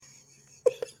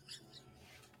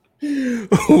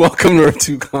Welcome to our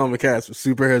two comic cast for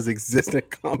superheroes existing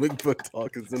comic book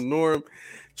talk is the norm.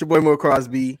 It's your boy Mo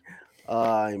Crosby.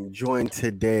 I'm joined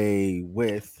today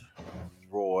with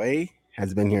Roy.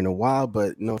 Has been here in a while,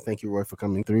 but no, thank you, Roy, for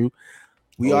coming through.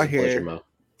 We Always are a pleasure, here Mo.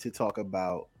 to talk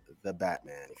about the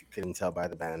Batman. If you couldn't tell by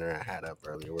the banner I had up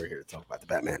earlier, we're here to talk about the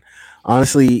Batman.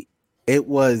 Honestly, it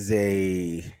was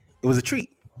a treat.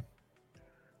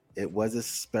 It was a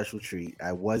special treat.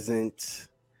 I wasn't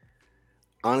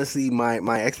honestly my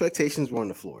expectations were on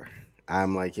the floor.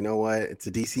 I'm like, you know what? It's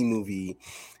a DC movie.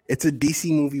 It's a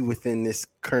DC movie within this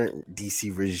current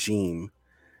DC regime,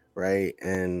 right?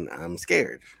 And I'm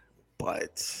scared.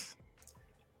 But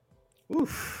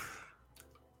oof.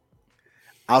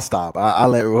 I'll stop. I'll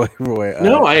let Roy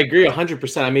No, I agree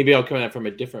 100%. Maybe I'll come at it from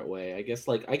a different way. I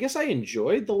guess I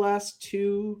enjoyed the last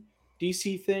two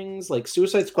DC things. Like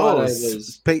Suicide Squad,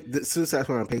 the Suicide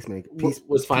Squad and Pacemaker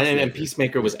was fine, and Peacemaker.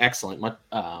 Peacemaker was excellent.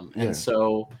 Yeah. And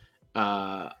so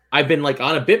I've been like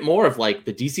on a bit more of like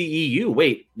the DCEU.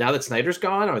 Wait, now that Snyder's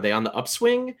gone, are they on the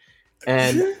upswing?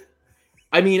 And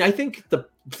I mean, I think the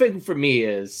thing for me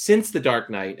is since The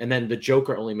Dark Knight and then the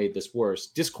Joker only made this worse,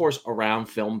 discourse around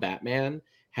film Batman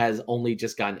has only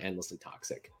just gotten endlessly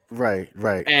toxic. Right.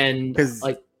 And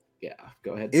like, yeah,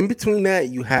 go ahead. In between that,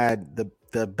 you had the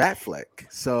Batfleck.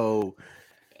 So,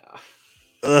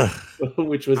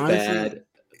 which was honestly,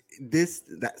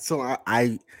 bad. So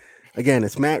I again,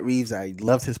 it's Matt Reeves. I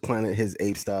loved his Planet, his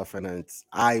ape stuff, and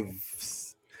I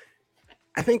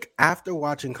think after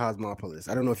watching Cosmopolis,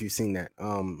 I don't know if you've seen that,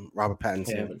 Robert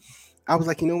Pattinson. I was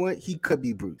like, you know what? He could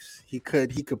be Bruce. He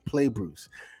could play Bruce.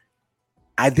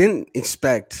 I didn't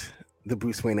expect the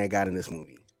Bruce Wayne I got in this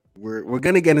movie. We're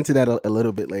gonna get into that a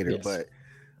little bit later, yes. But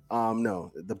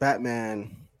no, the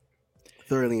Batman,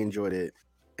 thoroughly enjoyed it,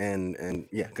 and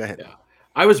yeah, go ahead. Yeah.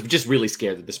 I was just really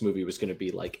scared that this movie was going to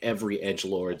be like every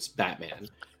edgelord's Batman,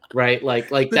 right? Like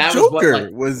the that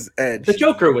Joker was edge. The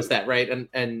Joker was that, right?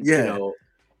 And yeah. You know,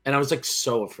 and I was like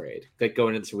so afraid that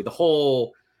going into this movie, the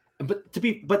whole, but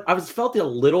I was felt a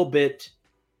little bit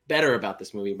better about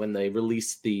this movie when they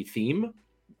released the theme,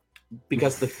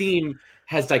 because the theme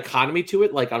has dichotomy to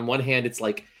it. Like on one hand, it's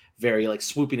like very like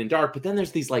swooping and dark, but then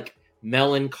there's these like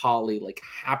melancholy, like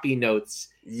happy notes.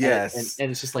 Yes.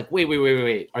 And it's just like, wait.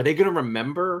 Are they going to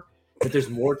remember that there's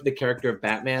more to the character of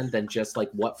Batman than just like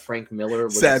what Frank Miller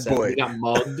was sad boy he got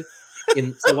mugged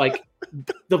in? So like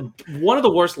one of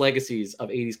the worst legacies of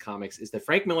 80s comics is that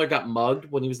Frank Miller got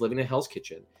mugged when he was living in Hell's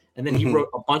Kitchen. And then he wrote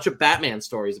a bunch of Batman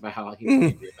stories about how he was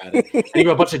angry about it. And he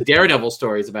wrote a bunch of Daredevil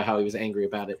stories about how he was angry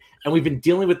about it. And we've been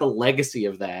dealing with the legacy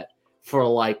of that for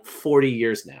like 40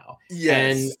 years now.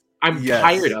 Yes. And I'm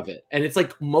tired of it. And it's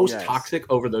like most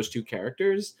toxic over those two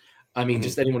characters. I mean,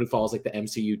 just anyone who follows like the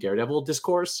MCU Daredevil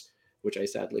discourse, which I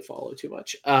sadly follow too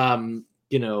much.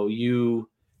 You know, you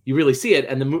really see it.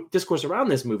 And the discourse around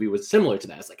this movie was similar to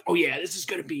that. It's like, oh yeah, this is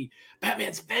going to be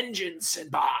Batman's vengeance and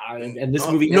blah. And this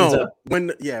movie ends up. When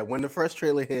the first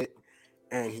trailer hit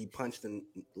and he punched and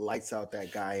lights out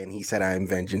that guy and he said, I am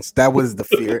vengeance. That was the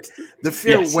fear. The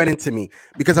fear went into me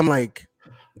because I'm like,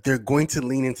 they're going to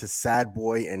lean into Sad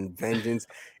Boy and Vengeance,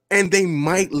 and they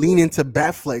might lean into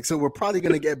Batfleck. So we're probably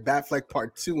going to get Batfleck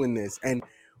Part 2 in this. And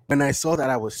when I saw that,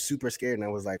 I was super scared, and I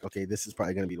was like, okay, this is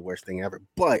probably going to be the worst thing ever.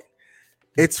 But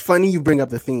it's funny you bring up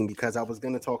the theme, because I was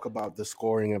going to talk about the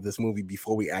scoring of this movie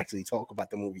before we actually talk about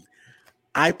the movie.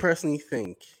 I personally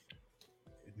think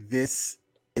this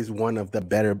is one of the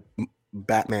better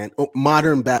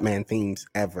modern Batman themes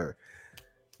ever.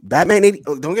 Batman 80,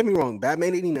 don't get me wrong,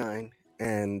 Batman 89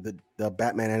 and the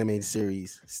Batman animated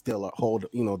series still hold,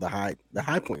 the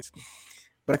high points.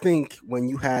 But I think when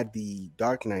you had the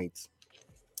Dark Knights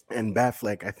and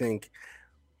Batfleck, I think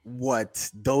what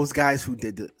those guys who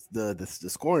did the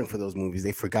scoring for those movies,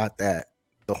 they forgot that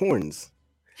the horns.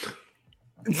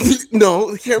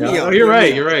 No, hear me out. You're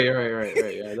right.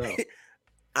 Yeah, I know.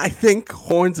 I think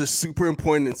horns are super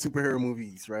important in superhero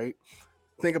movies, right?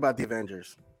 Think about the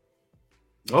Avengers.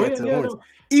 No.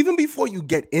 Even before you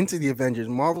get into the Avengers,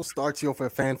 Marvel starts you off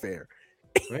with fanfare.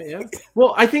 Right, yeah.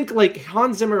 Well, I think like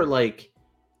Hans Zimmer, like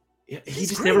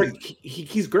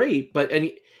he's great, but and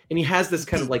he has this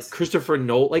kind of like Christopher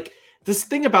Nolan, like this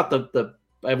thing about the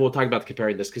I will talk about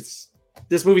comparing this because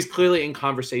this movie's clearly in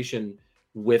conversation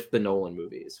with the Nolan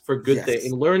movies for good things.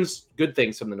 It learns good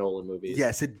things from the Nolan movies.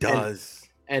 Yes, it does.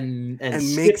 And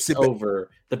makes it over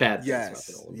the bad things about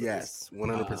the Nolan movies. Yes,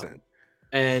 100%.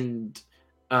 And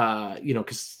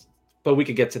but we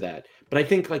could get to that. But I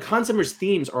think like Hans Zimmer's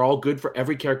themes are all good for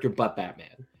every character but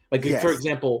Batman. Like for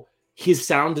example, his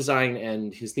sound design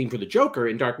and his theme for the Joker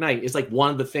in Dark Knight is like one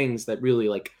of the things that really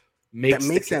like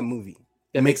makes that movie.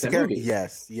 that makes that movie.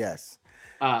 Yes. Yeah,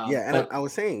 and I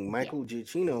was saying Michael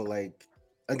Giacchino, like,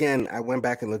 again, I went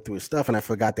back and looked through his stuff, and I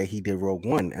forgot that he did Rogue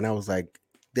One, and I was like,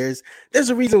 there's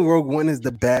a reason Rogue One is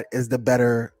the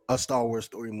better a Star Wars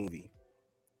story movie.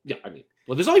 Yeah, I mean,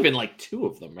 well, there's only been like 2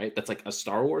 of them, right? That's like a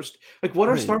Star Wars. Like, what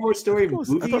are Star Wars story movies?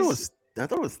 I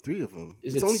thought it was 3 of them.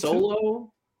 Is it Solo?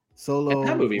 2. Solo and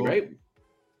that movie, right?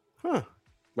 Huh.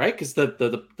 Right, because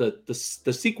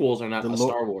the sequels are not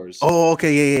Star Wars. Oh,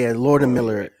 okay, yeah. Lord and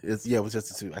Miller is it was just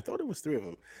the 2. I thought it was 3 of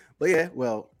them, but yeah,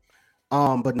 well,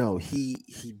 but no, he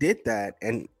did that,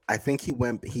 and I think he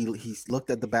looked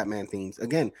at the Batman themes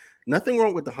again. Nothing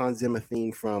wrong with the Hans Zimmer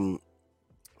theme from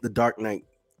the Dark Knight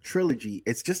trilogy.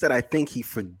 It's just that I think he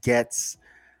forgets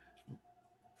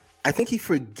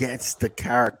the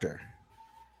character.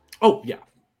 Oh yeah,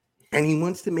 and he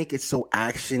wants to make it so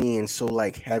actiony and so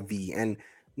like heavy and.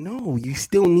 No, you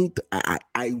still need to.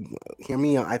 I hear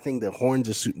me. I think the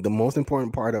horns are the most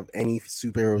important part of any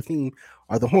superhero theme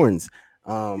are the horns.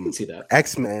 I can see that.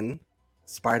 X-Men,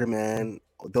 Spider-Man,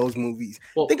 those movies.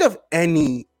 Well, think of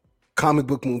any comic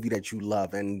book movie that you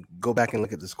love and go back and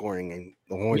look at the scoring and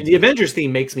the horns. I mean, the Avengers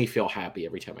theme makes me feel happy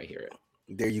every time I hear it.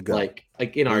 There you go. Like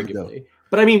inarguably.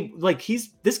 But I mean, like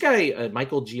this guy,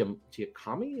 Michael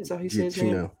Giacchino, is that how you say his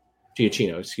name?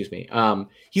 Giacchino, excuse me.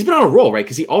 He's been on a roll, right?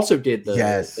 Because he also did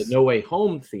the No Way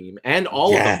Home theme and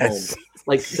all of the home,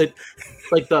 like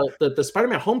the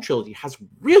Spider-Man Home trilogy has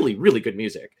really, really good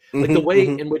music. Like the way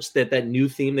in which that new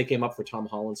theme that came up for Tom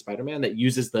Holland Spider-Man that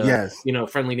uses the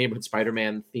Friendly Neighborhood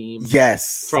Spider-Man theme,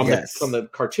 from the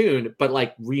cartoon, but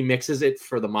like remixes it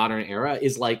for the modern era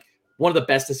is like one of the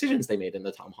best decisions they made in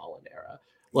the Tom Holland era.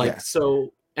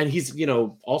 So, and he's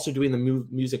also doing the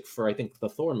music for I think the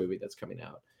Thor movie that's coming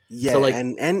out. Yeah, so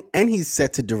and he's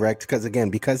set to direct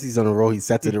because he's on a roll. He's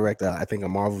set to direct, I think, a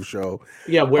Marvel show.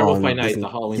 Yeah, Werewolf by Night, the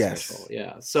Halloween special.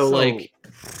 Yeah, so like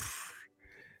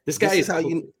this guy is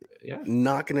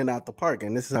knocking it out the park,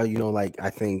 and this is how like I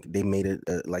think they made it,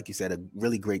 like you said, a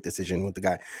really great decision with the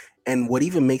guy. And what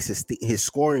even makes his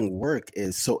scoring work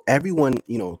is so everyone,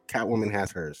 Catwoman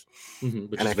has hers,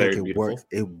 and I think it works.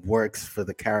 It works for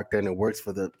the character, and it works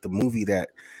for the movie that.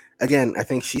 Again, I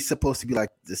think she's supposed to be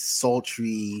like this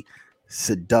sultry,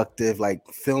 seductive, like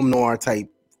film noir type.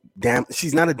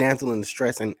 She's not a damsel in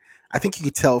distress, and I think you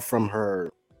could tell from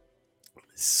her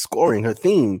scoring, her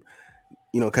theme,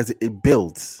 because it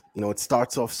builds. It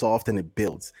starts off soft and it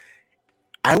builds.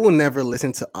 I will never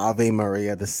listen to Ave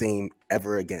Maria the same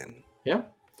ever again. Yeah.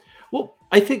 Well,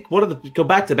 I think go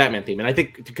back to the Batman theme, and I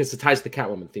think because it ties to the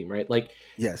Catwoman theme, right? Like,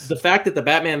 yes, the fact that the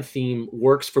Batman theme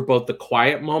works for both the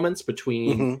quiet moments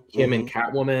between him and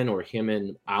Catwoman or him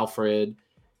and Alfred,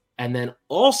 and then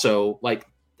also like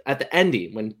at the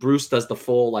ending when Bruce does the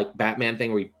full like Batman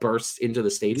thing where he bursts into the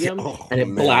stadium and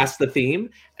it blasts the theme,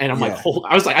 and I'm like,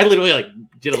 I literally like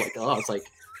did it like, oh, it's like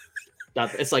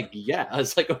that. It's like, yeah,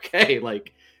 it's like okay,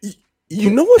 like.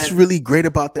 What's really great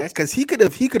about that? Because he could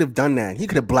have done that. He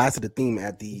could have blasted the theme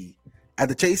at the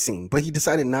chase scene, but he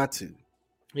decided not to.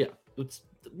 Yeah,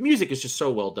 music is just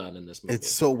so well done in this movie. It's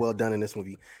so well done in this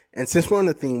movie. And since we're on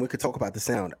the theme, we could talk about the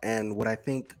sound. And what I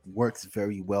think works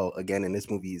very well again in this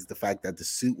movie is the fact that the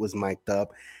suit was mic'd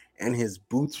up and his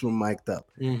boots were mic'd up.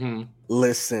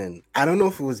 Listen, I don't know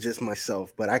if it was just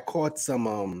myself, but I caught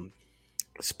some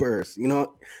Spurs.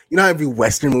 Every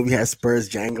Western movie has Spurs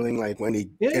jangling like when they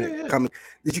come.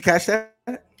 Did you catch that?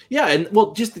 Yeah, and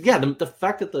well, just the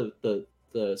fact that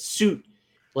the suit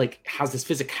like has this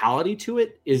physicality to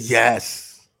it is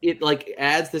it like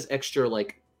adds this extra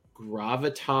like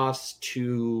gravitas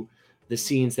to the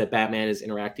scenes that Batman is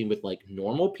interacting with like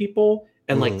normal people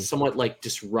and like somewhat like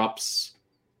disrupts,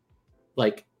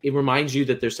 like it reminds you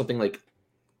that there's something like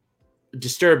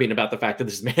disturbing about the fact that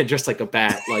this man dressed like a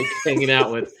bat, like hanging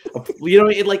out with,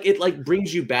 it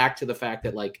brings you back to the fact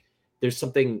that like there's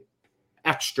something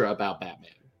extra about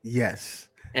Batman. Yes.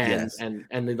 And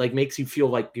it like makes you feel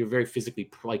like you're very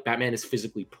physically, like Batman is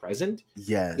physically present.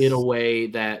 Yes. In a way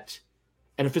that,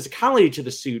 and a physicality to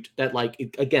the suit that like,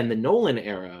 again, the Nolan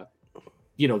era,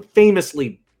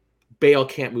 famously Bale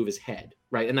can't move his head.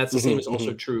 Right. And that's the same is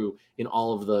also true in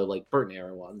all of the like Burton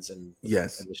era ones and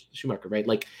the Schumacher, right?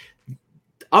 Like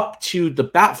up to the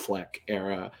Batfleck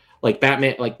era, like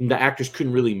Batman, like the actors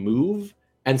couldn't really move.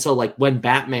 And so like when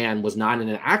Batman was not in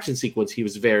an action sequence, he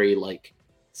was very like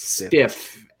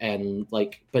stiff and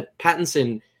like, but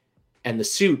Pattinson and the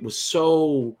suit was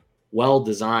so well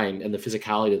designed and the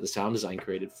physicality that the sound design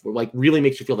created for like really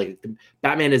makes you feel like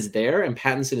Batman is there and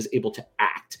Pattinson is able to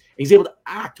act. And he's able to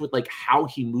act with like how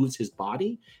he moves his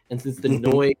body. And since the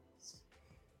noise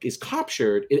is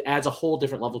captured, it adds a whole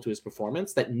different level to his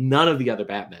performance that none of the other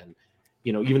Batmen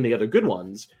even the other good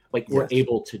ones, like were Yes.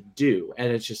 able to do.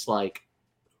 And it's just like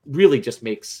really just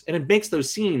makes those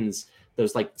scenes,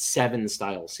 those like 7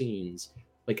 style scenes,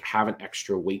 like have an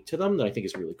extra weight to them that I think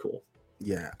is really cool.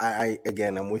 Yeah, I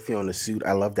again, I'm with you on the suit.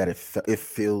 I love that it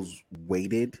feels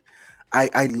weighted.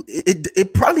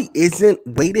 It probably isn't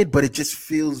weighted, but it just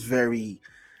feels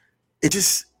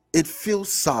it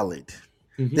feels solid.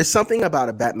 Mhm. There's something about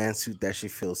a Batman suit that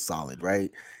should feel solid,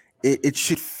 right? It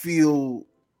should feel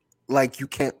like you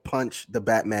can't punch the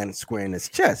Batman square in his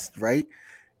chest, right?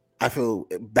 I feel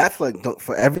Batfleck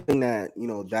for everything that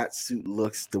that suit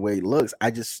looks the way it looks. I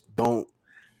just don't.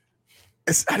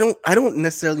 I don't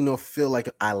necessarily feel like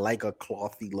I like a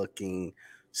clothy looking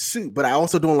suit, but I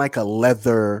also don't like a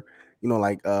leather,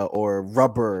 like or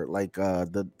rubber like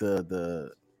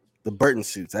the Burton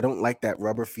suits. I don't like that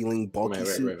rubber feeling bulky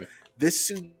suit. Right. This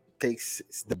suit takes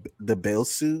the Bale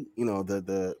suit,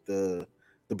 the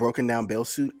broken down Bale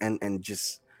suit, and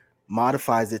just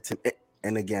modifies it to.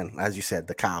 And again, as you said,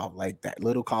 the cowl, like that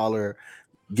little collar,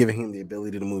 giving him the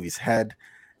ability to move his head.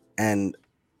 And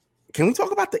can we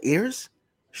talk about the ears?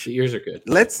 The ears are good.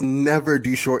 Let's never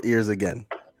do short ears again.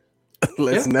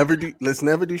 Let's never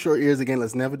do short ears again.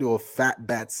 Let's never do a fat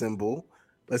bat symbol.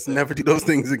 Let's never do those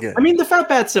things again. I mean, the fat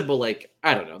bat symbol, like,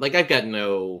 I don't know. Like, I've got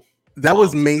no. That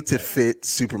was made to fit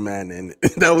Superman, and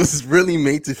that was really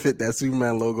made to fit that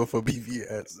Superman logo for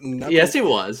BVS. Yes, it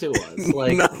was. It was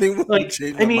like nothing. Like,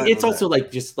 I mean, it's also like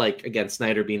just like again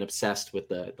Snyder being obsessed with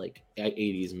the like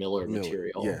 80s Miller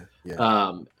material.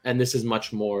 Yeah. And this is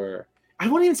much more. I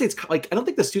won't even say it's like I don't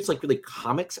think the suit's like really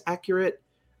comics accurate.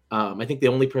 I think the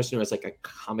only person who has like a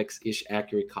comics-ish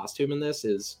accurate costume in this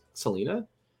is Selina.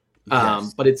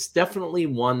 Yes. But it's definitely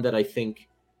one that I think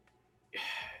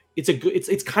it's a good.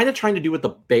 It's kind of trying to do what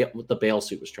the Bale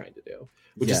suit was trying to do,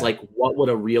 which is like what would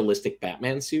a realistic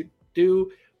Batman suit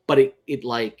do? But it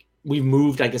like we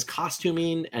moved, I guess,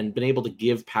 costuming and been able to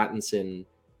give Pattinson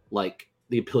like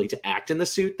the ability to act in the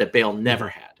suit that Bale never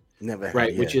had.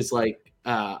 Right, which is like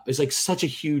it's like such a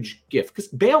huge gift because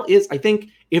Bale is. I think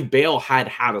if Bale had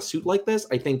had a suit like this,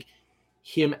 I think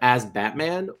him as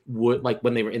Batman would like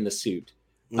when they were in the suit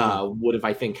would have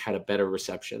I think had a better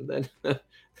reception than.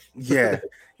 Yeah.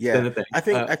 I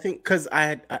think because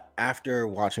after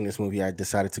watching this movie, I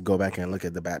decided to go back and look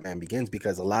at the Batman Begins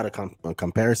because a lot of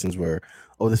comparisons were,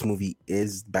 this movie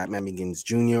is Batman Begins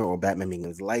Junior or Batman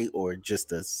Begins Light or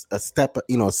just a step,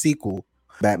 a sequel.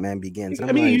 Batman Begins.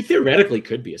 I mean, you theoretically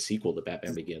could be a sequel to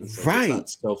Batman Begins, like, right?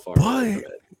 It's not so far, but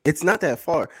it's not that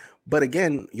far. But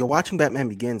again, you're watching Batman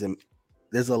Begins, and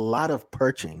there's a lot of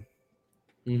perching.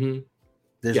 Mm-hmm.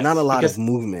 There's not a lot of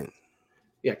movement.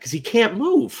 Yeah, because he can't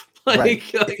move. Like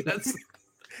that's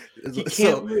he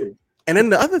can't move. And then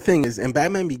the other thing is in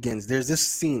Batman Begins, there's this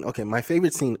scene. Okay, my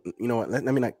favorite scene. You know what? Let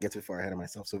me not get too far ahead of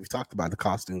myself. So we've talked about the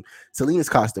costume. Selina's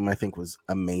costume, I think, was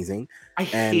amazing. I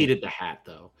hated the hat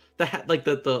though. The hat, like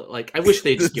the like, I wish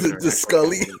they'd just given her the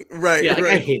Scully. Right. Yeah, like,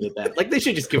 right. I hated that. Like they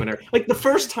should just given her like the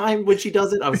first time when she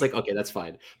does it, I was like, okay, that's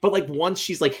fine. But like once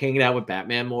she's like hanging out with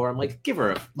Batman more, I'm like, give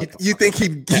her a. Like, you think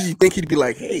he'd be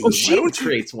like, hey, she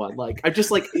creates one. Like I just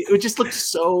like it just looked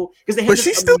so because they. But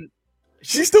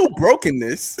she's still broken.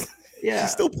 This. Yeah,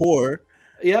 she's still poor.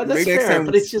 Yeah, that's fair.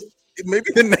 But it's just maybe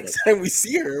the next time we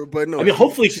see her. But no, I mean,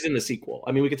 hopefully she's in the sequel.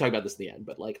 I mean, we can talk about this in the end.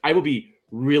 But like, I would be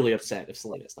really upset if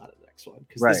Selina's not in the next one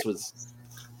because this was.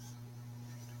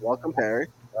 Welcome, Perry.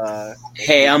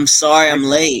 Hey, I'm sorry I'm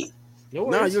late.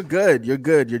 No, you're good.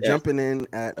 You're jumping in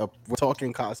we're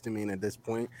talking costuming at this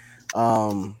point.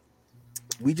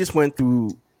 We just went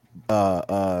through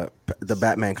the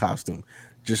Batman costume.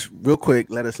 Just real quick,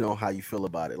 let us know how you feel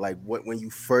about it. Like when you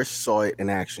first saw it in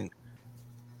action.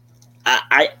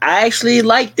 I actually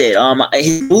liked it.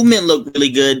 His movement looked really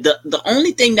good. The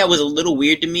only thing that was a little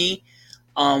weird to me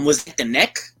was the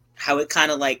neck, how it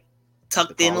kind of like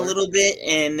tucked in a little bit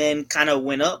and then kind of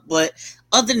went up. But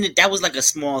other than that was like a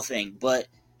small thing. But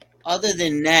other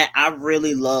than that, I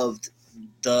really loved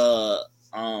the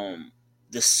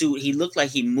suit. He looked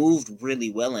like he moved really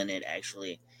well in it,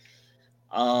 actually.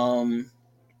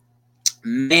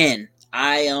 Man,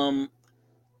 I've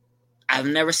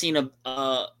never seen a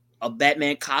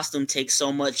Batman costume take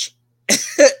so much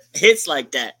hits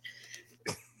like that.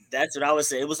 That's what I would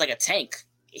say. It was like a tank.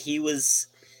 He was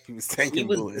tanking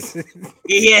bullets.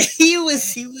 Yeah, he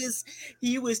was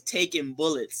taking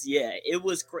bullets. Yeah, it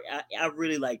was great. I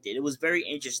really liked it. It was very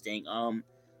interesting.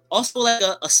 Also like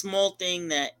a small thing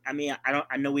that I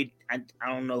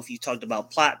don't know if you talked about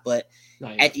plot, but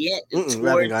at the end, we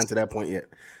haven't gotten to that point yet.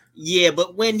 Yeah,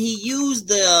 but when he used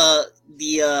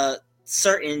the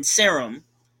certain serum,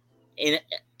 and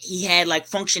he had like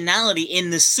functionality in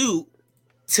the suit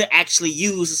to actually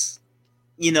use,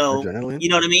 Adrenaline? you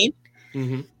know what I mean?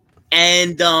 Mm-hmm.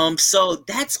 And so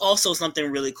that's also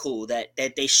something really cool that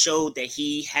they showed that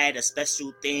he had a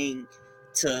special thing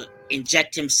to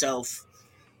inject himself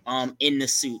in the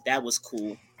suit. That was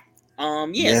cool.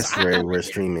 Yes, I Ray, like we're it.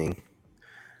 streaming.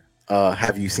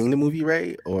 Have you seen the movie,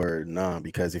 Ray, or nah?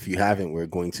 Because if you haven't, we're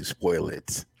going to spoil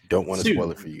it. Don't want to spoil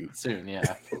it for you. Soon,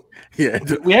 yeah. Yeah,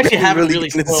 We actually haven't really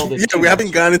gotten into- spoiled it. Yeah, too we haven't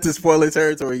much. gone into spoiler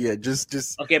territory yet.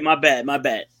 Just. Okay, my bad.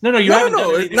 No, you haven't. No, done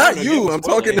it's anything not wrong. you. haven't I'm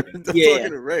spoiled talking. anything. I'm Yeah.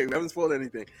 talking to Ray. We haven't spoiled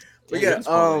anything. But you yeah, haven't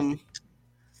spoiled anything.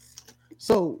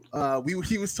 So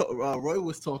Roy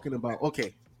was talking about.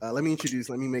 Okay, let me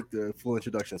make the full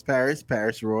introductions. Paris,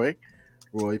 Roy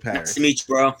Nice Paris. to meet you,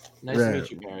 bro. Nice to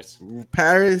meet you, Paris.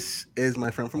 Paris is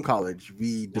my friend from college.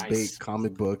 We Nice. debate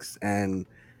comic books and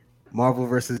Marvel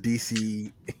versus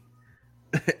DC.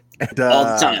 And, All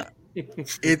the time.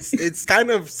 it's kind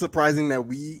of surprising that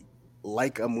we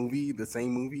like a movie, the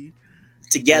same movie,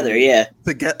 Together, yeah.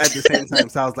 to get at the same time.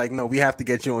 So I was like, no, we have to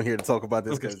get you on here to talk about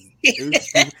this because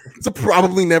it's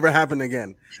probably never happen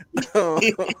again.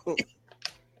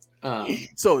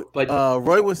 But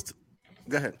Roy was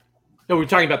go ahead. no, we're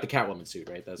talking about the Catwoman suit,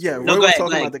 right? That's Yeah, what- Roy go was ahead,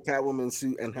 talking go about the Catwoman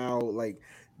suit and how like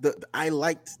I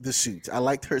liked the suit. I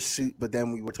liked her suit, but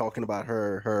then we were talking about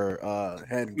her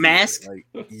head Mask? Like,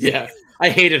 Yeah, I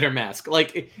hated her mask.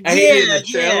 Like I hated it in the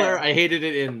Yeah, trailer. yeah. I hated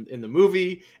it in the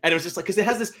movie, and it was just like because it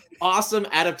has this awesome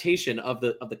adaptation of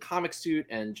the comic suit,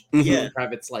 and Mhm. Yeah.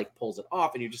 Kravitz like pulls it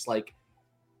off, and you're just like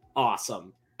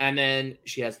awesome. And then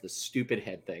she has the stupid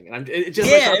head thing, and it just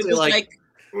Yeah, like, it was like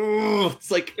ugh, it's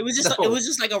like it was just no. it was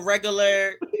just like a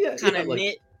regular Yeah, kind yeah, of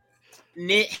like,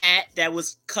 knit hat that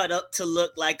was cut up to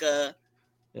look like a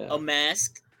yeah.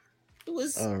 mask. It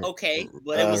was Alright. okay,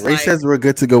 but it was Ray like says we're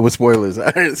good to go with spoilers.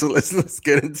 All right, so let's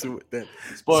get into it then.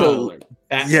 Spoiler So, alert.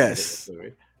 Batman yes.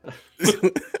 did this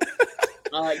movie.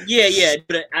 yeah,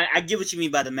 but I get what you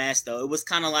mean by the mask though. It was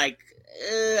kind of like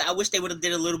I wish they would have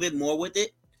did a little bit more with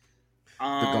it. The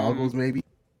goggles, maybe.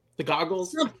 The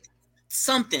goggles.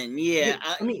 Something, yeah. Yeah,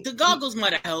 I mean, the goggles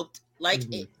might have helped. Like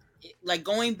Mhm. like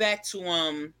going back to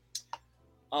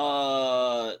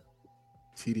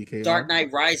TDK. Dark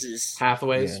Knight Rises,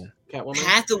 Hathaways, Yeah. Catwoman.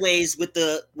 Hathaways with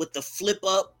the flip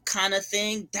up kind of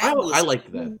thing. That was I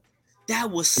liked that. That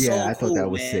was so Yeah, I thought cool, that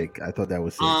was man. sick.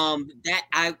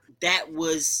 That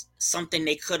was something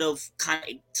they could have kind of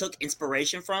took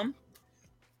inspiration from.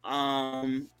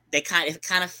 It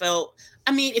kind of felt.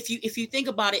 I mean, if you think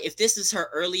about it, if this is her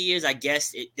early years, I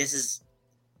guess this is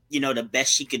the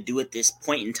best she could do at this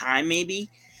point in time, maybe.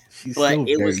 She's but still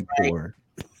it very was like- poor.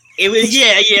 It was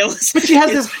it was. But she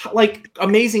has this like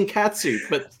amazing cat suit,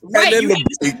 but Right, And you then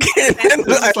have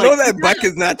this- I know that bike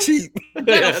is not cheap. You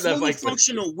got Yeah, a that fully bike's-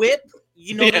 functional whip.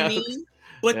 You know what Yeah. I mean?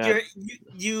 But Yeah.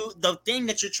 you the thing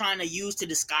that you're trying to use to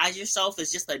disguise yourself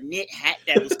is just a knit hat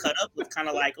that was cut up. Was kind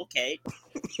of like okay.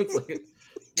 it's like,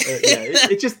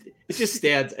 it just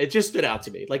stands. It just stood out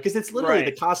to me, like because it's literally Right.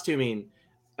 the costuming.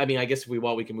 I mean, I guess we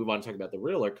can move on and talk about the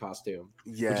Riddler costume,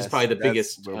 Yeah, which is probably the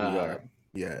biggest, where we are.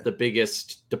 Yeah, the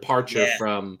biggest departure Yeah.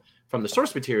 from the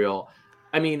source material.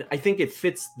 I mean, I think it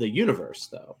fits the universe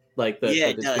though. Like the Yeah,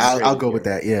 it does. I'll go with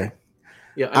that. Yeah,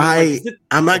 Yeah, I mean, like,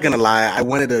 I'm not gonna lie. I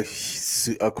wanted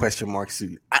a question mark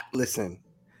suit. Listen,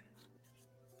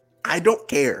 I don't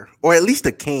care, or at least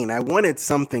a cane. I wanted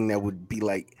something that would be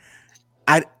like,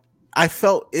 I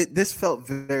felt it. This felt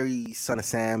very Son of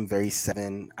Sam, very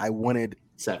Seven. I wanted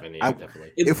 7, yeah, I-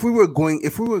 definitely. if we were going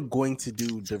to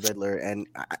do the Riddler, and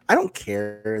I don't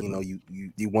care.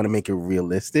 You want to make it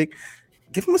realistic.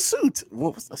 Give him a suit.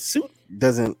 What was a suit?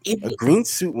 A green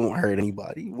suit won't hurt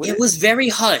anybody. It was very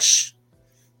hush.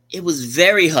 It was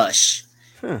very hush.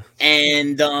 Huh.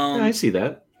 And Yeah, I see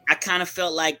that. I kind of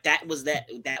felt like that was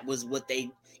what they,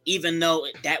 even though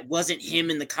that wasn't him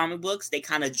in the comic books, they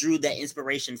kind of drew that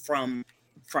inspiration from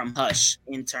Hush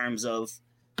in terms of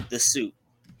the suit.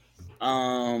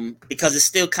 Because it's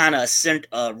still kind of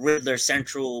a Riddler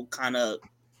central kind of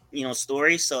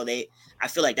story, so I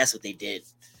feel like that's what they did.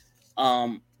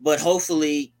 But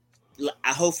hopefully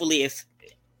if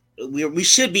we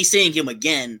should be seeing him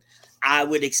again, I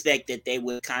would expect that they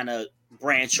would kind of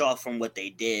branch off from what they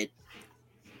did.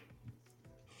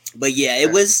 But yeah,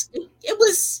 it was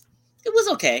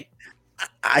okay.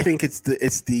 I think it's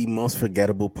the most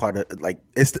forgettable part of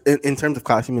in terms of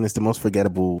costuming, it's the most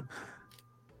forgettable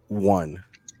one.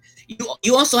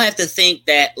 You also have to think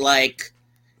that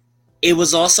it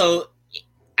was also,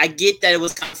 I get that it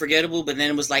was kind of forgettable, but then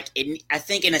it was I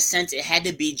think in a sense it had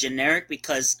to be generic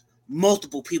because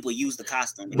multiple people used the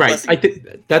costume. Right. I think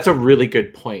that's a really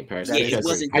good point, Paris. Yeah, it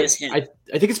wasn't just him. I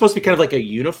think it's supposed to be kind of like a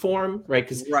uniform, right?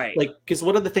 Because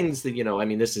one of the things that, I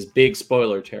mean, this is big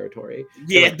spoiler territory.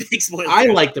 Yeah, big spoiler. I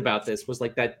liked about this was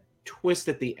like that twist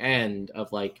at the end of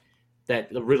like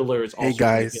that the Riddler is also hey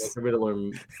guys. a Riddler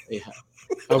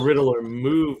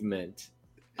movement.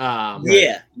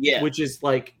 Which is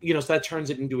like, so that turns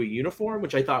it into a uniform,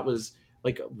 which I thought was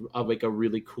like a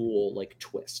really cool like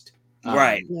twist.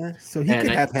 Right. Yeah. So he could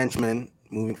have henchmen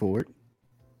moving forward.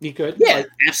 He could. Yeah,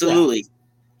 absolutely.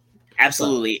 Yeah.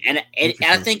 Absolutely. And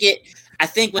I think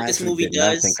what this movie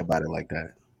does, think about it like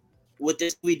that. What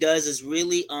this movie does is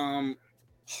really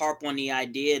harp on the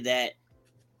idea that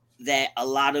a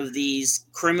lot of these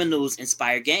criminals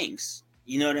inspire gangs.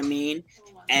 You know what I mean?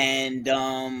 And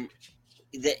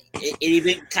it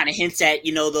even kind of hints at,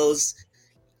 those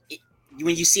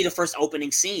when you see the first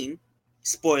opening scene,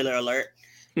 spoiler alert,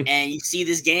 and you see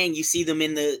this gang, you see them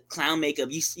in the clown makeup,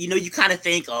 you kind of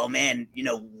think, oh man,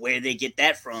 where they get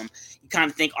that from? You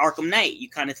kind of think Arkham Knight, you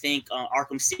kind of think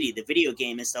Arkham City, the video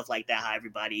game and stuff like that, how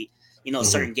everybody,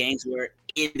 certain gangs were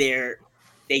in there,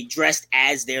 they dressed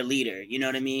as their leader, you know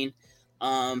what I mean?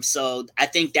 So I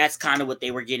think that's kind of what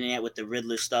they were getting at with the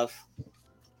Riddler stuff.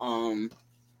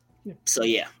 So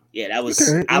yeah, that was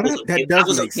okay.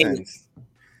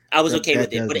 I was okay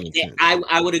with it, but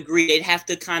I would agree they'd have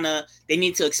to they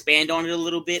need to expand on it a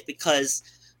little bit, because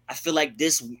I feel like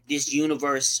this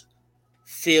universe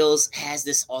has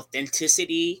this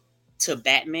authenticity to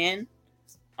Batman,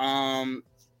 in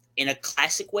a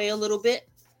classic way a little bit,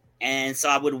 and so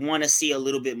I would want to see a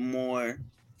little bit more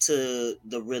to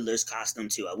the Riddler's costume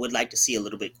too. I would like to see a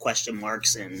little bit question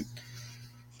marks and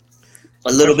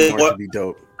a little bit more. Be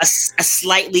dope. A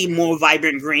slightly more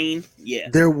vibrant green. Yeah.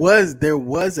 There was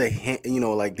a hint,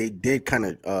 like they did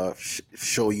kind of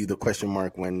show you the question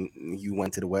mark when you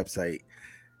went to the website.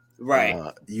 Right.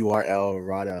 URL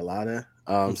Rada Alada.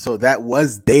 So that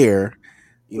was there.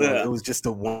 It was just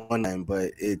a one time,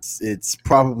 but it's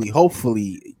probably,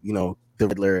 hopefully, the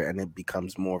Riddler, and it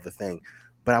becomes more of a thing.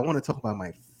 But I want to talk about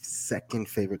my second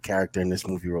favorite character in this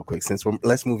movie real quick.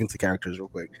 Let's move into characters real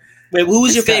quick. Wait, who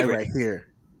was your favorite? Right here.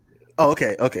 Oh,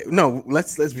 okay. No,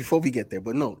 let's before we get there.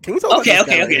 But no, can we talk about this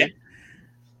guy right here?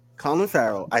 Colin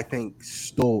Farrell, I think,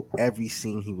 stole every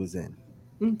scene he was in.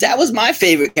 That was my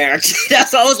favorite character.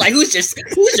 That's why I was like, who's your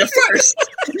first?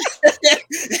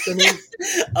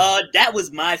 That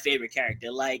was my favorite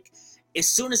character. Like, as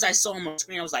soon as I saw him on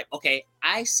screen, I was like, okay,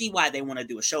 I see why they want to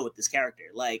do a show with this character.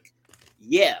 Like,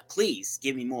 yeah, please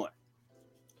give me more.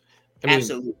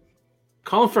 Absolutely.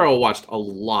 Colin Farrell watched a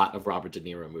lot of Robert De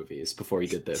Niro movies before he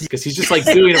did this, because he's just like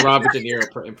doing a Robert De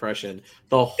Niro impression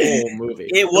the whole movie.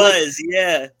 It was,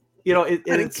 yeah.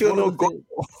 It's kill no goal.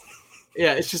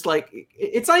 Yeah, it's just like,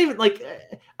 it's not even like,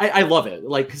 I love it,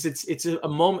 like, because it's a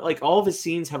moment, like all of his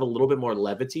scenes have a little bit more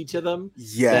levity to them.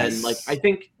 Yes. And like, I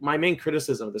think my main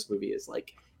criticism of this movie is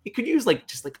like, it could use like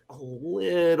just like a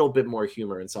little bit more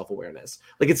humor and self-awareness.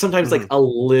 Like, it's sometimes like a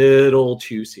little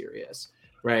too serious,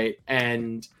 right?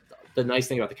 And the nice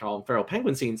thing about the Colin Farrell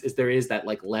Penguin scenes is there is that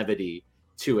like levity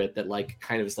to it that like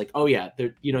kind of is like, oh yeah,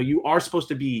 there, you are supposed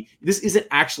to be, this isn't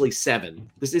actually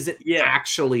Seven, this isn't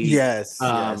actually yes,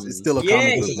 it's still a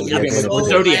comic book.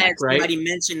 Zodiac, right? Somebody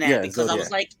mentioned that, because Zodiac. I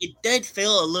was like, it did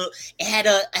feel a little, it had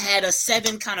a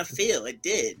Seven kind of feel, it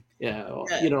did.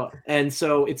 And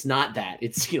so it's not that,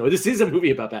 it's this is a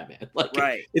movie about Batman, like,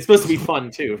 right, it's supposed to be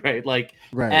fun too, right? Like,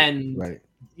 right, and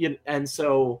and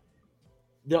so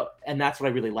and that's what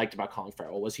I really liked about Colin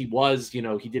Farrell was he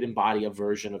did embody a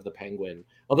version of the Penguin.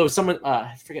 Although someone,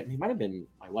 I forget, he might have been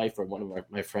my wife or one of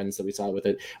my friends that we saw with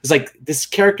it, was like, this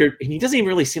character, and he doesn't even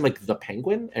really seem like the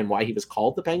Penguin, and why he was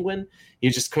called the Penguin. He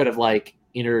just could have like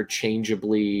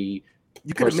interchangeably.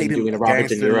 You could have made him doing a Robert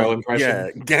De Niro impression. Yeah,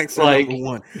 gangster number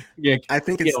one. Yeah, I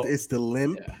think it's the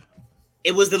limp. Yeah.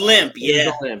 It was the limp,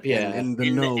 the limp, and the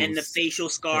nose, and the facial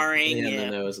scarring, the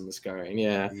nose and the scarring,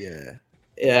 Yeah.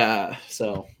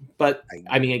 So, but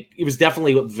I mean, it was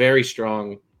definitely a very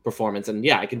strong performance, and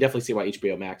I can definitely see why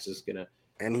HBO Max is gonna.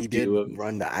 And he did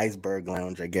run the Iceberg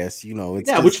Lounge, I guess.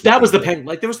 It's which that was the Penguin.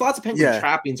 Like, there was lots of Penguin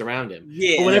trappings around him.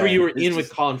 Yeah. But whenever you were in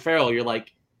with Colin Farrell, you're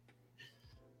like,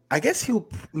 I guess he'll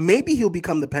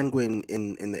become the Penguin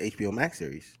in the HBO Max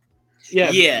series.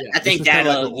 Yeah. I think that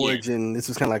origin. This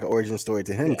was kind of like an origin story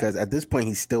to him, because at this point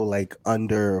he's still like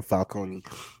under Falcone.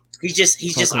 He's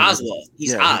just Oswald.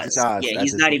 He's Oz.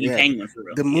 He's not even Penguin for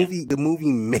real. The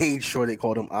movie made sure they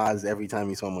called him Oz every time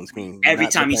you saw him on screen. Every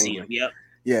time you see him, yep.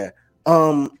 Yeah.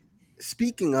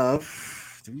 Speaking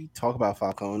of, do we talk about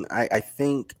Falcone? I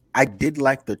think I did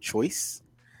like the choice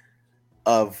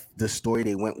of the story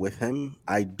they went with him.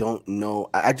 I don't know.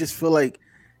 I just feel like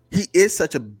he is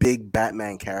such a big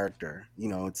Batman character. You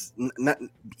know, it's not.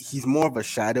 He's more of a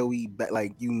shadowy, but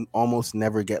like you almost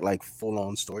never get like full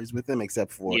on stories with him,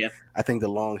 except for I think the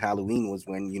Long Halloween was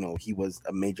when he was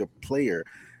a major player,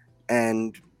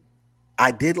 and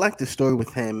I did like the story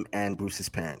with him and Bruce's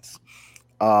parents.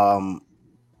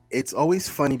 It's always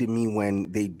funny to me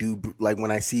when they do, like when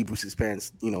I see Bruce's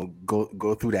parents,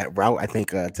 go through that route. I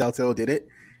think Telltale did it.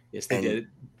 Yes, they did.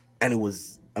 And it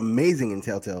was amazing in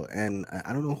Telltale. And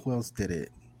I don't know who else did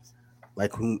it.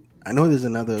 Like I know there's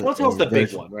another. Telltale's the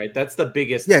big one, right? That's the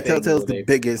biggest. Yeah, Telltale's the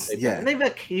biggest. Yeah, and they've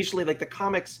occasionally, like the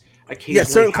comics. Occasionally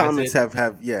certain comics have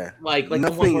like nothing...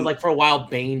 the one where like for a while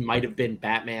Bane might have been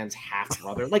Batman's half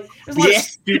brother. Like there's a lot of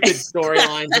stupid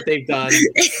storylines that they've done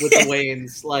with the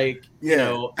Waynes. Like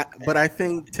but I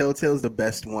think Telltale's the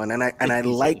best one, and I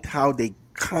liked how they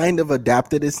kind of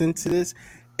adapted this into this,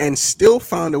 and still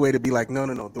found a way to be like, no,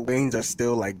 the Waynes are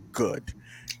still like good.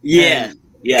 Yeah.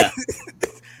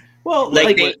 Well,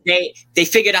 like they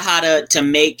figured out how to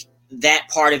make that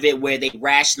part of it where they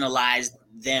rationalized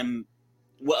them.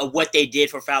 What they did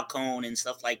for Falcone and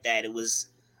stuff like that, it was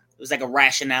like a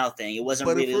rationale thing. It wasn't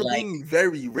really like being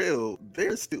very real.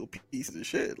 They're still pieces of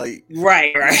shit. Like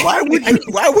right.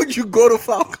 Why would you go to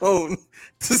Falcone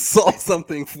to solve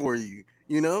something for you?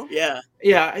 Yeah.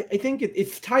 I think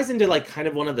it ties into like kind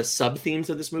of one of the sub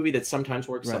themes of this movie that sometimes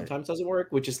works, sometimes doesn't work,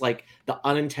 which is like the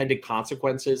unintended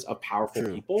consequences of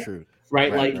powerful people. True.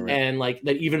 Right. And like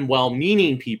that even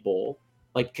well-meaning people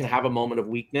like can have a moment of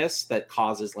weakness that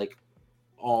causes like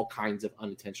all kinds of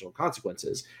unintentional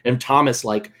consequences. And Thomas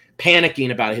like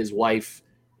panicking about his wife,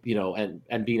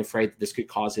 and being afraid that this could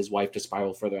cause his wife to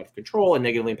spiral further out of control and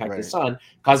negatively impact his son,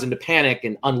 cause him to panic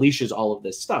and unleashes all of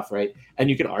this stuff, right? And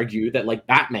you can argue that like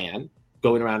Batman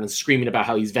going around and screaming about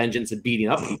how he's vengeance and beating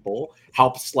up people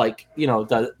helps like,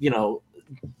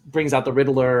 brings out the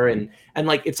Riddler and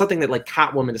like it's something that like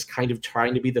Catwoman is kind of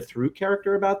trying to be the through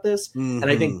character about this. Mm-hmm.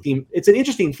 And I think it's an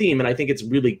interesting theme, and I think it's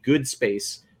really good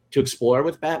space to explore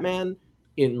with Batman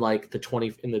in like the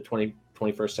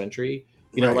 21st century,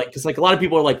 like because like a lot of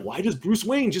people are like, why does Bruce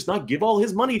Wayne just not give all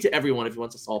his money to everyone if he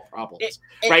wants to solve problems?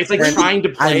 Right? It's like trying to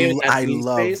play in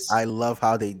that I love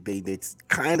how they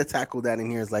kind of tackle that in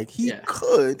here. It's like he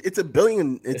could. It's a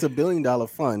 $1 billion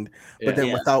fund, but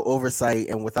then without oversight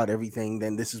and without everything,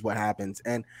 then this is what happens.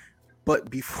 But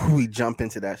before we jump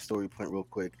into that story point real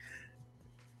quick,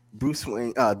 Bruce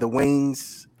Wayne, the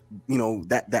Waynes.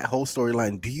 That whole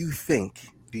storyline. Do you think?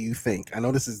 I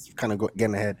know this is kind of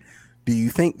getting ahead. Do you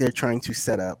think they're trying to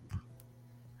set up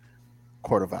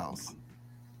Court of Owls?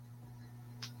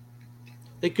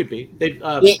 They could be.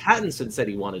 Pattinson said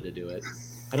he wanted to do it.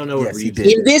 I don't know what he did.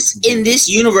 In this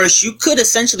universe, you could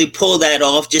essentially pull that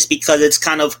off just because it's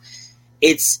kind of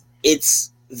that's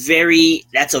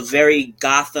a very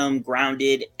Gotham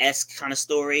grounded-esque kind of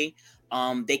story.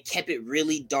 They kept it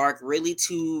really dark, really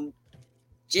too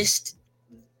just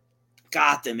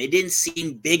Gotham. It didn't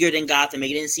seem bigger than Gotham. It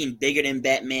didn't seem bigger than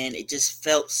Batman. It just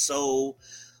felt so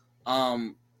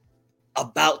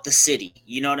about the city.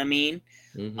 You know what I mean?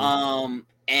 Mm-hmm.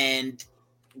 And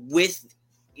with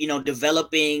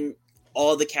developing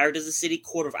all the characters of the city,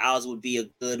 Court of Owls would be a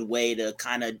good way to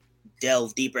kind of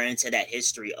delve deeper into that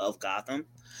history of Gotham.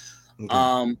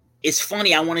 Okay. It's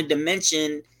funny. I wanted to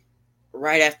mention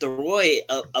right after Roy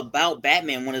about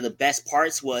Batman. One of the best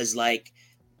parts was like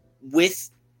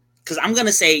because I'm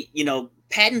gonna say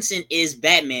Pattinson is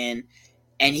Batman,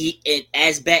 and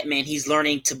as Batman he's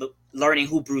learning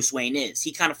who Bruce Wayne is.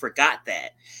 He kind of forgot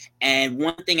that. And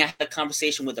one thing, I had a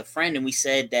conversation with a friend, and we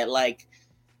said that like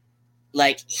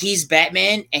he's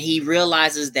Batman, and he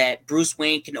realizes that Bruce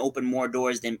Wayne can open more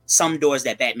doors than some doors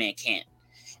that Batman can't.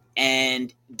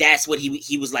 And that's what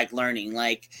he was like learning.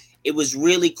 Like it was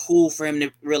really cool for him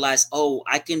to realize, oh,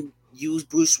 I can use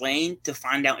Bruce Wayne to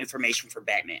find out information for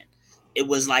Batman. It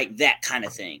was like that kind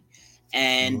of thing.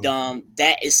 And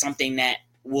that is something that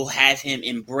will have him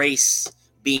embrace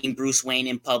being Bruce Wayne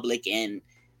in public and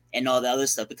all the other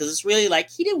stuff, because it's really like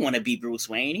he didn't want to be Bruce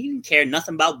Wayne. He didn't care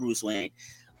nothing about Bruce Wayne.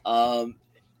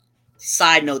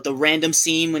 Side note, the random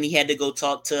scene when he had to go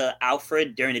talk to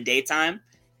Alfred during the daytime,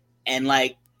 and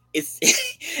like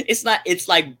it's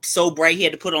like so bright he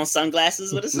had to put on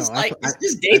sunglasses, but it's just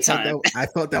daytime. I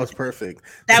thought that was perfect.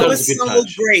 That was so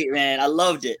great, man. I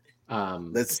loved it.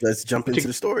 Let's jump into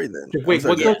the story then. Wait,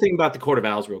 one more thing about the Court of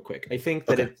Owls real quick. I think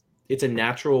that it's a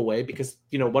natural way, because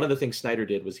one of the things Snyder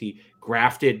did was he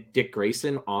grafted Dick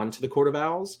Grayson onto the Court of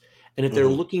Owls, and if they're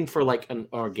looking for like an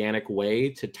organic way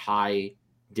to tie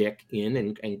Dick in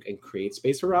and create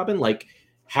space for Robin, like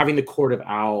having the Court of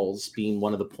Owls being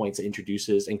one of the points it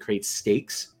introduces and creates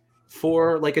stakes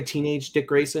for like a teenage Dick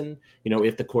Grayson. You know,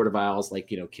 if the Court of Owls like,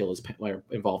 you know, are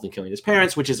involved in killing his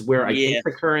parents, which is where I think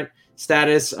the current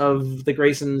status of the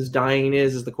Graysons dying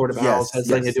is the Court of Owls has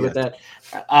something to do with that.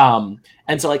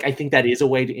 And so like I think that is a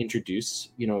way to introduce,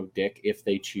 you know, Dick if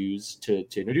they choose to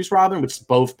introduce Robin, which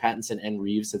both Pattinson and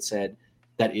Reeves had said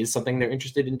that is something they're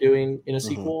interested in doing in a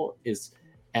sequel.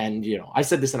 And you know, I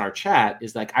said this in our chat,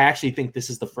 is like I actually think this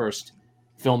is the first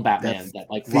film Batman that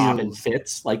like Robin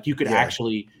fits. Like you could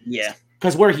actually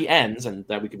because where he ends, and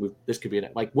that we could move, this could be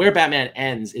like where Batman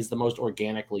ends is the most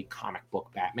organically comic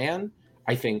book Batman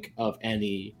I think of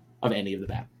any of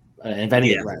the of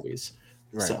any of the movies.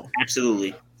 Right. So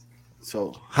absolutely.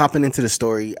 So hopping into the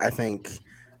story, I think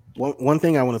one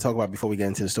thing I want to talk about before we get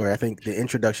into the story, I think the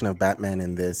introduction of Batman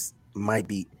in this might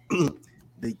be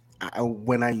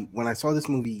when I saw this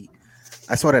movie,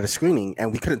 I saw it at a screening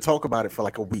and we couldn't talk about it for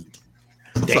like a week.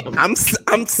 So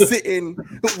I'm sitting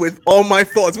with all my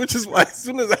thoughts, which is why as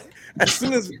soon as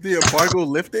the embargo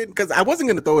lifted, because I wasn't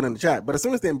going to throw it in the chat, but as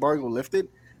soon as the embargo lifted,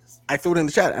 I threw it in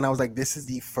the chat and I was like, this is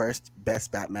the first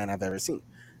best Batman I've ever seen.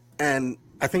 And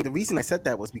I think the reason I said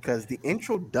that was because the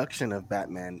introduction of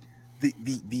Batman, the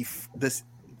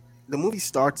movie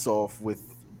starts off with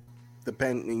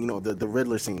the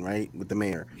Riddler scene, right, with the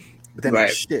mayor, but then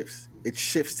it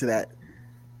shifts to that,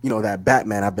 you know, that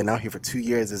Batman, I've been out here for 2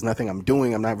 years, there's nothing I'm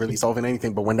doing, I'm not really solving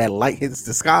anything, but when that light hits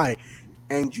the sky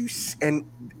and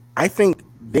I think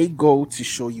they go to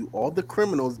show you all the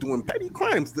criminals doing petty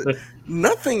crimes,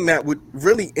 nothing that would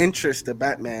really interest the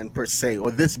Batman per se,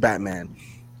 or this Batman.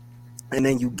 And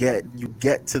then you get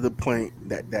to the point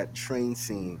that train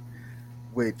scene,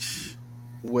 which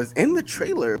was in the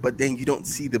trailer, but then you don't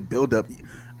see the buildup.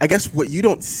 I guess what you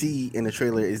don't see in the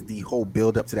trailer is the whole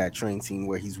buildup to that train scene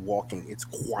where he's walking. It's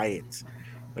quiet,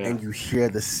 and you hear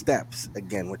the steps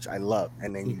again, which I love.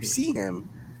 And then you see him,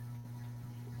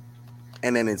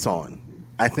 and then it's on.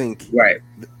 I think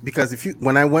because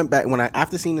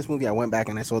after seeing this movie, I went back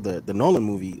and I saw the Nolan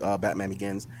movie, Batman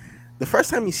Begins. The first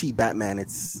time you see Batman,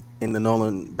 it's in the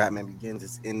Nolan Batman Begins.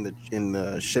 It's in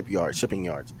the shipping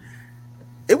yards.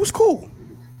 It was cool.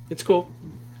 It's cool.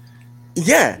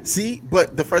 Yeah, see,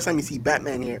 but the first time you see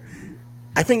Batman here,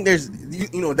 I think there's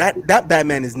that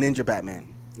Batman is Ninja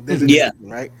Batman.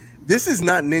 Right. This is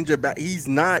not Ninja Batman. He's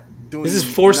not doing. This is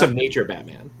force of nature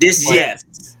Batman.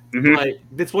 Like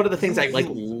it's one of the things I like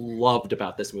loved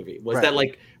about this movie was that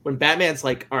like when Batman's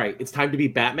like, all right, it's time to be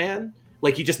Batman.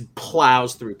 Like he just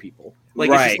plows through people. Like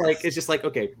it's just like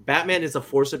okay, Batman is a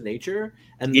force of nature,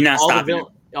 and you're not stopping him.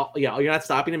 You're not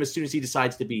stopping him as soon as he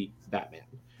decides to be Batman.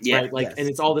 Yeah, right? And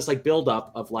it's all this like build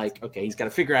up of like, okay, he's got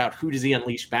to figure out who does he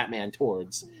unleash Batman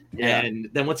towards, and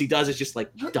then once he does, it's just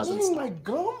like doesn't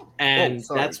stop. And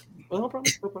that's no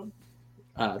problem.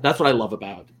 That's what I love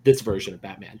about this version of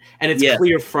Batman, and it's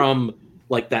clear from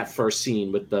like that first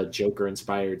scene with the Joker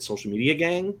inspired social media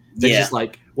gang. That's just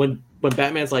like when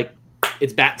Batman's like,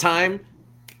 it's bat time.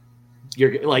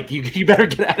 You're like you better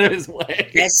get out of his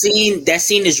way. That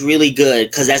scene is really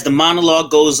good because as the monologue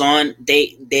goes on,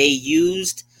 they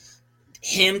used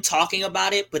him talking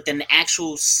about it, but then the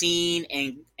actual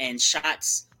scene and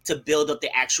shots to build up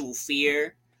the actual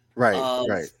fear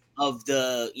of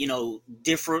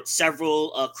the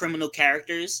several criminal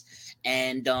characters,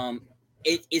 and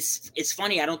it's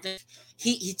funny. I don't think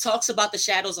he talks about the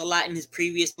shadows a lot in his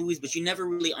previous movies, but you never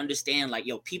really understand like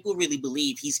people really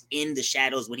believe he's in the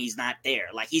shadows when he's not there.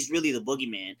 Like he's really the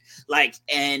boogeyman. Like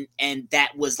and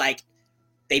that was like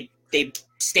they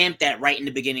stamped that right in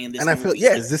the beginning of this. And movie.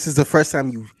 I feel this is the first time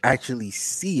you actually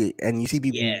see it, and you see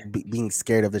people being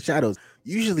scared of the shadows.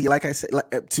 Usually, like I said,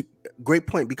 great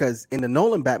point, because in the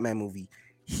Nolan Batman movie,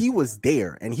 he was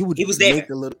there and he would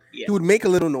make a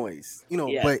little noise,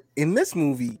 But in this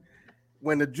movie,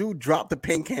 when the Jew dropped the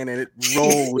paint can and it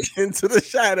rolled into the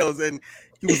shadows, and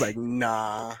he was like,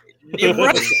 "Nah, not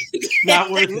worth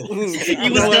it." He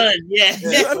was done. Yeah.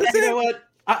 You know what?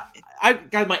 I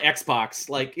got my Xbox.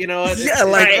 Like, you know what?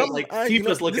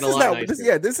 FIFA's looking a lot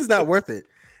nicer. This is not worth it.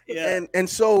 Yeah. And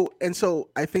so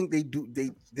I think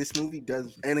this movie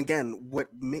does. And again, what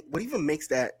even makes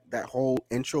that whole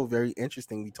intro very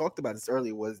interesting, we talked about this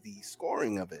earlier, was the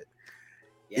scoring of it.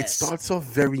 It starts off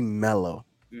very mellow,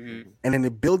 and then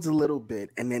it builds a little bit,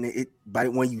 and then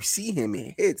when you see him,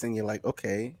 it hits, and you're like,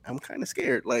 okay, I'm kind of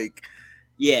scared. Like,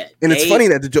 yeah. And it's funny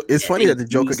that the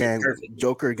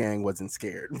Joker gang wasn't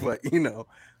scared, but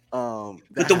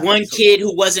but the one kid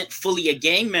who wasn't fully a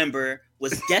gang member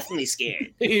was definitely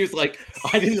scared. He was like,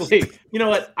 I didn't wait. You know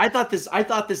what? I thought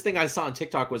this thing I saw on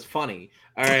TikTok was funny.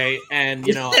 All right. And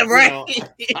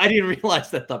I didn't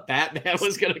realize that the Batman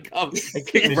was gonna come and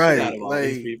kick the shit out of all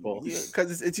these people.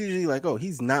 Because it's usually like, oh,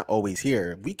 he's not always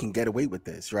here. We can get away with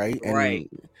this, right? And right.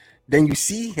 Then you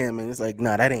see him and it's like,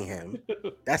 no, that ain't him.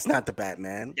 That's not the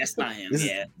Batman. That's not him.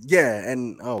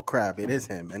 And oh crap, it is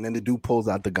him. And then the dude pulls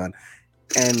out the gun.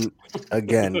 And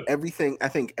again, everything.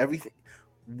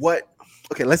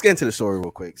 Okay, let's get into the story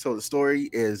real quick. So the story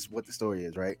is what the story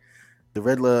is, right? The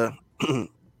Riddler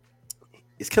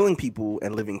is killing people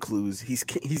and leaving clues.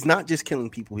 He's not just killing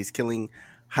people, he's killing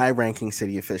high-ranking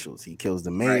city officials. He kills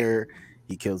the mayor,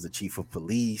 he kills the chief of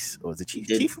police, or the chief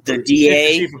of the police?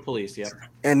 DA. Chief of police, yeah.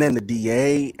 And then the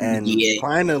DA, and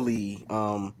finally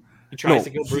he tries to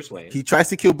kill Bruce Wayne. He tries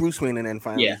to kill Bruce Wayne, and then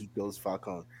finally he kills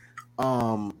Falcone.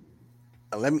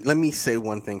 Let me say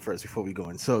one thing first before we go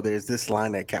in. So there's this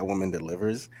line that Catwoman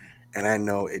delivers, and I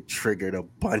know it triggered a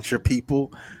bunch of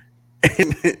people.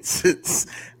 And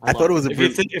I thought it was a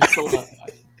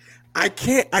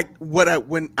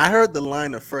when I heard the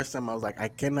line the first time, I was like, I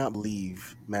cannot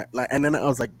believe Matt. And then I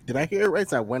was like, did I hear it right?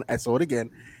 So I saw it again,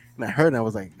 and I heard, and I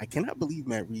was like, I cannot believe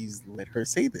Matt Reeves let her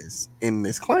say this in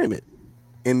this climate,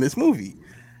 in this movie.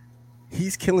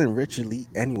 He's killing Richard Lee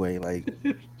anyway, like.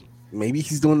 Maybe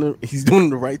he's doing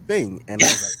the right thing, and I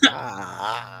was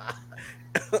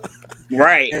like,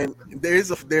 right. And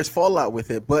there's fallout with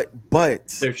it, but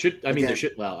there should. I mean, there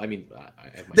should. Well, I mean,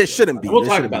 there shouldn't be. We'll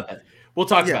talk about that. We'll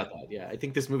talk about that. Yeah, I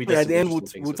think this movie. Does at the end,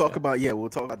 we'll talk about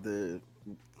the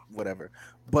whatever.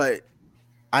 But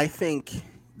I think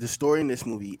the story in this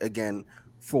movie, again,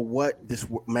 for what this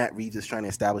Matt Reeves is trying to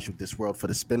establish with this world, for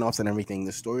the spinoffs and everything,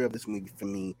 the story of this movie for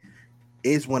me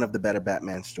is one of the better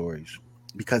Batman stories.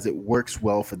 Because it works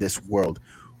well for this world.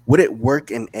 Would it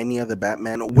work in any other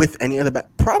Batman or with any other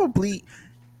Batman? Probably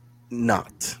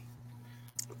not.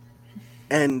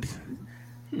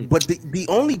 But the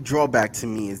only drawback to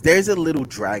me is there's a little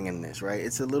drag in this, right?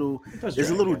 There's a little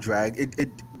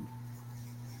drag.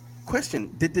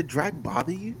 Question: did the drag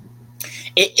bother you?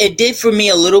 It did for me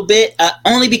a little bit,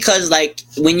 only because like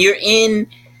when you're in,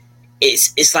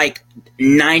 it's like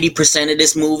 90% of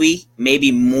this movie,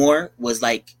 maybe more, was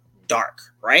like dark,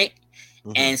 right?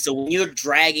 Mm-hmm. And so when you're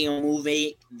dragging a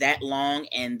movie that long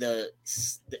and the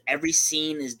every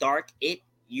scene is dark,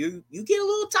 you get a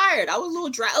little tired. I was a little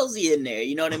drowsy in there,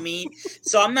 you know what I mean?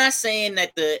 So I'm not saying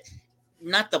that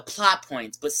not the plot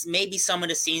points, but maybe some of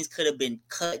the scenes could have been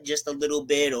cut just a little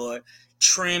bit or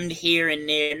trimmed here and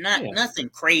there. Nothing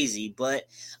crazy, but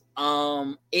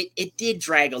it did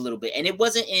drag a little bit, and it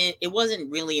wasn't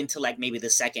really until like maybe the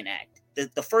second act.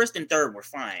 The first and third were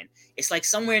fine. It's like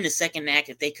somewhere in the second act,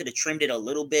 if they could have trimmed it a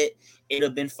little bit, it'd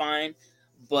have been fine.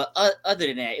 But other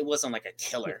than that, it wasn't like a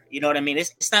killer. You know what I mean?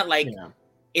 It's not like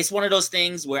it's one of those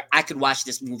things where I could watch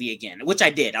this movie again, which I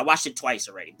did. I watched it twice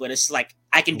already, but it's like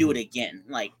I can do it again.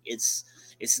 Like it's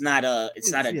not a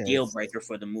deal breaker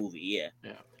for the movie.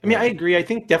 Yeah. I mean, I agree. I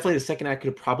think definitely the second act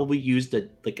could have probably used a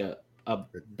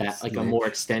more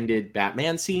extended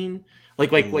Batman scene.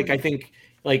 Like I think.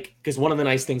 Like, because one of the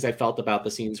nice things I felt about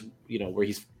the scenes, where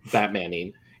he's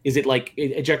Batmaning, is it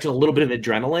injected a little bit of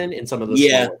adrenaline in some of the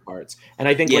smaller parts. And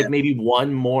I think like maybe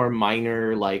one more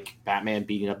minor like Batman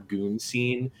beating up goon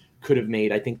scene could have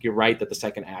made. I think you're right that the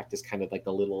second act is kind of like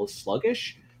a little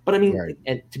sluggish. But I mean,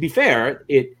 and to be fair,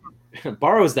 it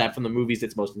borrows that from the movies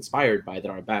it's most inspired by that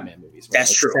are Batman movies. Right?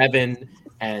 That's true. Seven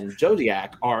and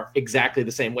Zodiac are exactly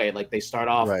the same way. Like they start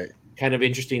off. Right. Kind of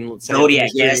interesting. Zodiac,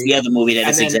 that's the other movie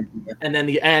and then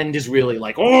the end is really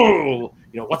like,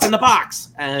 what's in the box?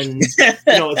 And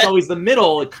it's always the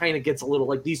middle. It kind of gets a little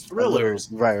like these thrillers,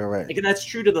 right. Like, and that's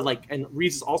true to the and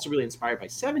Reeves is also really inspired by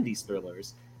 70s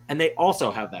thrillers, and they also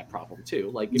have that problem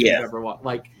too. Like, if you've ever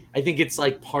I think it's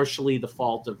like partially the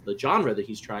fault of the genre that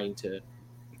he's trying to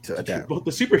adapt. Both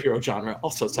the superhero genre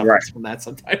also suffers from that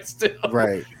sometimes too.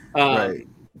 Right. Right.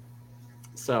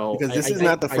 So because this is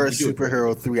not the first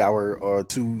superhero 3 hour or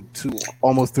two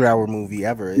almost 3 hour movie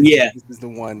ever. This is the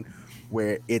one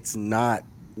where it's not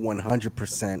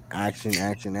 100% action.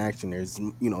 There's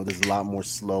there's a lot more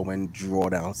slow and draw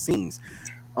down scenes.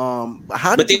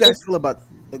 How did you guys feel about?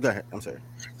 Go ahead. I'm sorry.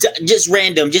 Just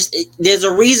random. There's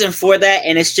a reason for that,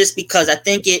 and it's just because I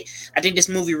think this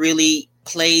movie really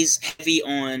plays heavy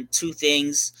on two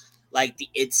things. Like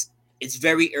it's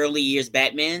very early years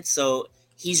Batman, so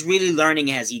he's really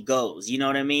learning as he goes, you know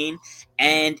what I mean?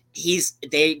 And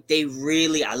they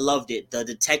really, I loved it. The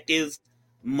detective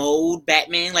mode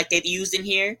Batman like they've used in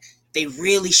here, they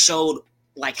really showed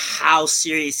like how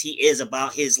serious he is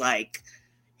about his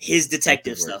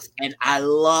detective stuff. And I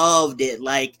loved it.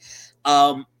 Like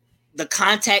The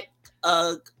contact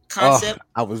concept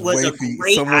I was was a waiting for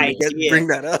great someone to idea. bring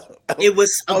that up. It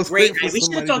was a great idea. waiting for We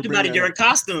should have somebody talked to about bring it that during up.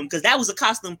 costume, because that was a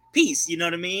costume piece. You know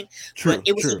what I mean? True, But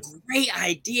it was true. a great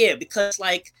idea, because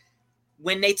like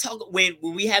when they talk, when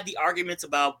we have the arguments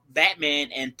about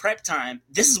Batman and prep time,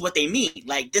 this is what they mean.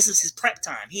 Like, this is his prep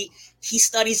time. He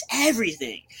studies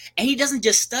everything, and he doesn't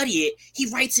just study it. He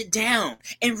writes it down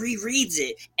and rereads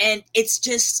it, and it's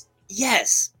just,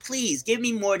 yes, please give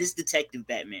me more of this detective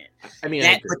Batman. I mean,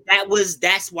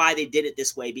 that's why they did it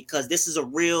this way, because this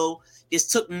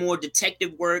took more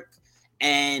detective work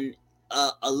and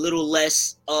a little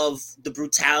less of the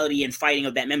brutality and fighting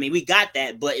of Batman. I mean, we got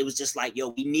that, but it was just like, yo,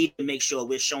 we need to make sure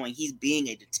we're showing he's being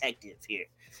a detective here.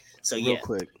 So Real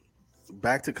quick,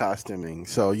 back to costuming.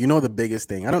 So the biggest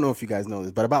thing, I don't know if you guys know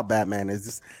this, but about Batman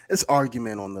is this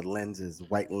argument on the lenses,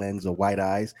 white lens or white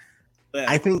eyes. Yeah.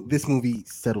 I think this movie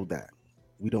settled that.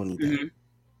 We don't need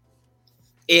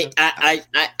that.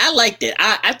 I liked it.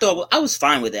 I thought I was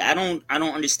fine with it. I don't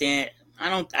understand.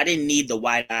 I didn't need the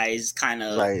white eyes kind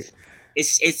of. Right.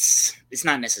 It's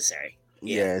not necessary.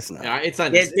 Yeah, it's not. Yeah, it's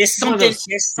not. There's something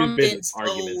so,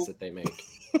 arguments that they make.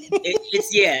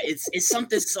 It's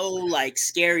something so like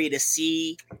scary to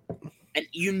see, and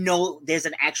there's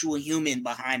an actual human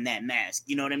behind that mask.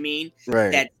 You know what I mean?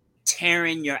 Right. That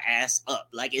tearing your ass up.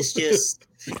 Like, it's just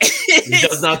it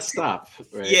does not stop.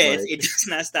 Right? Yes, it does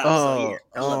not stop.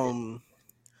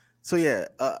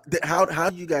 How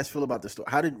do you guys feel about the story?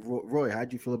 How did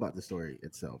you feel about the story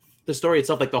itself? The story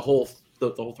itself, like the whole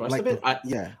thrust of it.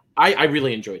 I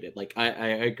really enjoyed it. Like, I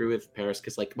agree with Paris,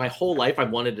 because like my whole life I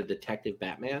wanted a detective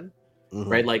Batman,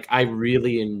 right? Like, I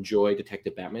really enjoy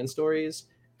detective Batman stories,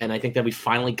 and I think that we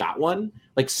finally got one.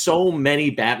 Like, so many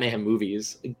Batman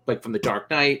movies, like from The Dark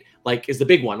Knight, like is the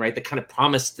big one, right? That kind of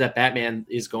promised that Batman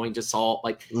is going to solve,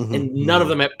 like, and none of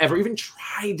them have ever even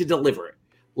tried to deliver it.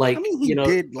 Like, I mean, he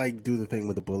did like do the thing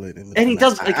with the bullet, and he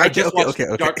does. Like, I just watched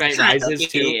Dark Knight Rises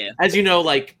too. Yeah. As you know,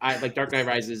 like Dark Knight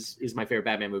Rises is my favorite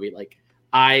Batman movie. Like,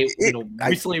 I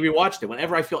recently rewatched it.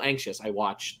 Whenever I feel anxious, I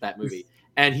watch that movie.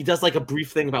 And he does like a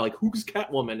brief thing about like who's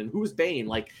Catwoman and who's Bane.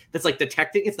 Like, that's like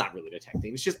detecting. It's not really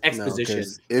detecting. It's just exposition. No,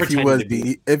 if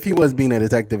he was being a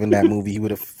detective in that movie, he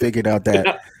would have figured out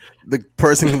that the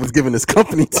person who was given his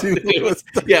company to.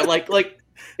 like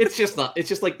it's just not. It's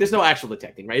just like there's no actual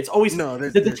detecting, right? It's always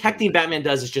the detecting Batman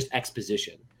does is just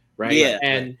exposition, right? Yeah,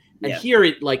 and here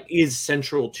it like is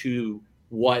central to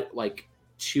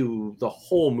to the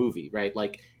whole movie, right?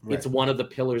 Like, it's one of the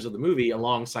pillars of the movie,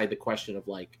 alongside the question of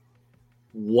like,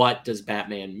 what does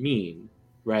Batman mean,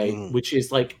 right? Which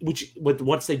is like,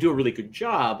 once they do a really good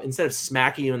job, instead of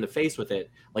smacking you in the face with it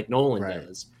like Nolan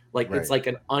does, like it's like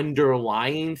an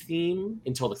underlying theme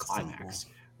until the climax,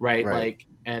 right? Like,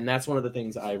 and that's one of the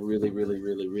things I really enjoy.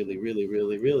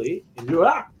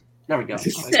 There we go.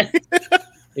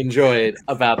 Enjoyed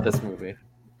about this movie.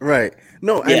 Right.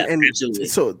 No, and absolutely.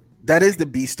 So that is the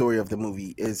B story of the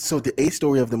movie. The A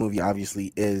story of the movie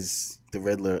obviously is the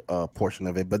Riddler portion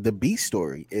of it, but the B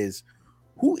story is,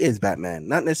 who is Batman?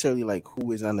 Not necessarily like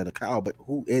who is under the cowl, but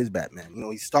who is Batman?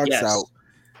 He starts out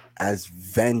as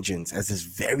vengeance, as this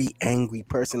very angry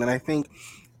person, and I think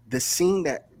the scene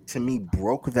that to me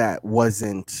broke that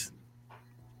wasn't.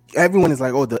 Everyone is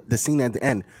like, oh, the scene at the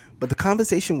end, but the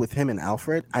conversation with him and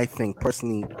Alfred, I think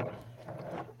personally,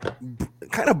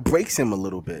 kind of breaks him a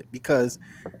little bit, because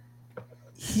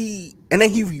he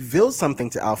reveals something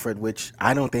to Alfred, which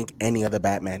I don't think any other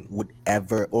Batman would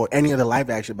ever, or any other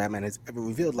live action Batman has ever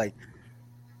revealed. Like,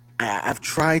 I've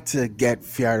tried to get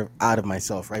fear out of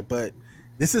myself, right? But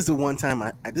this is the one time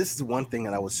this is the one thing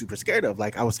that I was super scared of.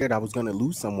 Like, I was scared I was going to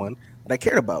lose someone that I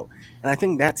cared about. And I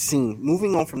think that scene,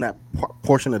 moving on from that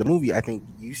portion of the movie, I think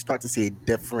you start to see a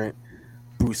different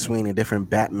Bruce Wayne, a different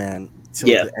Batman till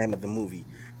the end of the movie.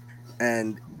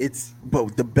 And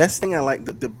but the best thing I like,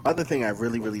 the other thing I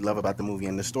really, really love about the movie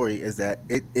and the story is that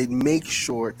it makes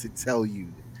sure to tell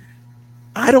you,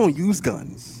 I don't use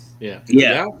guns.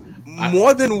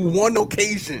 More than one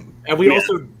occasion. And we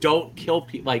also don't kill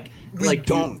people. I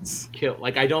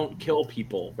don't kill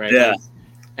people, right? Yeah.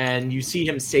 And you see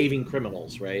him saving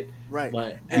criminals, right? Right.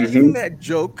 But, and in that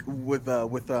joke with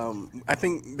I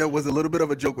think there was a little bit of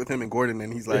a joke with him and Gordon,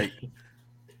 and he's like,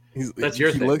 that's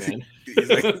your thing, man. He's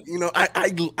like,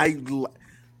 I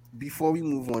before we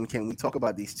move on, can we talk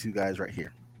about these two guys right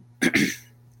here?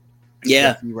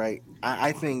 Yeah. Jeffrey Wright.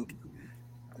 I think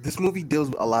this movie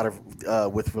deals a lot of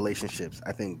with relationships.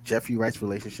 I think Jeffrey Wright's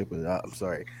relationship with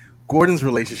Gordon's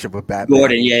relationship with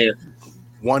Batman.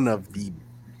 One of the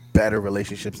better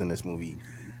relationships in this movie.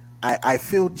 I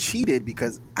feel cheated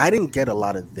because I didn't get a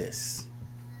lot of this.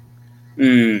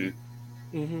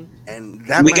 Mm-hmm. And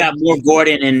that we got more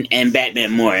Gordon and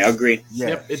Batman more. I agree. Yeah,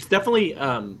 yep. It's definitely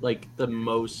like the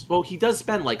most. Well, he does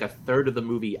spend like a third of the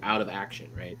movie out of action,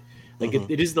 right? Like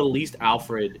it is the least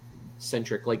Alfred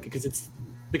centric, like because it's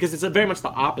very much the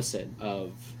opposite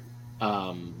of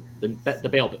the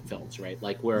Bale films, right?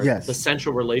 Like where the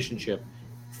central relationship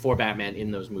for Batman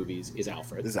in those movies is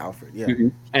Alfred. This is Alfred, yeah. Mm-hmm.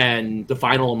 And the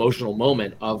final emotional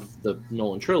moment of the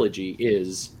Nolan trilogy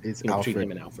is between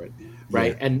him and Alfred,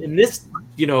 right? Yeah. And in this,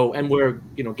 and where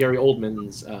Gary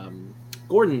Oldman's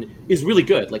Gordon is really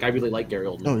good. Like I really like Gary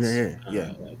Oldman's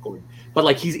Gordon, but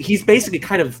like he's basically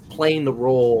kind of playing the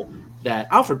role that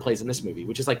Alfred plays in this movie,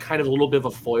 which is like kind of a little bit of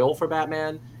a foil for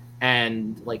Batman,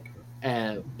 and like,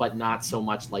 but not so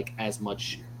much like as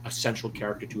much a central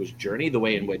character to his journey, the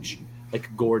way in which like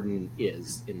Gordon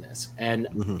is in this. And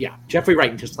yeah, Jeffrey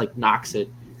Wright just like knocks it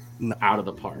out of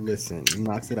the park. Listen,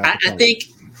 knocks it out. I think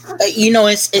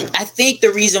I think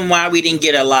the reason why we didn't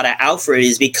get a lot of Alfred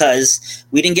is because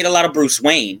we didn't get a lot of Bruce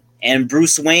Wayne, and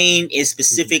Bruce Wayne is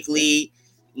specifically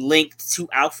linked to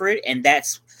Alfred, and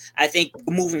that's, I think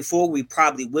moving forward we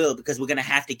probably will, because we're gonna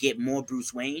have to get more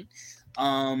Bruce Wayne.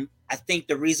 I think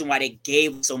the reason why they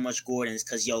gave so much Gordon is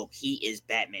because he is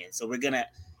Batman, so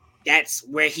that's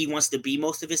where he wants to be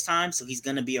most of his time, so he's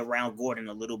gonna be around Gordon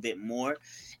a little bit more.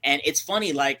 And it's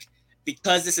funny, like,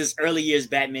 because this is early years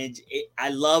Batman, I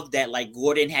love that like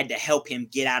Gordon had to help him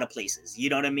get out of places. You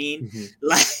know what I mean?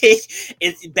 Like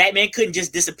Batman couldn't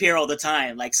just disappear all the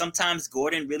time. Like sometimes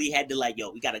Gordon really had to like,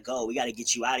 we gotta go. We gotta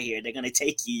get you out of here. They're gonna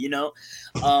take you.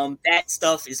 That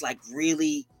stuff is like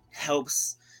really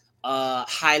helps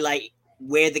highlight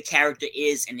where the character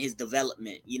is in his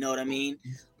development. You know what I mean?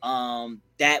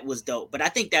 That was dope. But I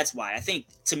think that's why. I think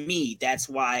to me that's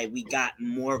why we got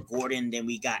more Gordon than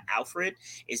we got Alfred,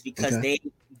 is because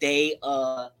they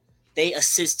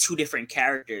assist two different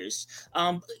characters.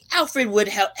 Alfred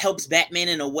helps Batman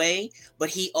in a way, but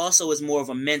he also is more of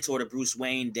a mentor to Bruce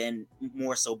Wayne than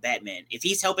more so Batman. If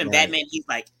he's helping Batman, he's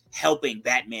like helping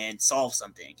Batman solve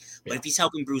something. But if he's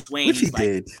helping Bruce Wayne,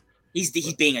 he's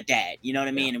being a dad. You know what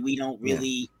I mean? And we don't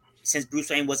really. Since Bruce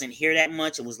Wayne wasn't here that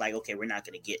much, it was like, okay, we're not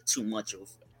going to get too much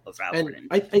of Alfred.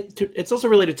 And it's also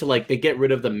related to like they get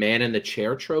rid of the man in the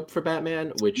chair trope for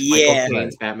Batman, which Michael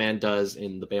Caine's Batman does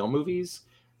in the Bale movies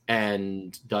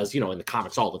and does in the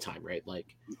comics all the time, right?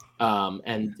 Like,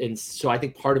 and so I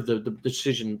think part of the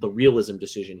decision, the realism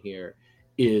decision here,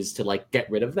 is to like get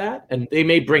rid of that, and they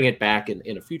may bring it back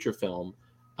in a future film.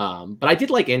 But I did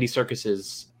like Andy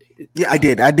Serkis's. Yeah, I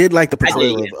did. I did like the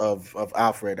portrayal of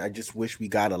Alfred. I just wish we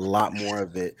got a lot more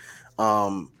of it.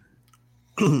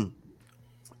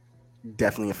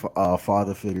 Definitely a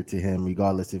father figure to him,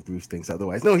 regardless if Bruce thinks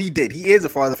otherwise. No, he did. He is a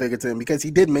father figure to him because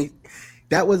he did make.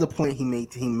 That was a point he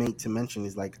made to mention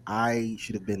is like, I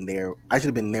should have been there. I should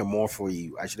have been there more for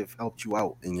you. I should have helped you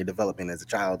out in your development as a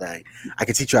child. I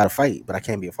could teach you how to fight, but I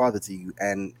can't be a father to you.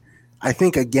 And I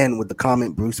think again with the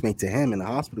comment Bruce made to him in the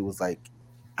hospital was like,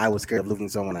 I was scared of losing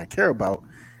someone I care about.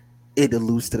 It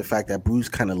alludes to the fact that Bruce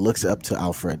kind of looks up to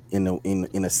Alfred in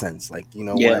a sense, like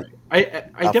what I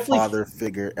definitely father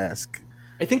figure esque.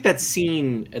 I think that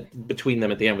scene between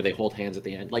them at the end where they hold hands at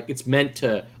the end, like it's meant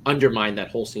to undermine that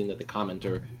whole scene that the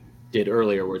commenter did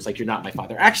earlier, where it's like, you're not my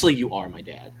father, actually you are my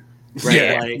dad,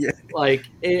 right? Like,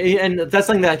 and that's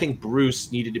something that I think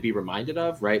Bruce needed to be reminded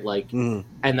of, right? Like, and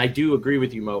I do agree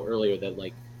with you, Mo, earlier that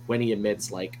like when he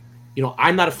admits like,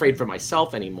 I'm not afraid for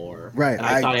myself anymore. Right. And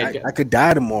I could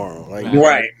die tomorrow. Like,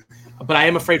 right. But I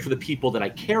am afraid for the people that I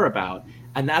care about.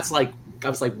 And that's like, I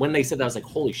was like, when they said that, I was like,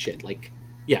 holy shit. Like,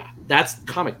 yeah, that's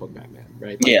comic book Batman,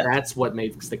 right? Like, that's what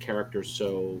makes the character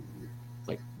so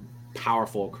like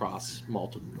powerful across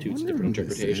multitudes of different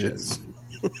interpretations.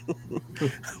 I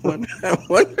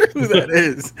wonder who that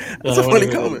is. That's a funny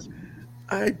comment.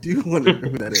 I do wonder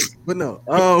who that is. But no.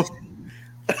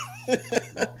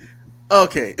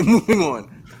 Okay, moving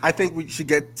on. I think we should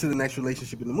get to the next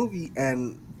relationship in the movie,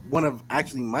 and one of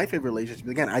actually my favorite relationships.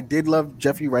 Again, I did love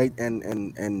Jeffrey Wright and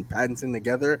Pattinson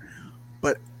together,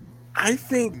 but I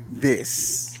think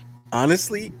this,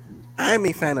 honestly, I am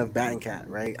a fan of Bat and Cat,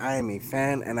 right? I am a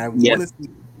fan, and I want to see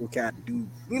Bat and Cat do,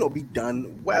 be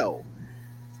done well.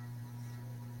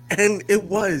 And it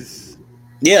was.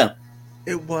 Yeah.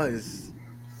 It was.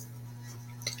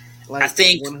 Like, I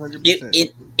think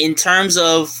 100%. In terms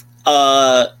of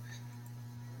I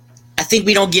think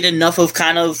we don't get enough of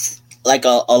kind of like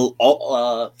a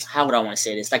how would I want to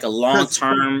say this? Like a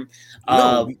long-term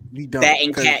we don't, Bat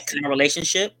and Cat kind of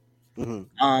relationship.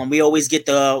 Mm-hmm. We always get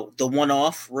the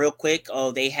one-off real quick.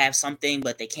 Oh, they have something,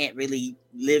 but they can't really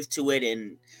live to it.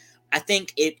 And I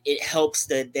think it helps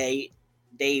that they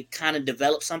kind of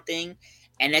develop something,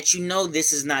 and that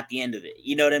this is not the end of it.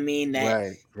 You know what I mean?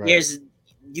 That right.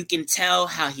 you can tell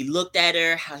how he looked at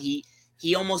her, how he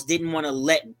almost didn't want to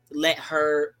let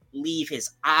her leave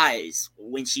his eyes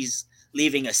when she's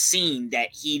leaving a scene, that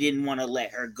he didn't want to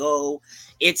let her go.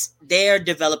 They're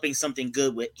developing something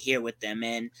good with them,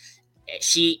 and I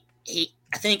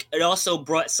think it also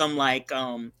brought some like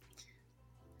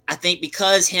I think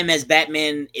because him as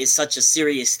Batman is such a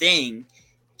serious thing,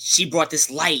 she brought this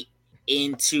light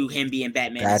into him being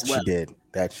Batman as well.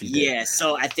 That she did. Yeah,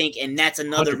 so I think, and that's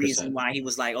another 100%. reason why he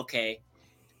was like, okay,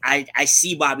 I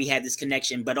see why we had this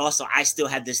connection, but also I still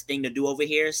have this thing to do over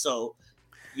here, so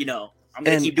I'm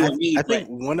gonna keep doing me. I think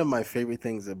one of my favorite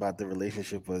things about the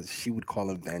relationship was she would call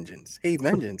him Vengeance. Hey,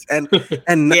 Vengeance, and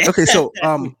Yeah. Okay, so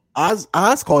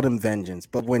Oz called him Vengeance,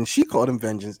 but when she called him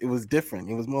Vengeance, it was different.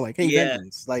 It was more like, hey,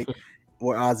 Vengeance, like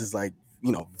where Oz is like,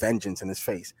 vengeance in his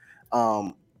face.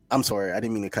 I'm sorry, I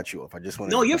didn't mean to cut you off. I just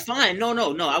wanted. No, you're fine. No,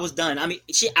 I was done. I mean,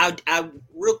 I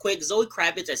real quick, Zoe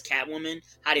Kravitz as Catwoman,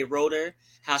 how they wrote her,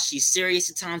 how she's serious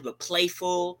at times but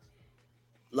playful.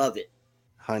 Love it.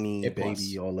 Honey,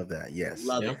 baby, all of that. Yes,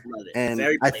 love it. And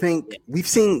I think we've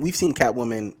seen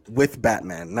Catwoman with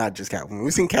Batman, not just Catwoman.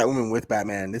 We've seen Catwoman with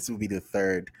Batman. This would be the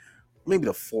third, maybe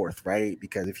the fourth, right?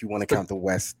 Because if you want to count the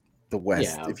West.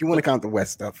 Yeah, if you want to count the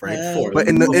West stuff, right? Four. But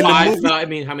in the movie, I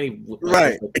mean, how many?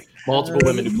 Right, multiple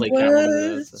women who play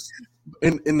Catwoman.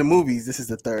 In the movies, this is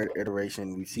the third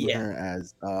iteration. We've seen her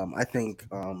as, I think,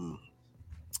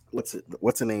 what's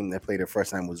the name that played her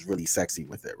first time was really sexy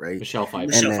with it, right? Michelle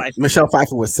Pfeiffer. Michelle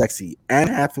Pfeiffer was sexy. Anne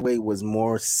Hathaway was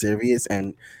more serious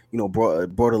and brought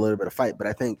a little bit of fight. But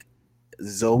I think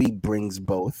Zoe brings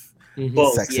both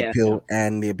sex appeal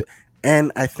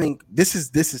and I think this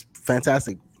is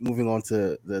fantastic. Moving on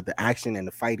to the action and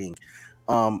the fighting,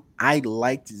 I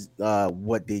liked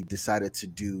what they decided to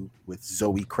do with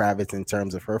Zoe Kravitz in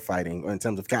terms of her fighting, or in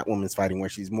terms of Catwoman's fighting, where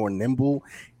she's more nimble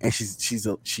and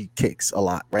she kicks a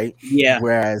lot, right? Yeah.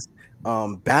 Whereas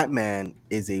Batman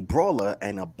is a brawler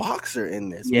and a boxer in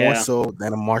this, more so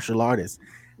than a martial artist.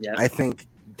 Yeah, I think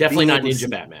definitely not Ninja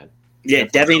Batman. Yeah,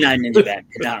 definitely not Ninja Batman.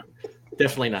 No.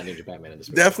 Definitely not Ninja Batman in this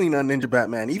movie. Definitely not Ninja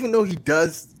Batman, even though he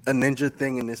does a ninja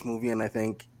thing in this movie, and I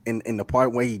think in the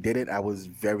part where he did it, I was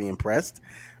very impressed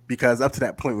because up to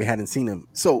that point we hadn't seen him.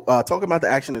 So talking about the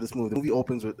action of this movie, the movie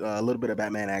opens with a little bit of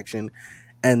Batman action,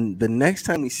 and the next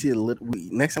time we see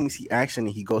action,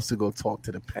 he goes to go talk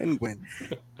to the Penguin,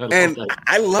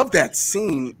 I love that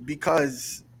scene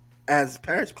because, as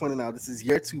Parrish pointed out, this is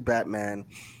year 2 Batman,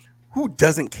 who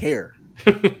doesn't care.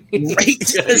 He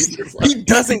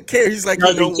doesn't care. He's like,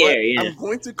 I'm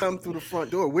going to come through the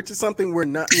front door, which is something we're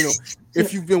not.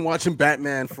 If you've been watching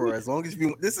Batman for as long as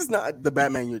this is not the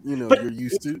Batman you're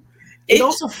used to. It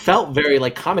also felt very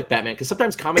like comic Batman, because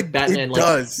sometimes comic Batman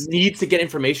needs to get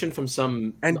information from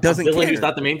some doesn't villain care. who's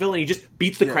not the main villain. He just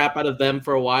beats the crap out of them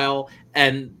for a while,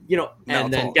 and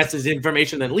then gets his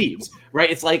information, then leaves. Right?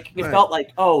 It's like it felt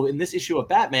like, in this issue of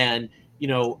Batman,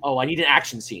 I need an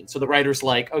action scene. So the writer's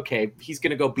like, okay, he's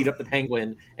going to go beat up the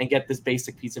Penguin and get this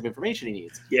basic piece of information he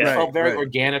needs. Yeah, it felt very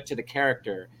organic to the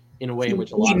character in a way in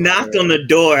which he knocked on the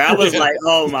door. I was like,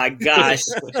 oh my gosh.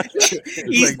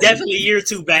 He's definitely year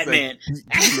 2 Batman.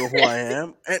 Like, you know who I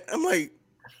am? And I'm like,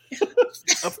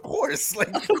 of course.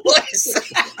 Like, of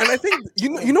course. And I think, you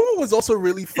know what was also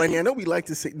really funny? I know we like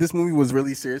to say this movie was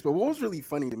really serious, but what was really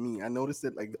funny to me, I noticed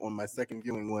it like on my second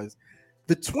viewing, was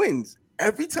the twins.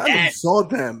 Every time you saw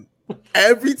them,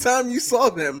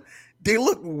 they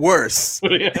look worse.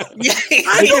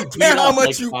 I don't care how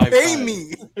much you pay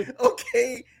me.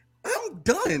 Okay, I'm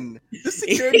done. The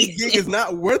security gig is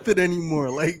not worth it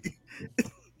anymore. Like,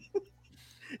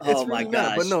 oh my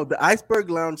gosh! But no, the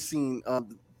Iceberg Lounge scene.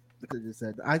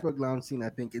 The Iceberg Lounge scene, I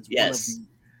think, is one of the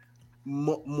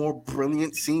more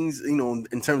brilliant scenes, in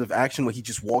terms of action, where he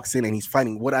just walks in and he's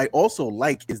fighting. What I also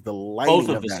like is the lighting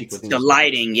of that scene. The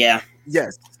lighting,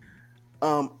 yes.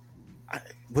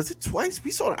 Was it twice?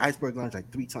 We saw the Iceberg Lounge like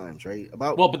 3 times, right?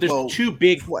 But there's 2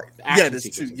 big action there's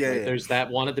sequences. 2. Right? There's that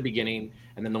one at the beginning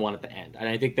and then the one at the end. And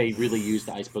I think they really used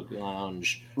the Iceberg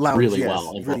Lounge really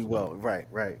well. Really well. Right.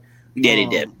 Yeah, they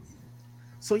did.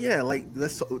 So like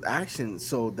action.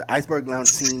 So the Iceberg Lounge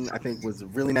scene, I think, was a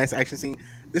really nice action scene.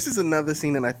 This is another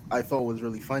scene that I thought was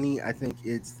really funny. I think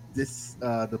it's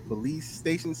the police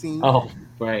station scene. Oh,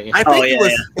 right. I think it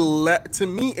was to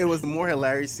me it was the more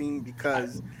hilarious scene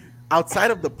because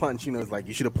outside of the punch, it's like,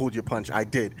 you should have pulled your punch. I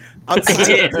did. Right.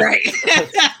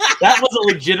 That was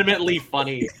a legitimately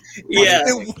funny. Yeah,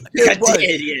 it was.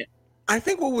 Yeah. I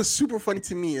think what was super funny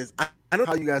to me is I don't know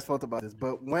how you guys felt about this,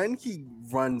 but when he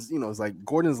runs, it's like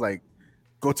Gordon's like,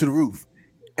 go to the roof,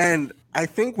 and I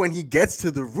think when he gets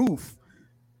to the roof,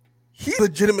 he's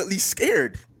legitimately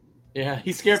scared. Yeah,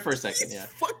 he's scared for a second. He's Yeah,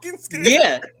 fucking scared.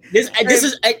 Yeah, this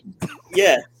is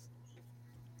yeah.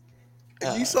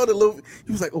 And you saw the little.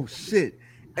 He was like, "Oh shit!"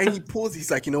 And he pulls.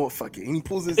 He's like, "You know what? Fuck it." And he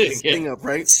pulls his thing up,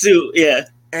 right? Suit, yeah.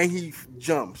 And he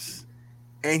jumps,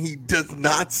 and he does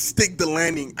not stick the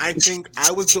landing. I think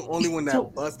I was the only one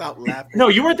that bust out laughing. No,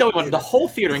 you weren't the only one. The whole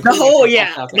theater,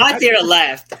 my theater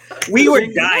laughed. We were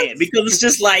dying because it's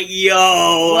just like,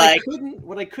 yo,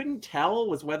 what I couldn't tell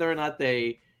was whether or not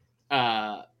they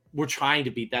were trying to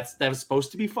be that was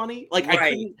supposed to be funny. Like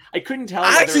I couldn't tell.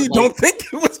 I actually don't think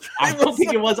it was. I don't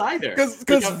think it was either.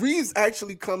 Because Reeves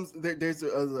actually comes there. There's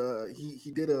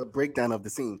he did a breakdown of the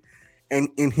scene, and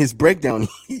in his breakdown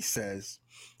he says,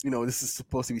 this is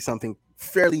supposed to be something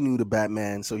fairly new to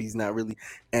Batman, so he's not really.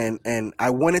 And I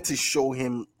wanted to show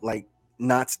him like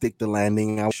not stick the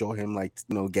landing. I show him like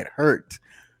get hurt.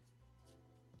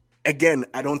 Again,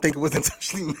 I don't think it was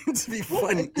intentionally meant to be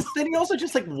funny. Then he also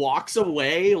just like walks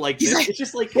away like this. It's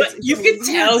just like you can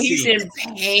tell he's in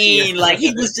pain. Yeah. Like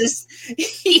he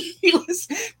was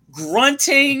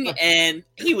grunting and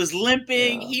he was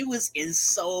limping. Yeah. He was in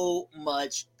so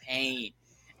much pain.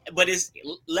 But it's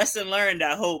lesson learned.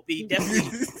 I hope he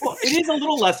definitely. Well, it is a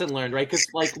little lesson learned, right? Because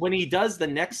like when he does the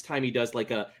next time he does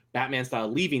like a Batman style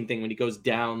leaving thing when he goes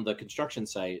down the construction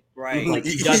site, right? Like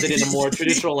he does it in a more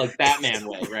traditional like Batman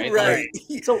way, right? Right.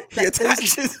 Like, so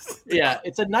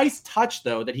it's a nice touch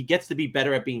though that he gets to be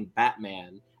better at being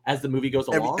Batman as the movie goes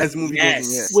along. As the movie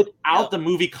goes, without the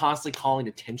movie constantly calling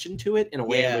attention to it in a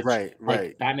way in which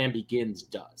like Batman Begins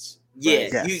does.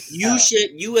 Yeah,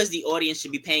 you as the audience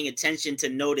should be paying attention to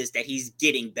notice that he's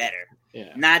getting better.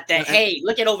 Yeah. Not that hey,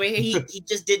 look at over here, he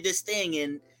just did this thing,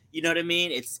 and you know what I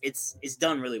mean. It's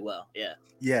done really well. Yeah.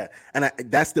 Yeah, and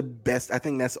that's the best. I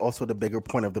think that's also the bigger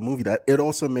point of the movie. That it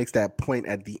also makes that point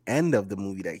at the end of the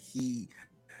movie that he,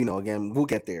 again we'll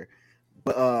get there,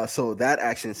 but so that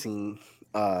action scene,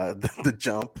 the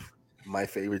jump. My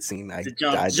favorite scene. The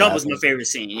jump was my favorite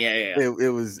scene. Yeah. It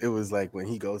was like when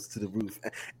he goes to the roof,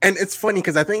 and it's funny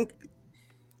because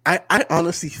I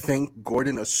honestly think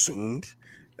Gordon assumed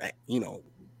that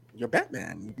you're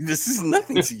Batman. This is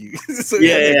nothing to you. So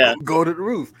go to the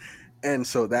roof, and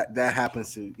so that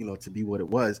happens to to be what it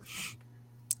was.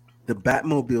 The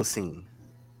Batmobile scene.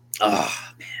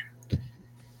 Oh man,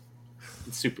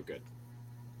 it's super good.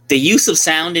 The use of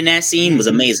sound in that scene was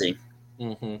amazing.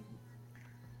 Mm-hmm.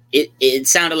 It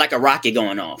sounded like a rocket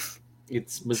going off.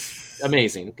 It was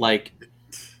amazing. Like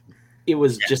it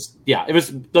was it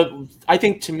was I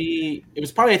think to me it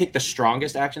was probably the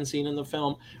strongest action scene in the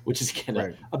film, which is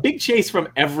again a big chase from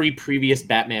every previous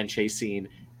Batman chase scene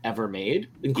ever made,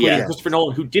 including Christopher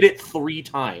Nolan, who did it 4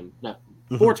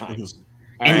 times.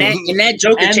 And that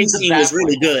Joker chase scene was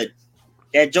really good.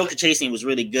 That Joker chase scene was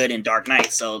really good in Dark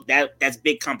Knight, so that's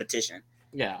big competition.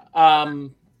 Yeah.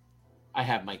 I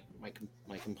have my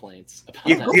complaints about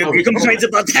that. Your complaints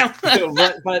about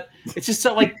that but it's just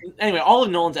so anyway, all of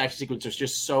Nolan's action sequences are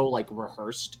just so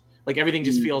rehearsed. Like everything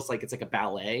just feels like it's like a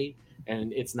ballet,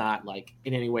 and it's not like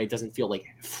in any way, it doesn't feel like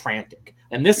frantic.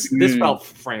 And this felt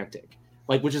frantic.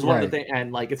 Which is one of the things,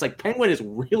 and it's like Penguin is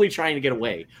really trying to get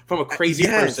away from a crazy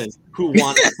person who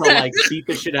wants to beat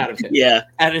the shit out of him. Yeah,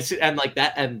 and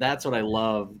that's what I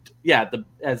loved. Yeah,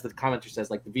 as the commenter says,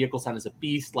 the vehicle sound is a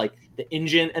beast, the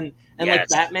engine and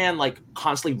Batman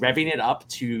constantly revving it up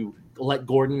to let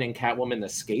Gordon and Catwoman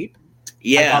escape.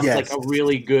 Yeah, it's a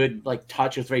really good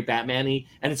touch. It's very Batman-y,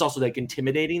 and it's also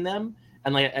intimidating them,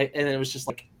 and and it was just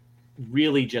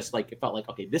really just it felt like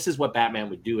okay, this is what Batman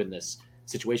would do in this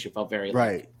situation. Felt very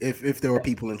right if there were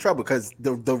people in trouble, because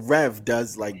the rev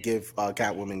does give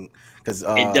Catwoman, because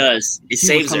it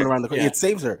saves her around it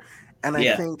saves her, and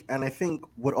I think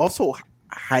what also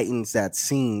heightens that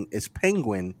scene is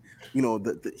Penguin.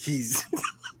 He's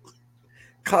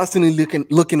constantly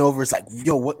looking over. It's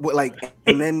what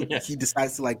and then he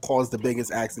decides to cause the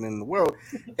biggest accident in the world.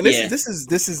 And this is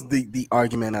the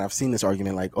argument, and I've seen this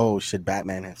argument oh, should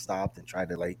Batman have stopped and tried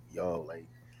to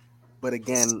but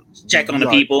again, check on the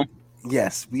people.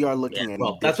 Yes, we are looking at.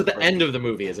 Well, that's what the end of the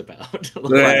movie is about.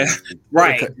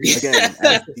 Right. Again,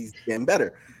 as he's getting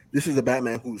better. This is a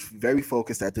Batman who's very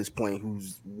focused at this point,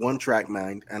 who's one-track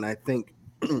mind, and I think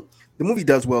the movie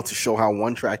does well to show how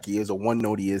one-track he is or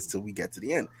one-note he is till we get to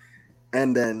the end.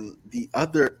 And then the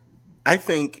other, I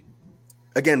think,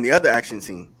 again, the other action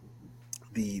scene,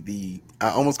 the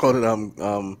I almost called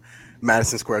it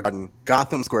Madison Square Garden,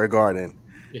 Gotham Square Garden.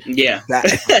 Yeah,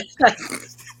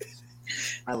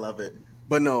 I love it.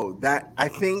 But no, I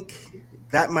think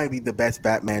that might be the best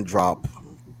Batman drop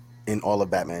in all of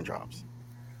Batman drops.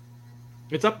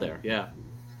 It's up there, yeah.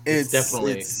 It's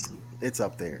definitely it's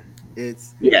up there.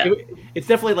 It's it's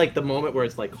definitely like the moment where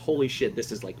it's like, holy shit,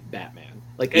 this is like Batman.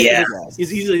 Like, it's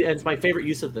easily, and it's my favorite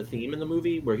use of the theme in the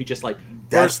movie, where he just like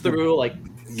bursts through, like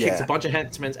kicks a bunch of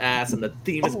henchmen's ass, and the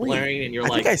theme is blaring, and you're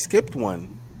like, I think I skipped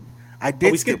one. I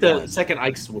did. We skipped the second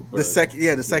iceberg. The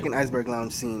second iceberg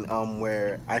lounge scene,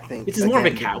 where I think it's more of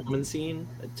a Catwoman scene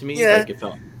to me. Yeah. Like it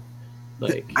felt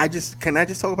like can I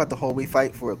just talk about the hallway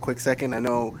fight for a quick second? I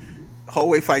know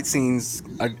hallway fight scenes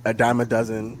a dime a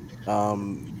dozen.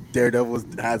 Daredevil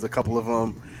has a couple of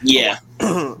them. Yeah,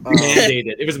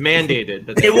 mandated. It was mandated.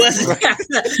 It was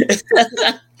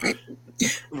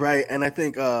right, and I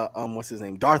think what's his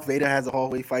name? Darth Vader has a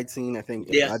hallway fight scene. I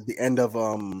think at the end of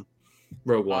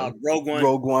Rogue One.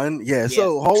 Rogue One. Yeah.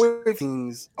 So hallway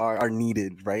scenes are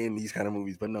needed, right, in these kind of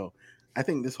movies. But no, I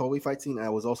think this hallway fight scene. I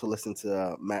was also listening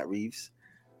to Matt Reeves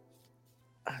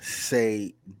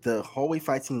say the hallway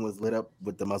fight scene was lit up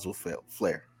with the muzzle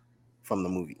flare from the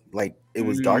movie. Like it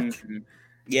was dark.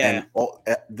 Yeah.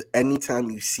 And anytime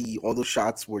you see all those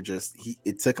shots were just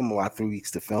it took him about 3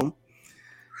 weeks to film.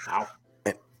 Wow.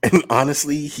 And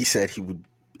honestly, he said he would,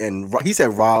 and he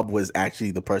said Rob was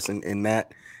actually the person in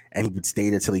that, and he would stay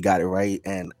there till he got it right.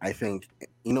 And I think,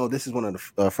 this is one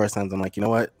of the first times I'm like, you know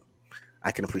what,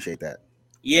 I can appreciate that.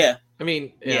 Yeah. I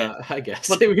mean, I guess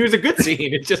it was a good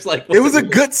scene. It's just like it was a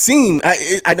good scene. I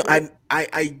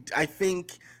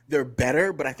think they're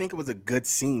better, but I think it was a good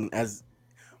scene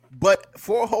but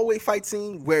for a hallway fight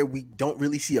scene where we don't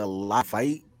really see a lot of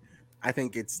fight, I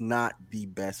think it's not the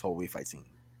best hallway fight scene.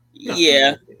 No,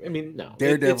 yeah, I mean, no,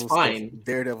 Daredevil it's fine.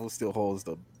 Daredevil still holds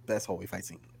the best hallway fight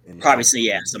scene. Probably,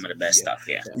 some of the best stuff.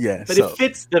 Yeah. But it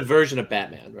fits the version of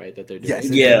Batman, right? That they're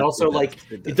doing. Yes, and also,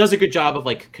 it does a good job of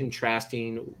like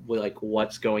contrasting with like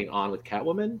what's going on with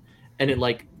Catwoman, and it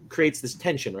like creates this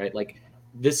tension, right? Like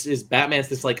this is Batman's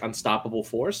this like unstoppable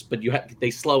force, but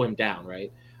they slow him down,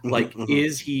 right? Like,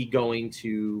 is he going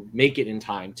to make it in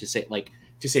time to save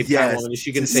Catwoman? Is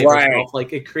she going to save herself?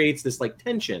 Like, it creates this like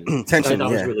tension. Tension, I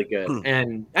thought was really good,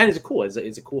 and it's a cool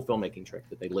filmmaking trick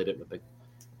that they lit it with the,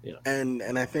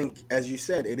 And I think, as you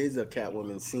said, it is a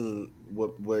Catwoman scene.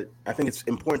 What I think it's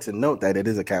important to note that it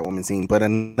is a Catwoman scene, but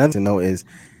another to note is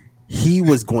he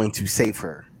was going to save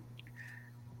her,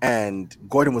 and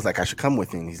Gordon was like, "I should come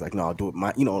with him." He's like, "No, I'll do it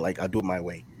I'll do it my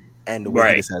way." And the way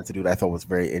he decided to do that, I thought was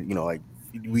very,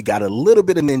 we got a little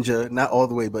bit of ninja, not all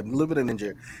the way, but a little bit of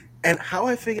ninja. And how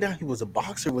I figured out he was a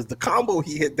boxer was the combo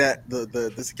he hit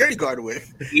the security guard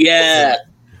with. Yeah.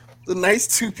 The nice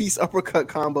 2-piece uppercut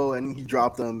combo, and he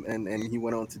dropped him, and he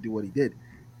went on to do what he did.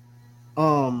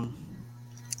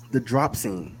 The drop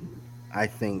scene, I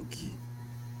think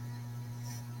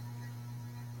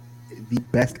the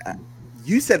best.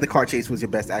 You said the car chase was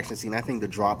your best action scene. I think the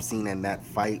drop scene and that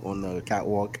fight on the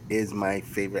catwalk is my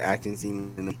favorite action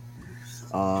scene.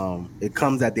 It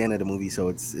comes at the end of the movie, so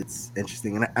it's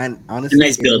interesting, and honestly,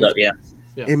 nice build up. Yeah.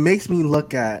 It makes me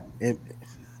look at it.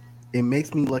 It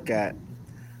makes me look at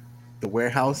the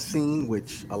warehouse scene,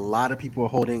 which a lot of people are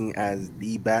holding as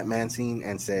the Batman scene,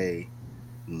 and say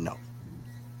no. Are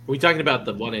we talking about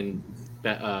the one in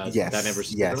Batman vs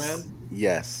Superman?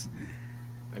 Yes.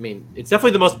 I mean, it's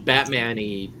definitely the most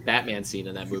Batman-y Batman scene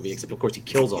in that movie, except of course he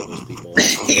kills all those people.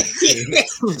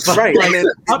 Right.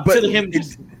 But to him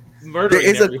just murdering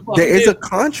everyone. There is a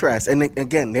contrast, and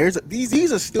again,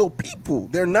 these are still people.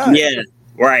 They're not. Yeah.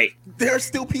 Right. They're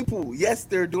still people. Yes,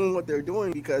 they're doing what they're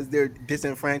doing because they're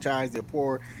disenfranchised, they're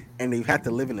poor, and they've had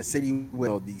to live in a city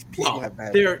where these people have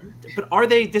bad. But are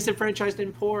they disenfranchised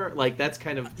and poor? Like that's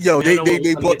kind of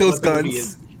they bought those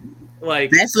guns.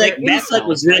 Like Batfleck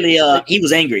was really he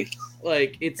was angry.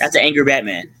 Like that's an angry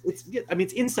Batman. It's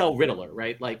incel Riddler,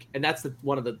 right? Like, and that's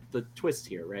one of the twists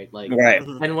here, right? Like, right.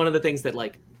 And one of the things that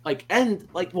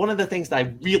one of the things that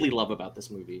I really love about this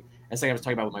movie, and something I was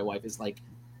talking about with my wife, is like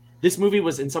this movie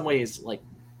was in some ways like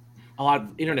a lot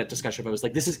of internet discussion, but it was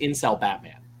like this is incel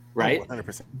Batman, right?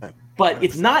 100%. But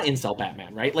it's not incel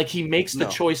Batman, right? Like he makes the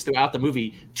choice throughout the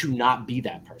movie to not be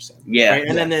that person. Yeah. Right?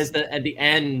 And then there's at the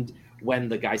end when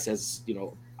the guy says,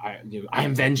 I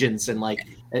am vengeance, and like,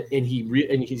 and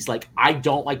he's like, I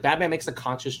don't like Batman makes a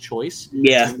conscious choice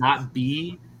to not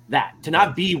be that, to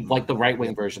not be like the right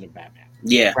wing version of Batman.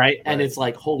 Yeah. Right. And it's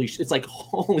like holy shit.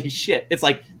 It's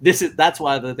like that's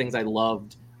one of the things I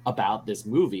loved about this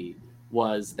movie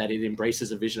was that it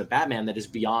embraces a vision of Batman that is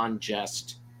beyond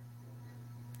just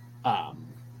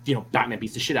Batman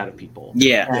beats the shit out of people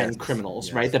and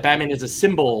criminals, right? That Batman is a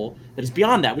symbol that is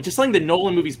beyond that, which is something that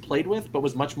Nolan movies played with, but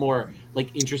was much more like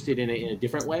interested in it in a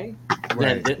different way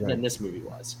than this movie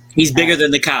was. He's bigger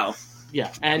than the cow.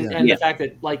 Yeah, and the fact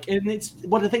that and it's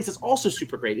one of the things that's also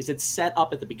super great is it's set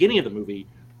up at the beginning of the movie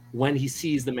when he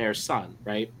sees the mayor's son,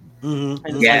 right? Mm-hmm.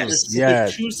 And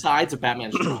there's two sides of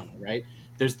Batman's trauma, right?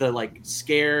 There's the like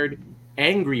scared,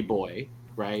 angry boy,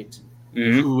 right?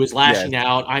 Who is lashing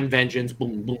out, I'm vengeance,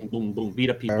 boom, boom, boom, boom, beat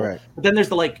up people. Right. But then there's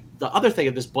the other thing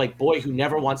of this like boy who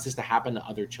never wants this to happen to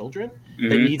other children.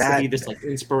 That needs to be this like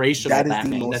inspirational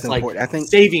Batman that's like I think,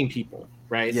 saving people,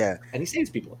 right? Yeah, and he saves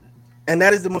people. And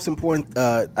that is the most important,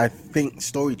 I think,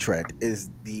 story thread is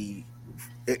the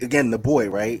boy,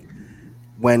 right?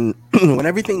 When when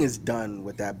everything is done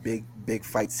with that big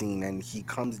fight scene and he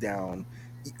comes down.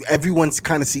 Everyone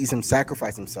kind of sees him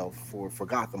sacrifice himself for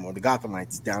Gotham or the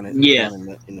Gothamites down in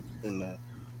the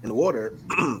water,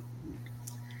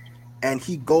 and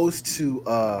he goes to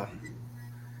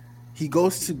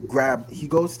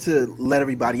let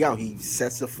everybody out. He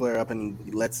sets the flare up and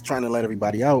trying to let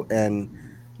everybody out, and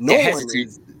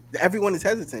everyone is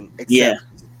hesitant except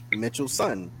Mitchell's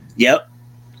son. Yep.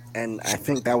 And I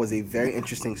think that was a very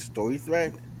interesting story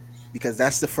thread because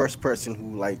that's the first person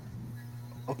who like.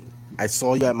 I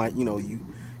saw you at my, you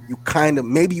kind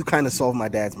of solved my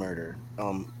dad's murder.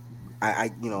 I'm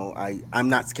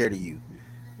not scared of you.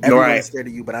 Everyone's scared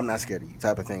of you, but I'm not scared of you,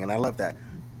 type of thing. And I love that.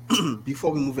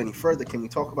 Before we move any further, can we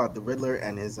talk about the Riddler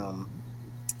and his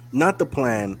not the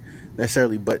plan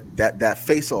necessarily, but that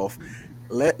face off?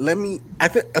 Again,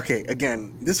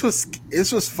 this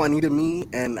was funny to me,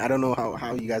 and I don't know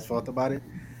how you guys felt about it.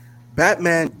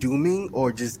 Batman dooming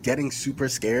or just getting super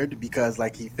scared because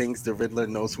like he thinks the Riddler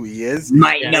knows who he is.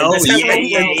 Might know.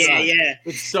 Yeah.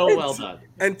 It's so well done.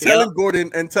 And telling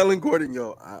Gordon,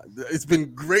 yo, it's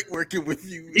been great working with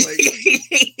you. Like,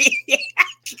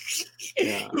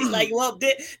 He's like, well,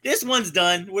 this one's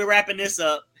done. We're wrapping this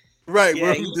up. Right.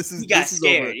 Yeah, this is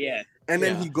scared. Over. Yeah. And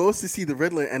then he goes to see the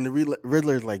Riddler, and the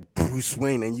Riddler is like Bruce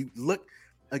Wayne. And you look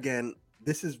again.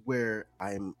 This is where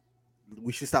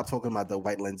we should stop talking about the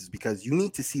white lenses because you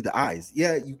need to see the eyes.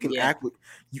 Yeah, you can act with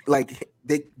you like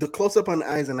the close up on the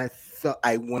eyes, and I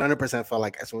 100% felt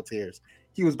like I saw tears.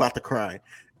 He was about to cry.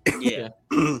 Yeah,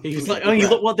 he was like,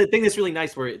 well, the thing that's really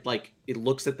nice where it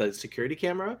looks at the security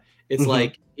camera. It's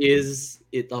like, is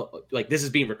it like this is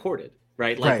being recorded,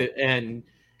 right? Like, and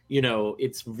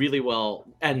it's really well,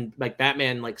 and like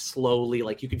Batman, like slowly,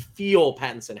 like you can feel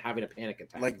Pattinson having a panic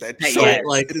attack, like that. So,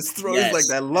 like his throat is like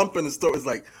that lump in his throat is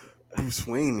like. Bruce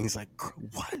Wayne, he's like,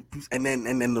 what? And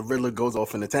then the Riddler goes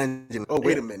off in a tangent. Oh,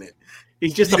 wait a minute.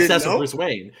 He's just obsessed with Bruce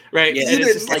Wayne, right? Yeah,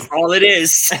 it's just like all it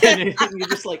is. And you're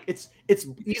just like, it's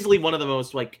easily one of the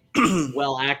most like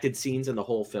well acted scenes in the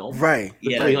whole film, right?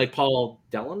 Between like Paul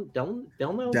Dano, Dano,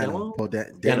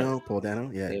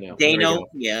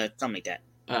 yeah, something like that.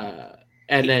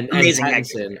 And then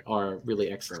Pattinson are really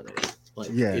excellent at it. Like,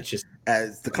 it's just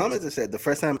as the comments have said, the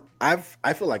first time I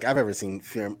feel like I've ever seen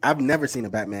film. I've never seen a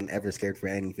Batman ever scared for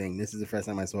anything. This is the first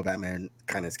time I saw Batman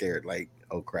kind of scared, like,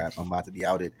 oh crap, I'm about to be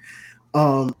outed.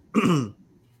 And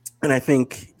I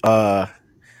think that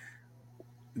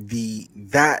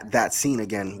scene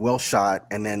again, well shot,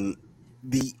 and then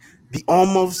the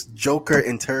almost Joker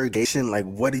interrogation, like,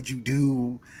 what did you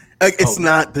do? Like, it's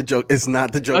not the joke. It's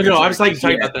not the Joker. Oh, no, I was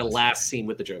talking about the last scene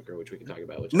with the Joker, which we can talk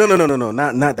about. No,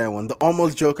 not that one. The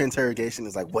almost Joker interrogation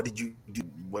is like, what did you do?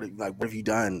 What have you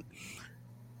done?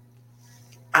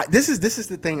 This is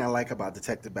the thing I like about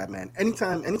Detective Batman.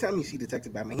 Anytime you see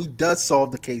Detective Batman, he does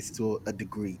solve the case to a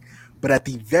degree, but at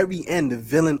the very end, the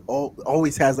villain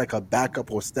always has like a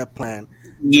backup or step plan.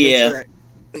 Yeah,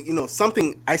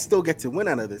 something I still get to win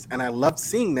out of this, and I love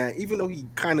seeing that, even though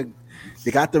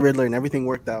they got the Riddler and everything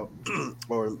worked out,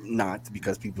 or not,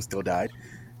 because people still died.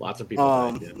 Lots of people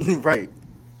died, yeah. Right.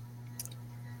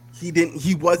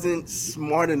 He wasn't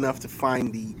smart enough to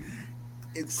find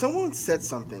someone said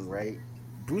something, right?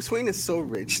 Bruce Wayne is so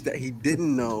rich that he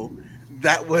didn't know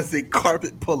that was a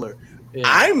carpet puller. Yeah.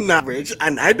 I'm not rich,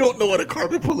 and I don't know what a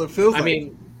carpet puller feels like. I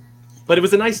mean, but it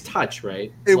was a nice touch,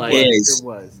 right? It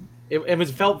was. It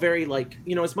felt very like,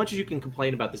 as much as you can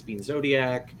complain about this being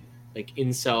Zodiac, like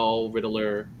incel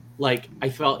Riddler, like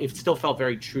it still felt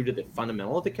very true to the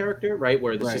fundamental of the character, right?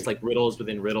 Where there's just like riddles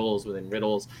within riddles within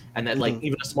riddles, and then like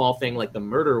even a small thing like the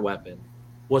murder weapon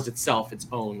was itself its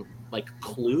own like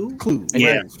clue. And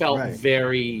it felt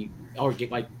very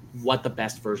like what the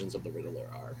best versions of the Riddler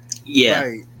are. Yeah,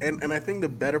 right. And I think the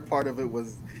better part of it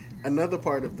was another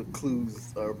part of the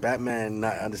clues, or Batman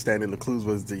not understanding the clues,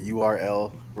 was the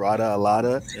URL Rada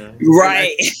Alada. Yeah.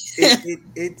 Right.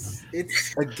 It's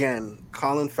again,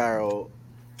 Colin Farrell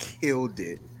killed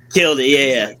it.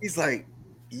 Yeah. He's like,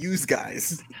 use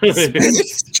guys. You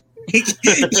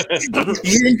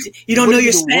don't know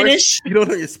your Spanish? You don't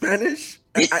know your Spanish?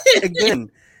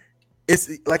 Again, it's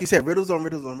like you said, riddles on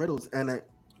riddles on riddles. And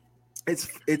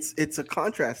it's a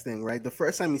contrast thing, right? The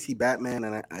first time you see Batman,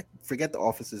 and I forget the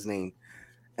officer's name,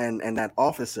 and that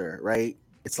officer, right?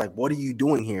 It's like, what are you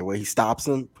doing here? Where he stops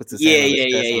him, puts his hand on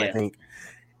his chest, and I think,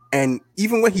 and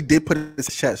even when he did put his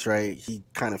chest, right, he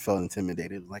kind of felt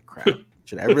intimidated, like, crap,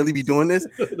 should I really be doing this?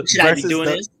 Should I be doing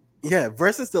this? Yeah,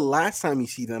 versus the last time you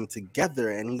see them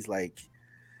together, and he's like,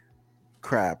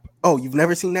 crap. Oh, you've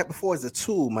never seen that before? It's a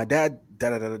tool. My dad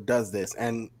does this,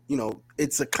 and you know,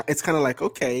 it's kind of like,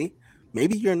 okay,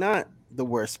 maybe you're not the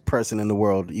worst person in the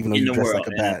world, even though you dress like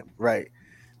a bat, right?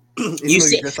 You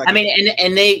see, like I mean,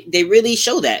 and they really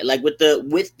show that, like with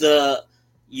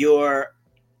your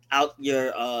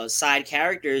side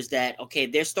characters, that okay,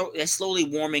 they're slowly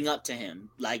warming up to him,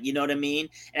 like, you know what I mean.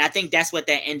 And I think that's what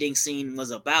that ending scene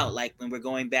was about. Like when we're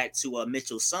going back to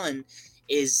Mitchell's son,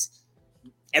 is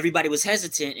everybody was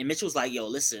hesitant, and Mitchell was like, "Yo,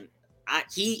 listen,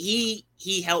 he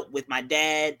helped with my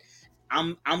dad.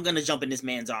 I'm gonna jump in this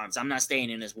man's arms. I'm not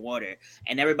staying in this water."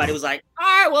 And everybody was like, "All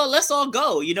right, well, let's all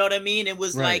go." You know what I mean? It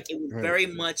was very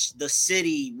much the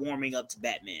city warming up to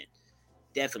Batman,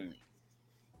 definitely.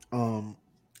 And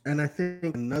I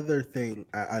think another thing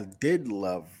I did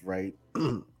love, right,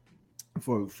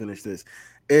 before we finish this,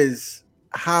 is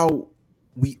how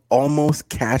we almost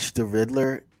catch the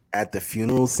Riddler at the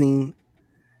funeral scene.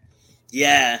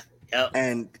 Yeah. Yep.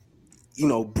 And you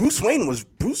know, Bruce was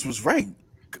right,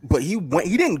 but he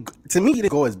didn't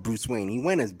go as Bruce Wayne. He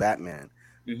went as Batman.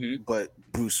 Mm-hmm. But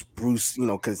Bruce, you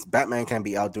know, because Batman can't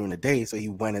be out during the day, so he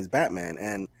went as Batman,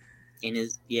 and in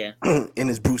his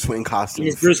Bruce Wayne costume.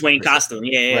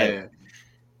 Yeah. Right.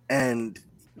 And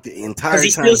the entire time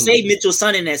he still saved Mitchell's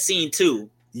son in that scene too.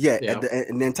 Yeah,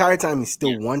 and the entire time he's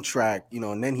still one track, you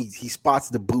know, and then he spots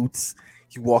the boots,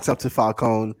 he walks up to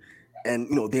Falcone, and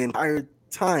you know, the entire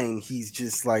time he's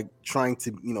just like trying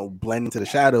to, you know, blend into the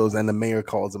shadows, and the mayor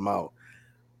calls him out.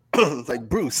 It's like,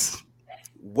 Bruce,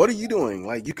 what are you doing?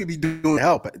 Like, you could be doing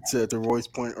help. To Roy's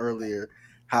point earlier,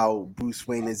 how Bruce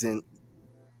Wayne isn't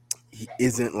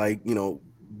like, you know,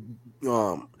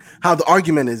 how the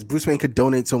argument is Bruce Wayne could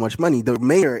donate so much money. The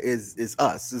mayor is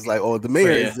us. It's like, oh, the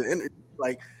mayor is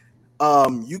like,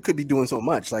 you could be doing so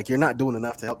much. Like, you're not doing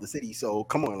enough to help the city. So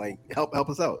come on, like, help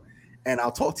us out. And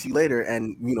I'll talk to you later.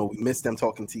 And you know, we missed them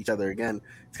talking to each other again.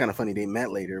 It's kind of funny they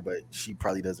met later, but she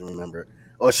probably doesn't remember.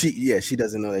 Or she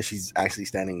doesn't know that she's actually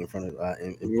standing in front of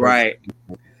right.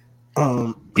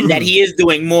 And that he is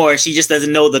doing more. She just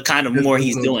doesn't know the kind of more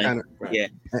he's doing. Yeah.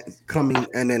 Coming,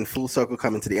 and then full circle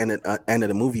coming to the end of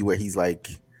the movie where he's like,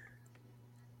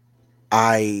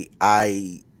 I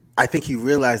think he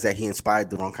realized that he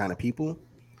inspired the wrong kind of people.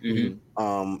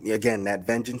 Mm-hmm. Again, that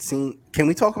vengeance scene. Can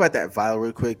we talk about that vial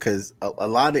real quick? Because a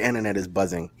lot of the internet is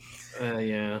buzzing.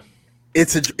 Yeah.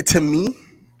 To me,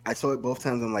 I saw it both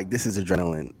times. I'm like, this is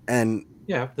adrenaline, and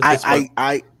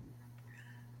I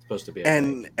supposed to be.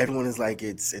 And everyone is like,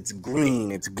 it's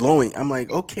green, it's glowing. I'm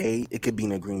like, okay, it could be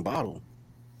in a green bottle.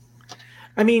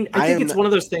 I mean, I think it's one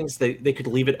of those things they could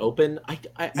leave it open. I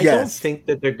don't think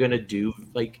that they're gonna do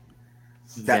like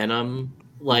Venom,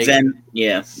 like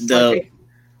yeah.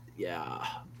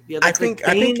 I think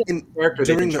during the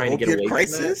opioid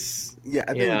crisis,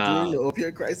 during the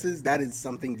opioid crisis, that is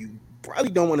something you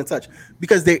probably don't want to touch,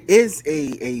 because there is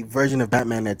a version of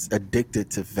Batman that's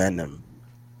addicted to venom,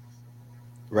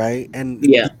 right? And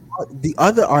the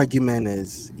other argument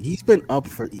is he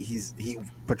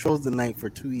patrols the night for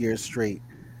 2 years straight.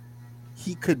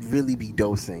 He could really be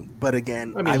dosing, but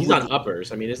again, I mean, he's on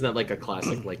uppers. I mean, isn't that like a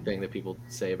classic like thing that people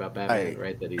say about Batman,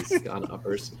 right? That he's on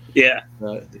uppers. Yeah,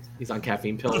 he's on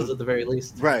caffeine pills at the very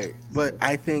least. Right, but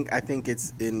I think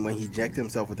it's in when he injects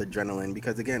himself with adrenaline,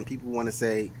 because again, people want to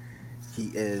say he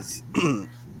is, you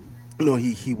know,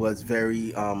 he was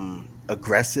very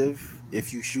aggressive.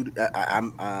 If you shoot,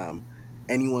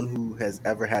 anyone who has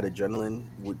ever had adrenaline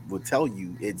would tell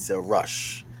you it's a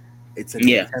rush. It's an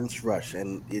intense rush,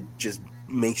 and it just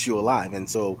makes you alive. And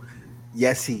so,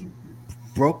 yes, he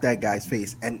broke that guy's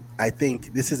face. And I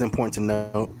think this is important to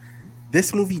note.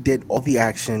 This movie did all the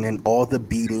action and all the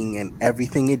beating and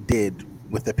everything it did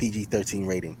with a PG-13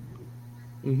 rating.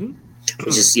 Mm-hmm.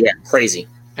 Which is crazy.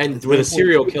 And with a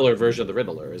serial killer version of the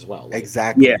Riddler as well. Like,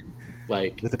 exactly. Yeah.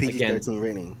 Like with a PG-13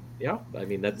 rating. Yeah, I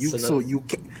mean that's so you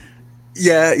can.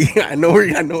 Yeah, I know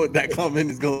what that comment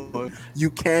is going. You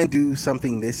can do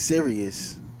something this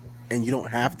serious, and you don't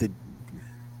have to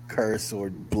curse or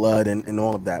blood and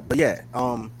all of that. But yeah,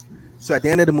 so at the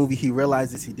end of the movie, he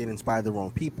realizes he did inspire the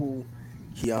wrong people.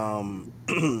 He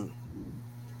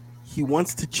he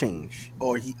wants to change,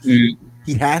 or he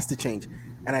has to change.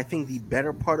 And I think the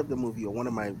better part of the movie, or one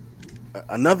of my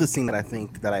another scene that I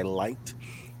think that I liked,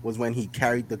 was when he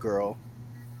carried the girl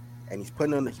and he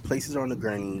places her on the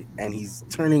gurney, and he's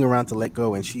turning around to let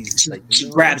go, and she's like, she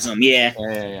grabs him.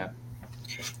 Yeah.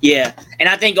 Yeah. And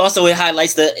I think also it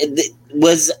highlights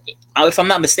if I'm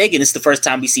not mistaken, it's the first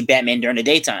time we see Batman during the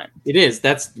daytime. It is.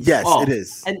 It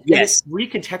is. And it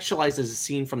recontextualizes a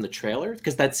scene from the trailer,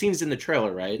 because that scene's in the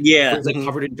trailer, right? Yeah. Where it's like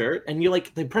covered in dirt, and you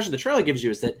like the impression the trailer gives you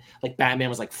is that like Batman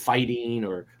was like fighting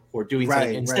or doing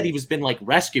something. Instead, he was been like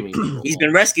rescuing people. He's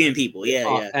been rescuing people.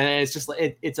 Yeah. And it's just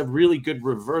like it's a really good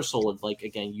reversal of like,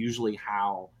 again, usually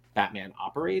how Batman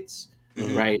operates.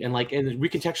 Right. And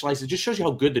recontextualize it just shows you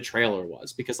how good the trailer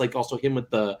was, because like also him with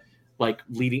the like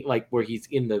leading, like where he's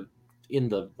in the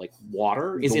like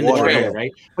water is in the trailer,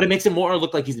 right? But it makes him more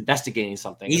look like he's investigating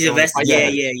something. He's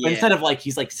investigating, yeah. Instead of like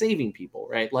he's like saving people,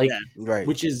 right? Like,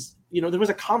 which is, there was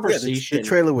a conversation. The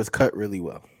trailer was cut really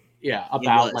well. Yeah,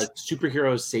 about like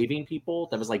superheroes saving people.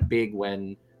 That was like big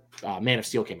when Man of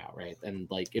Steel came out, right? And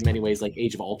like in many ways, like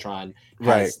Age of Ultron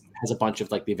has a bunch of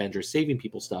like the Avengers saving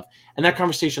people stuff, and that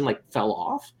conversation like fell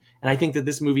off. And I think that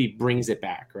this movie brings it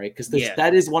back, right? Because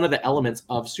that is one of the elements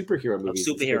of superhero movies.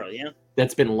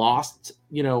 That's been lost,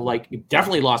 like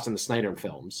definitely lost in the Snyder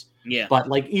films. Yeah. But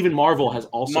like even Marvel has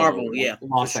also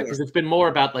lost that, because it's been more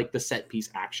about like the set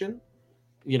piece action.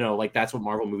 Like that's what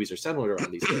Marvel movies are centered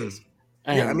around these days.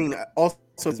 Yeah, I mean, also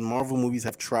Marvel movies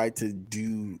have tried to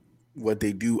do what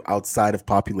they do outside of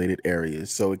populated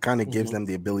areas, so it kind of gives them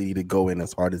the ability to go in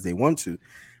as hard as they want to.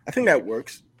 I think that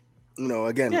works.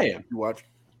 Again, if you watch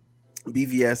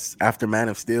BVS after Man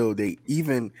of Steel, they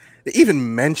even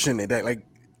mention it, that like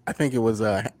I think it was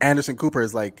Anderson Cooper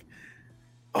is like,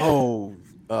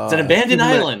 it's an abandoned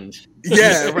island.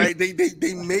 Yeah, right.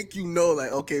 They make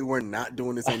like, okay, we're not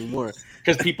doing this anymore,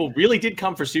 because people really did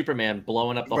come for Superman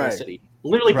blowing up the whole city.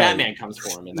 Literally, Batman comes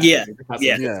for him. In that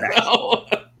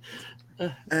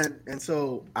And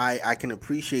so I can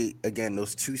appreciate, again,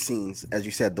 those two scenes, as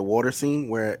you said, the water scene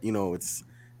where it's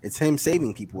him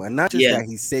saving people, and not just that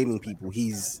he's saving people,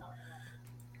 he's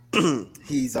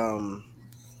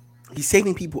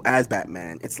saving people as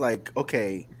Batman. It's like,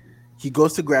 okay, he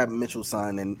goes to grab Mitchell's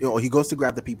son, and he goes to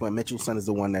grab the people, and Mitchell's son is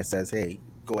the one that says, hey,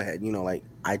 go ahead, like,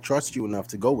 I trust you enough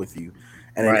to go with you.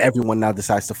 And then everyone now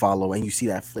decides to follow, and you see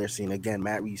that flare scene again.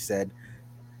 Matt Reeves said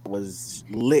was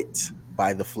lit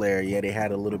by the flare. Yeah, they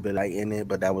had a little bit of light in it,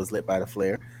 but that was lit by the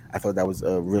flare. I thought that was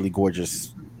a really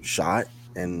gorgeous shot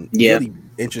and really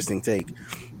interesting take.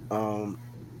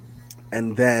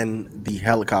 And then the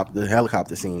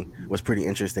helicopter scene was pretty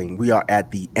interesting. We are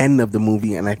at the end of the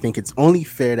movie, and I think it's only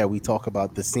fair that we talk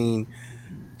about the scene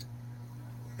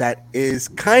that is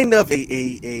kind of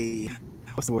a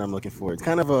what's the word I'm looking for? It's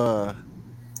kind of a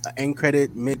end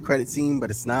credit, mid credit scene, but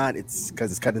it's not. It's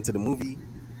because it's cut into the movie.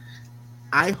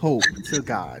 I hope to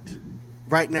God,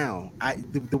 right now,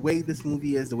 the way this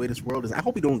movie is, the way this world is, I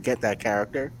hope we don't get that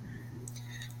character.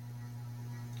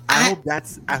 I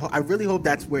really hope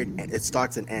that's where it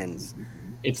starts and ends.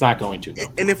 It's not going to, though.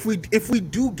 And if we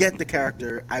do get the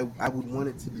character, I would want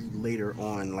it to be later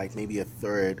on, like maybe a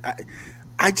third.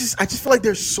 I just feel like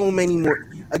there's so many more.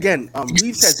 Again,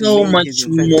 Reeves had so much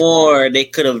more they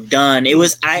could have done. It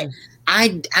was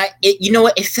you know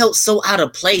what? It felt so out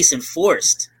of place and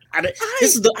forced.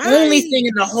 This is the only thing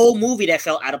in the whole movie that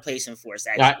felt out of place and forced.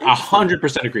 Actually,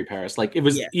 100% agree, Paris. Like it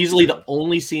was easily the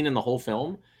only scene in the whole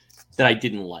film that I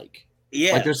didn't like.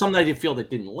 Yeah, like there's some that I did feel that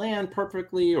didn't land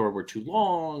perfectly or were too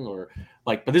long or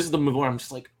like. But this is the movie where I'm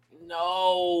just like,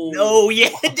 no, yeah,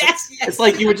 it's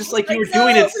like you were just like you were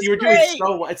doing it. You were doing it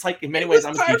so well. It's like in many ways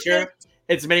I'm a teacher.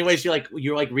 It's in many ways you're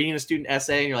like reading a student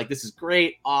essay and you're like, this is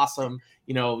great, awesome.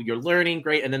 You're learning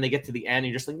great, and then they get to the end and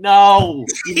you're just like, no,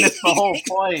 you missed the whole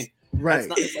point. Right.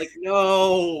 It's like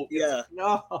no,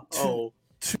 no.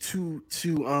 To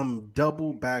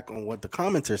double back on what the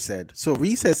commenter said. So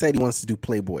Reese has said he wants to do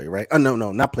Playboy, right? Oh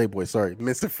no, not Playboy. Sorry,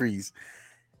 Mr. Freeze.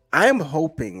 I am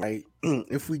hoping, right,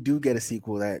 if we do get a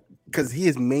sequel, that because he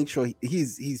has made sure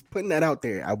he's putting that out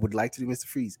there. I would like to do Mr.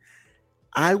 Freeze.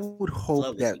 I would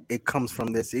hope that it comes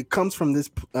from this. It comes from this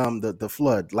the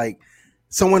flood. Like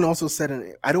someone also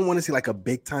said, I don't want to see like a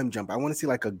big time jump. I want to see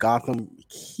like a Gotham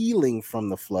healing from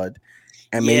the flood.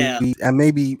 And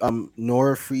maybe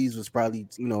Nora Freeze was probably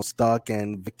stuck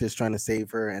and Victor's trying to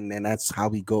save her, and then that's how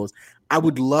he goes. I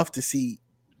would love to see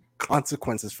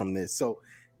consequences from this. So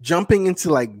jumping into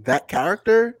like that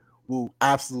character will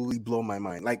absolutely blow my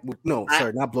mind. Like would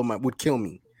kill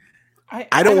me.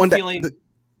 I don't want that.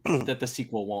 That the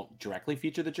sequel won't directly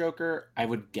feature the Joker. I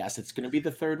would guess it's going to be the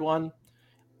third one.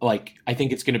 Like I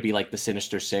think it's going to be like the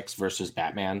Sinister Six versus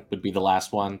Batman would be the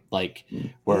last one. Like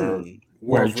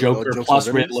where Joker plus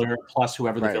Riddler plus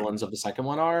whoever the villains of the second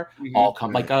one are all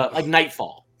come like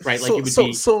Nightfall. right? So, like it would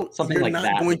be something you're like not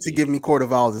that. going to give me Court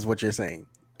of Owls, is what you're saying.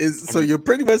 So you're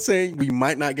pretty much saying we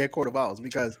might not get Court of Owls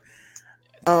because,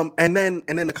 and then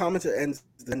the commenter ends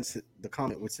the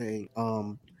comment with saying,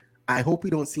 I hope we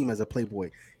don't see him as a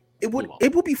playboy. It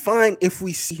would be fine if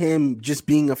we see him just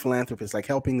being a philanthropist, like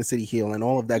helping the city heal and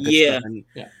all of that good stuff.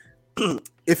 And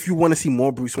if you want to see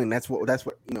more Bruce Wayne, that's what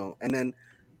you know. And then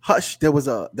Hush, there was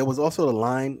also a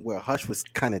line where Hush was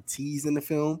kind of teased in the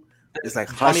film. It's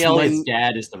like Tommy Elliott's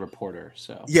dad is the reporter,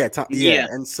 so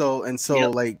and so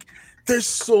like there's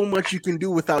so much you can do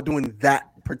without doing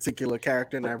that particular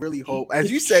character, and I really hope,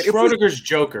 as you said, Schrodinger's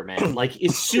Joker, man. Like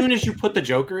as soon as you put the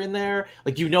Joker in there,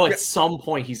 like at some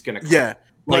point he's gonna come. Yeah.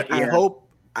 But I hope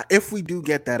if we do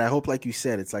get that, I hope, like you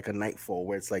said, it's like a Nightfall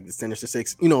where it's like the Sinister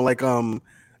Six, like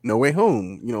No Way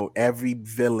Home, every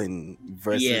villain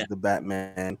versus the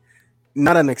Batman.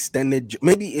 Not an extended,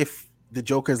 maybe if the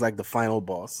Joker is like the final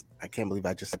boss. I can't believe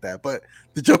I just said that, but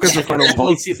the Joker's the final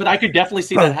boss. But I could definitely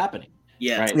see that happening.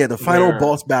 Yeah, right? Yeah, the final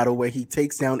boss battle where he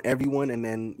takes down everyone, and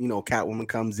then Catwoman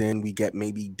comes in. We get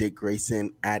maybe Dick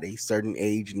Grayson at a certain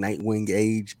age, Nightwing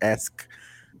age-esque.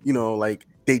 Like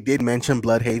they did mention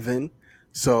Bloodhaven,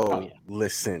 so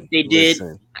listen. They did.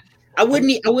 I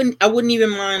wouldn't even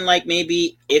mind, like,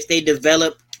 maybe if they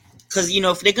develop, because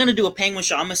if they're gonna do a Penguin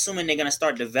show, I'm assuming they're gonna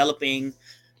start developing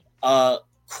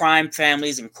crime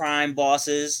families and crime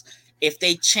bosses. If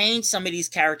they change some of these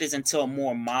characters into a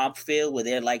more mob feel where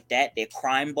they're like that, they're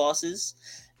crime bosses,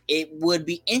 it would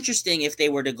be interesting if they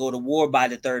were to go to war by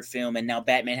the third film, and now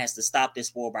Batman has to stop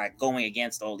this war by going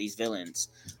against all these villains.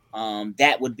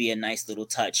 That would be a nice little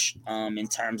touch in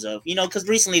terms of, because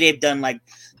recently they've done like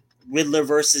Riddler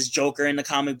versus Joker in the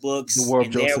comic books. The War of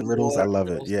Jokes and Riddles, I love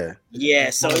it. Yeah. Yeah,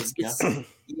 so it's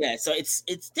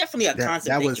definitely a concept.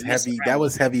 That was heavy. That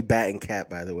was heavy Bat and Cat,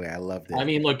 by the way. I loved it. I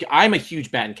mean, look, I'm a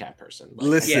huge Bat and Cat person.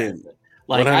 Listen.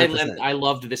 Like 100%. I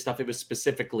loved this stuff. It was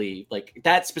specifically like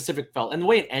that specific felt, and the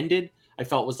way it ended, I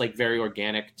felt was like very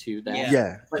organic to that.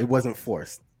 Yeah, it wasn't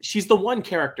forced. She's the one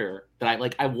character that I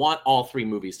like. I want all three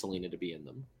movies, Selina, to be in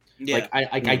them. Yeah.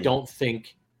 Like I don't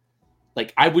think,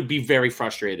 like, I would be very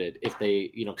frustrated if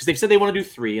they, because they've said they want to do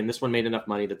 3, and this one made enough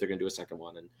money that they're going to do a second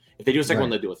one, and if they do a second one,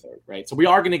 they'll do a third, right? So we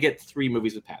are going to get 3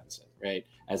 movies with Pattinson, right,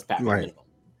 as Batman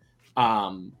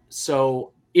minimum.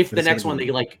 So if the next one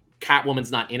they like Catwoman's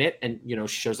not in it, and she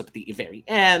shows up at the very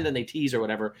end, and they tease or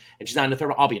whatever, and she's not in the third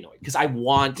one, I'll be annoyed because I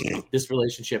want this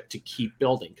relationship to keep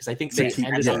building, because I think they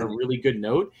ended on a really good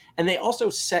note, and they also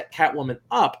set Catwoman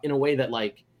up in a way that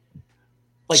like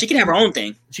she can have her own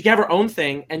thing. She can have her own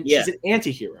thing, and she's an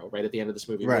anti-hero right at the end of this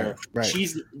movie. Right.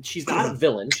 She's not a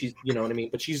villain. She's what I mean.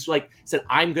 But she's like said,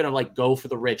 I'm gonna like go for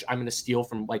the rich. I'm gonna steal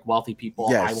from like wealthy people.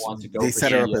 Yes. I want to go. They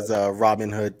set her up as a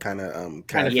Robin Hood kind of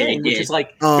thing, which is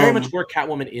like very much where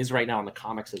Catwoman is right now in the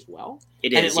comics as well.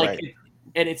 It and is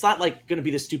and it's not like going to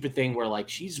be the stupid thing where like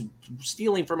she's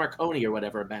stealing from Marconi or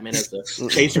whatever. Batman has to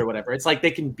chase her or whatever. It's like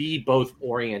they can be both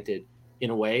oriented in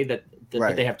a way that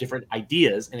they have different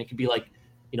ideas, and it can be like.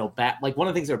 Like one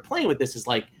of the things they're playing with this is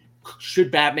like,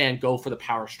 should Batman go for the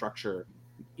power structure,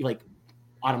 like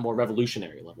on a more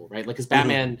revolutionary level, right? Like, because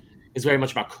Batman is very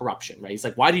much about corruption, right? He's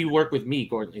like, why do you work with me,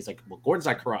 Gordon? He's like, well, Gordon's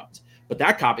not corrupt, but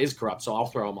that cop is corrupt, so I'll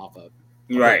throw him off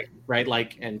right,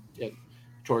 like, and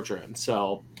torture him.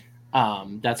 So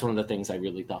that's one of the things I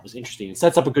really thought was interesting. It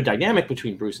sets up a good dynamic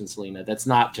between Bruce and Selina. That's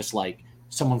not just like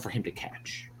someone for him to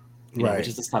catch, which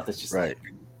is the stuff that's just like.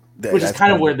 Which is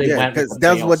kind of where they went. Because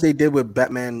that's what they did with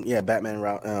Batman. Yeah,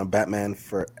 Batman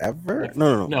Forever.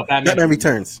 No. Batman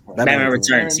Returns. Batman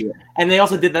Returns. Yeah. And they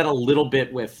also did that a little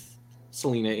bit with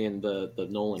Selina in the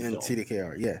Nolan film.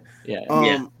 TDKR.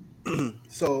 Yeah.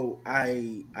 So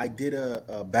I did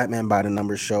a Batman by the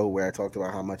Numbers show where I talked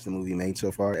about how much the movie made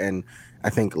so far, and I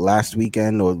think last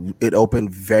weekend it opened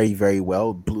very, very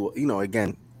well. Blew.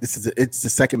 Again, it's the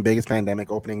second biggest pandemic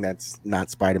opening that's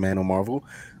not Spider-Man or Marvel.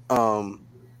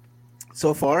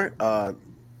 So far,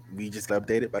 we just got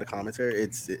updated by the commenter.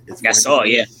 It's I saw,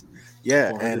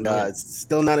 yeah, and it's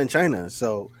still not in China.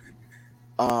 So,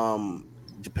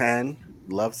 Japan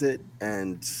loves it,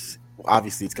 and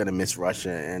obviously it's gonna miss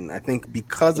Russia. And I think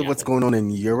because of what's going on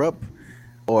in Europe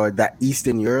or that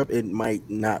Eastern Europe, it might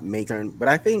not make turn. But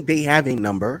I think they have a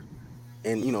number,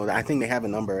 and I think they have a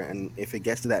number. And if it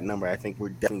gets to that number, I think we're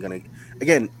definitely gonna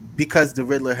again. Because the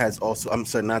Riddler has also, I'm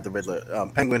sorry, not the Riddler.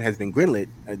 Penguin has been greenlit.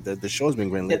 The show's been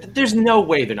greenlit. Yeah, there's no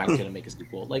way they're not going to make a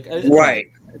sequel. Like,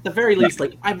 right. At the very least,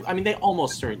 like, I mean, they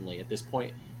almost certainly at this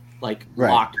point, like,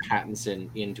 locked Pattinson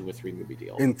into a 3-movie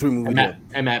deal.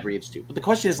 And Matt Reeves too. But the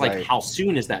question is, like, how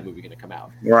soon is that movie going to come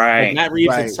out? Right. Like, Matt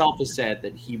Reeves himself has said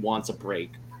that he wants a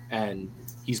break, and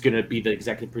he's going to be the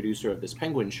executive producer of this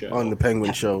Penguin show. On the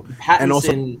Penguin show. Pattinson, and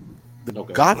also the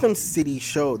Gotham City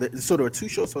show. So there were 2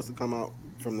 shows supposed to come out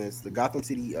from this. The Gotham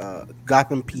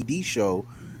PD show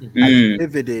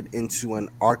pivoted into an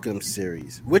Arkham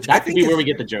series, which that could be where we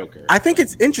get the Joker. I think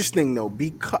it's interesting though,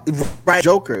 because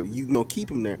Joker,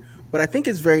 keep him there. But I think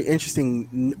it's very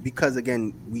interesting because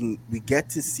again, we get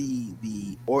to see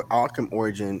the Arkham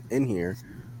origin in here,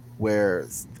 where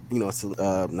not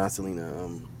Selena,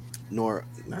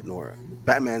 not Nora,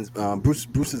 Batman's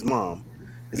Bruce's mom.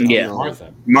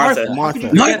 Martha.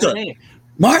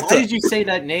 Why did you say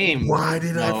that name? Why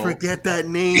did I forget that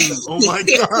name? Oh my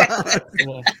god.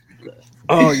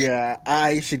 Oh yeah,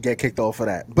 I should get kicked off for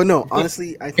that. But no,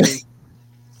 honestly, I think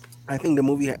the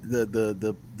movie,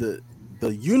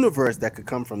 the universe that could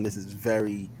come from this is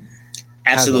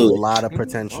has a lot of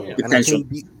potential. And I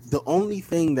think the only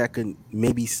thing that could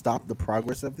maybe stop the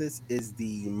progress of this is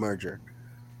the merger.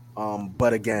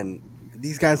 But again,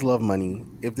 these guys love money.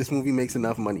 If this movie makes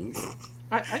enough money,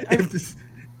 if this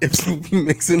movie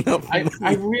makes enough money,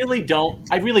 I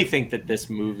really think that this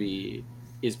movie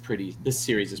is pretty. This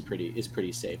series is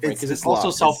pretty safe, right? Because it's also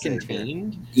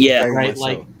self-contained. Yeah, right.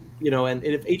 Like and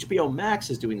if HBO Max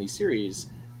is doing these series,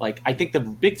 like I think the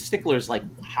big stickler is like,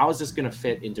 how is this going to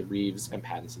fit into Reeves and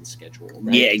Pattinson's schedule?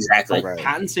 Right? Yeah, exactly. Like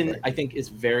Pattinson, I think, is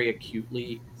very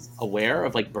acutely aware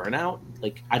of like burnout.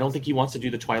 Like I don't think he wants to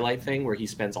do the Twilight thing where he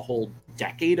spends a whole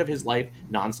decade of his life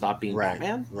nonstop being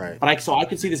Batman. Right. But I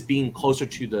could see this being closer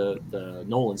to the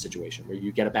Nolan situation where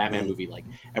you get a Batman movie like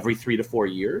every 3 to 4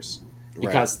 years,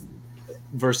 because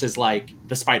versus like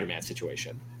the Spider-Man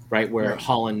situation, right? Where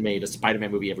Holland made a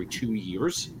Spider-Man movie every 2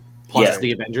 years. Plus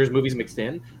the Avengers movies mixed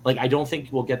in. Like I don't think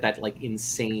we'll get that like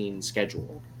insane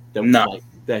schedule that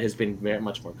has been very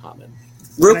much more common.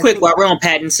 Real quick, while we're on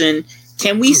Pattinson,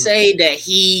 can we say that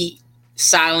he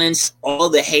silenced all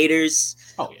the haters?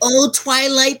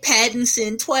 Twilight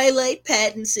Pattinson.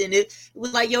 It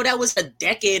was like, that was a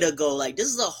decade ago. Like, this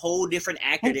is a whole different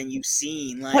actor than you've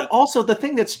seen. Like, but also the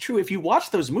thing that's true, if you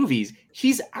watch those movies,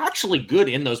 he's actually good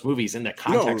in those movies in the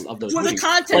context of those movies. For the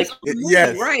context of the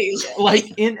movie, right?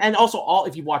 Like and also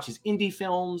if you watch his indie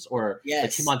films or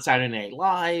like him on Saturday Night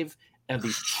Live and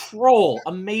these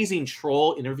amazing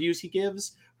troll interviews he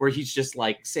gives, where he's just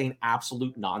like saying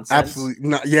absolute nonsense. Absolute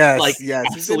nonsense.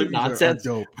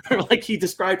 Like he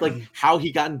described like how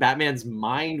he got in Batman's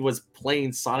mind was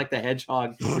playing Sonic the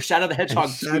Hedgehog or Shadow the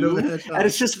Hedgehog 2. And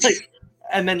it's just like,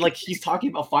 and then like he's talking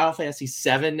about Final Fantasy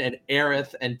VII and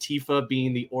Aerith and Tifa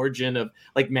being the origin of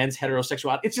like men's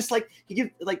heterosexuality. It's just like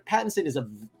Pattinson is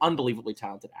an unbelievably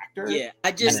talented actor. Yeah,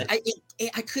 I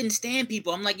couldn't stand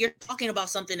people. I'm like, you're talking about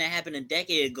something that happened a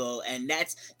decade ago, and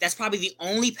that's probably the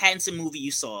only Pattinson movie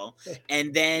you saw,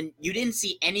 and then you didn't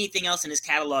see anything else in his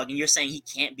catalog, and you're saying he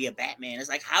can't be a Batman. It's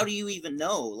like, how do you even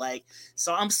know? Like,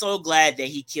 so I'm so glad that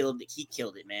he killed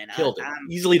it, man. I'm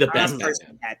easily the best.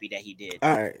 I'm happy that he did.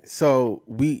 All right, so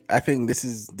I think this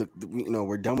is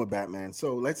we're done with Batman.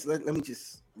 So let me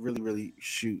just really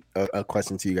shoot a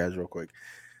question to you guys real quick.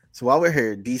 So while we're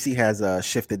here, DC has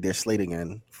shifted their slate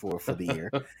again for the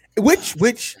year, which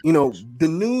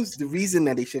the reason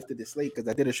that they shifted the slate, because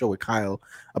I did a show with Kyle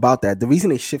about that. The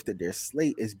reason they shifted their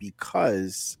slate is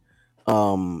because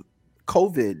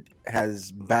COVID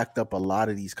has backed up a lot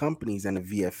of these companies, and the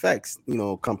VFX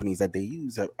companies that they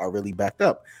use are really backed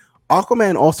up.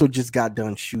 Aquaman also just got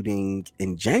done shooting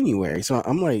in January. So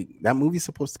I'm like, that movie's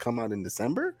supposed to come out in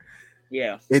December?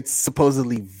 Yeah. It's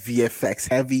supposedly VFX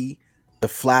heavy. The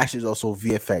Flash is also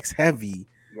VFX heavy.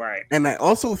 Right. And I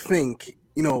also think,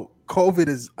 COVID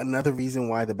is another reason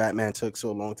why the Batman took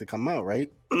so long to come out, right?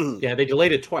 Yeah, they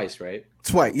delayed it twice, right?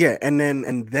 Twice, yeah. And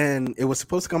then it was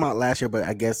supposed to come out last year, but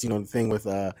I guess, the thing with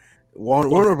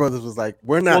Warner Brothers was like,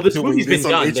 we're not doing this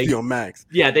on HBO Max.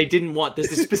 Yeah, they didn't want this.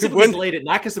 They specifically delayed it,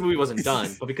 not because the movie wasn't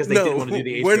done, but because they didn't want to do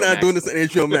the HBO We're not Max. doing this on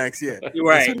HBO Max, yeah.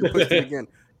 Right. So they pushed it again.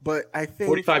 But I think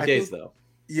 45 days though.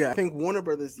 Yeah, I think Warner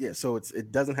Brothers, so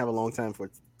it doesn't have a long time for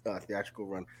its theatrical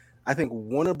run. I think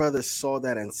Warner Brothers saw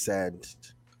that and said,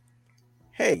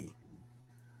 hey,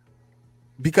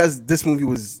 because this movie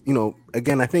was,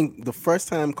 again, I think the first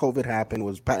time COVID happened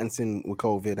was Pattinson with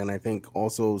COVID, and I think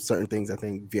also certain things, I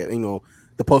think, the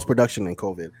post-production and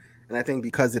COVID. And I think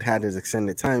because it had this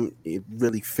extended time, it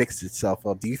really fixed itself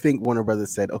up. Do you think Warner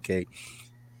Brothers said, okay,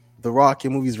 The Rock,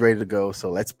 your movie's ready to go, so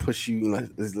let's push you,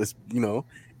 let's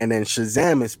and then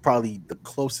Shazam is probably the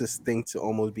closest thing to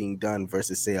almost being done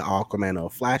versus, say, an Aquaman or a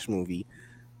Flash movie.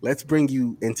 Let's bring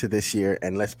you into this year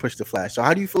and let's push the Flash. So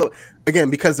how do you feel? Again,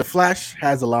 because the Flash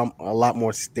has a lot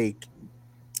more stake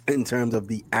in terms of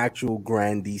the actual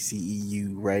grand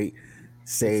DCEU, right?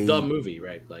 Say it's the movie,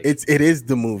 right? Like it is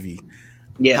the movie.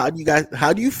 Yeah.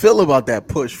 How do you feel about that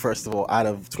push, first of all, out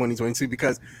of 2022?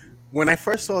 Because when I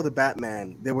first saw the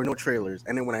Batman, there were no trailers,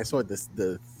 and then when I saw it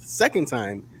the second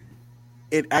time,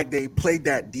 they played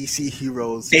that DC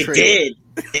Heroes trailer.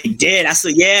 They did. I saw.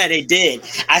 Yeah, they did.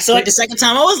 I saw it the second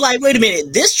time. I was like, wait a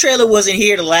minute, this trailer wasn't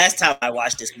here the last time I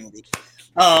watched this movie.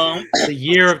 The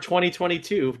year of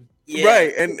 2022. Yeah.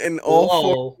 Right, and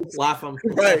all laugh them.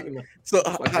 Right. So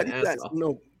how do you guys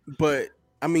know? But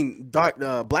I mean,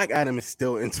 Black Adam is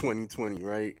still in 2020,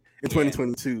 right? In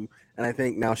 2022, and I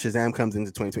think now Shazam comes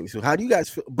into 2022. How do you guys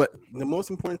feel? But the most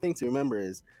important thing to remember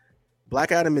is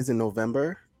Black Adam is in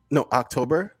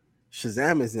October.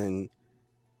 Shazam is in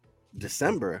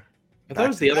December. I thought it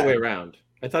was the other way around.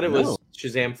 I thought it was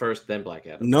Shazam first, then Black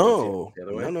Adam. No.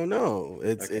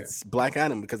 It's Black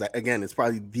Adam because it's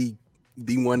probably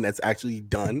the one that's actually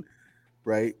done,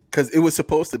 right? Because it was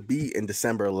supposed to be in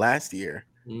December last year,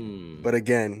 but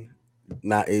again,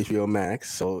 not HBO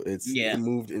Max, so it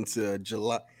moved into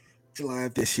July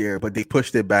of this year. But they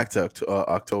pushed it back to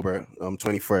October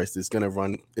 21st. It's gonna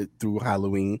run it through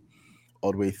Halloween,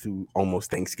 all the way through almost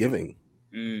Thanksgiving.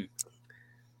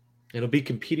 It'll be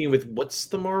competing with what's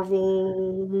the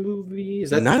Marvel movie?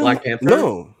 Is that Black Panther?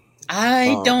 No,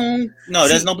 I don't. No,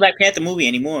 there's no Black Panther movie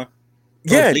anymore.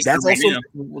 Yeah, that's also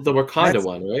the Wakanda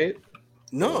one, right?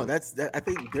 No, I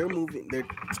think they're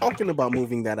talking about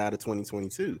moving that out of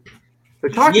 2022. They're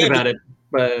talking about it,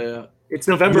 but it's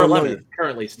November 11th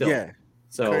currently still. Yeah.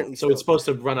 So it's supposed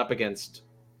to run up against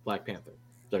Black Panther.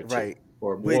 Right.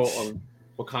 Or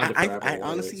Wakanda Forever. I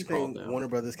honestly think Warner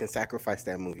Brothers can sacrifice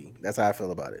that movie. That's how I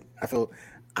feel about it.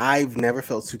 I've never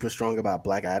felt super strong about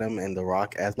Black Adam and The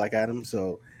Rock as Black Adam,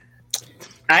 so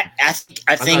I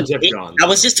think I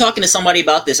was just talking to somebody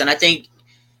about this, and I think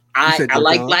I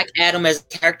like Black Adam as a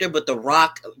character, but The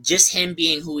Rock, just him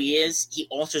being who he is, he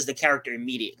alters the character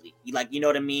immediately. You know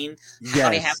what I mean? Yes. How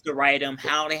they have to write him,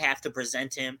 how they have to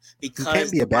present him, because he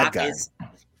can't be a bad guy.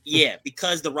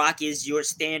 Because The Rock is your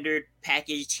standard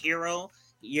packaged hero.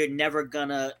 You're never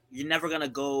gonna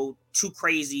go too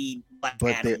crazy. But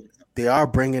they are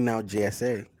bringing out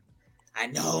JSA. I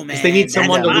know, man. They need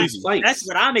someone to lose fights. That's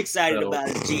what I'm excited about.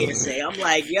 Is JSA. I'm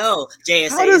like, yo,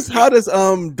 JSA. How does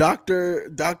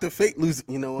Dr. Fate lose?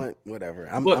 You know what? Whatever.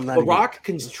 I'm not. The Rock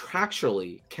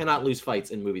contractually cannot lose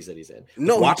fights in movies that he's in.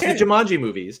 No, watch the Jumanji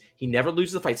movies. He never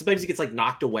loses a fight. Sometimes he gets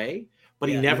knocked away, but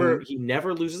he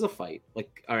never loses a fight.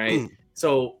 All right.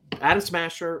 So Adam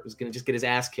Smasher is gonna just get his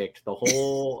ass kicked the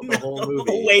whole movie, the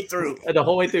whole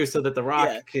way through, so that The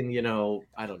Rock can, I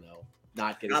don't know,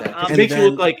 not get his ass. It makes you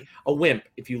look like a wimp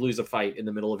if you lose a fight in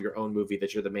the middle of your own movie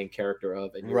that you're the main character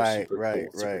of, and you're a super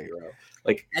cool superhero.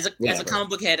 As a comic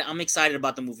book head, I'm excited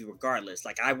about the movie regardless.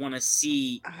 I want to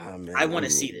see, I want to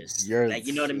see this.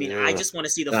 You know what I mean? I just want to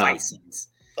see the fight scenes.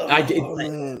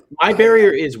 My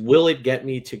barrier is, will it get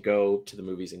me to go to the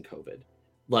movies in COVID?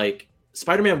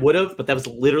 Spider-Man would have, but that was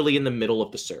literally in the middle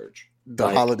of the surge. The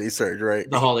holiday surge, right?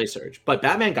 The holiday surge. But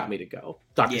Batman got me to go.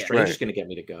 Doctor Strange is going to get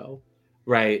me to go.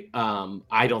 Right.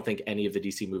 I don't think any of the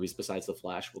DC movies besides The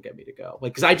Flash will get me to go.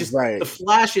 Because The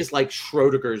Flash is like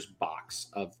Schrodinger's box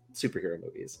of superhero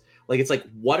movies.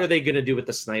 What are they going to do with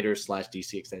the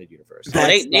Snyder/DC extended universe?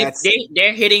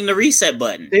 They're hitting the reset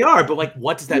button. They are, but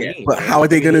what does that mean? But how are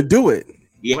they going to do it?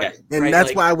 Yeah, and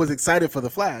that's why I was excited for The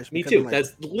Flash. Me too.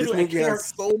 That's literally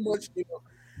so much.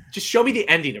 Just show me the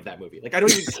ending of that movie. I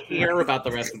don't even care about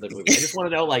the rest of the movie. I just want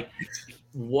to know,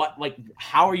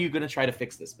 how are you going to try to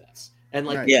fix this mess? And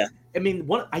I mean,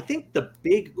 I think the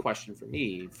big question for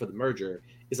me for the merger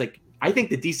is I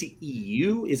think the DC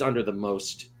EU is under the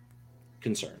most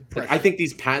concern. I think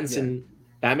these Pattinson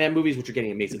Batman movies, which are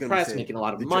getting amazing press, making a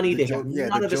lot of money, they have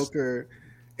none of this. Joker.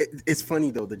 It's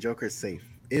funny though. The Joker is safe.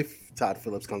 If Todd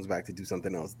Phillips comes back to do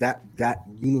something else, that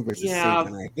universe is safe,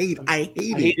 and I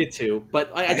hate it too. But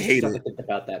I just hate it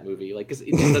about that movie, because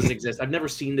it just doesn't exist. I've never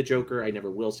seen the Joker. I never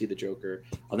will see the Joker.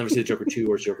 I'll never see the Joker 2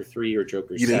 or Joker 3 or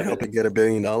Joker 7. You didn't help it get $1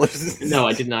 billion. No,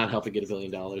 I did not help it get $1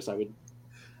 billion. I would,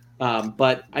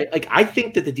 but I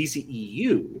think that the DC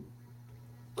EU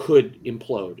could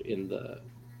implode in the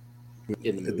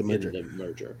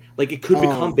merger. It could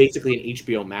become basically an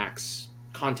HBO Max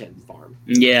content farm.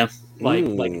 Yeah.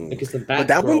 Because but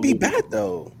that wouldn't be bad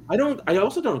though. I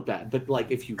also don't bad,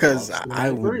 but if you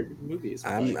movies,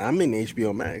 I'm in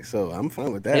HBO Max, so I'm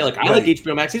fine with that. Yeah, I like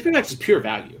HBO Max. HBO Max is pure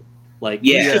value.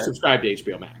 You should subscribe to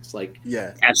HBO Max.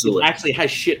 Absolutely. It actually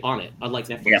has shit on it, unlike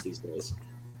Netflix these days.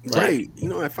 Right.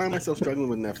 I find myself struggling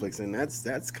with Netflix, and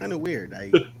that's kind of weird.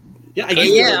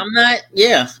 Yeah, I'm not.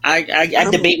 Yeah, I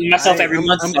debate with myself every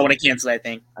month. So I want to cancel that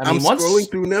thing. I'm scrolling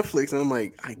through Netflix and I'm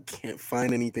like, I can't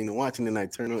find anything to watch, and then I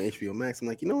turn on HBO Max. I'm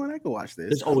like, you know what? I can watch this.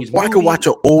 There's always. Or I could watch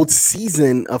an old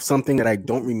season of something that I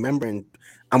don't remember, and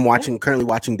I'm currently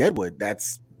watching Deadwood.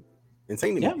 That's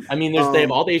insane to me. Yeah, I mean, they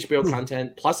have all the HBO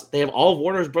content, plus they have all of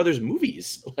Warner Brothers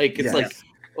movies. Like it's like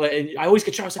I always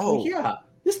get shocked. I was like, yeah,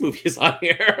 this movie is on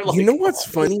here. Like, you know what's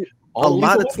funny? A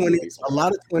lot of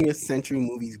 20th century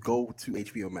movies go to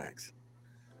HBO Max.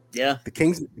 Yeah, the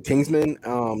Kingsman,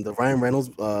 the Ryan Reynolds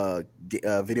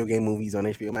video game movies on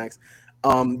HBO Max.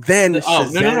 Then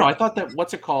no, I thought that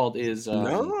what's it called is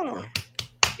no.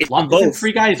 It's on both.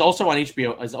 Free Guy is also on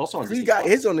HBO. Is also on Free Guy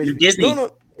is on HBO. Disney. No,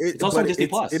 it's also on Disney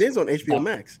Plus. It is on HBO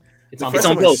Max. It's on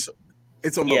both.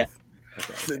 It's on both.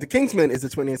 Okay. The Kingsman is a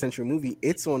 20th century movie.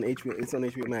 It's on HBO. It's on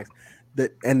HBO Max.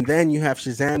 And then you have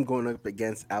Shazam going up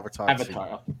against Avatar.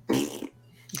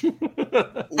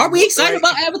 Are we excited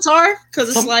about Avatar? Because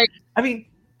it's like, I mean,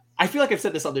 I feel like I've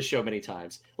said this on this show many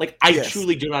times. Like, I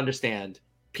truly do not understand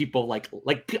people like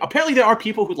apparently there are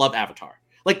people who love Avatar.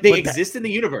 Like they exist in the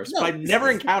universe, but I've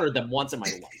never encountered them once in my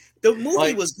life. The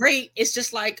movie was great. It's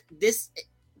just like this.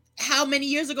 How many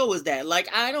years ago was that? Like,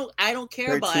 I don't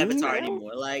care about Avatar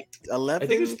anymore. Like 11, I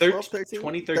think it was 13,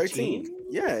 2013.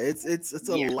 Yeah, it's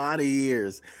a lot of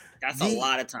years. That's a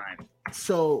lot of time.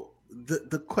 So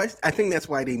the question, I think that's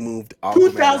why they moved.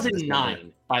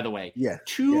 2009, by the way. Yeah.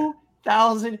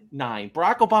 2009.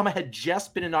 Barack Obama had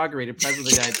just been inaugurated president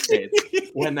of the United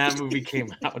States when that movie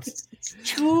came out.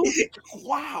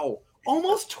 Wow,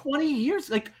 almost 20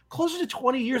 years, like closer to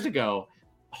 20 years ago.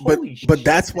 But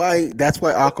that's why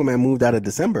Aquaman moved out of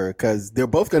December, because they're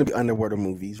both going to be underwater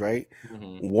movies, right?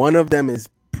 Mm-hmm. One of them is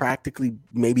practically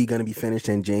maybe going to be finished,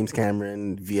 and James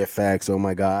Cameron VFX, oh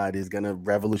my God, is going to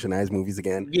revolutionize movies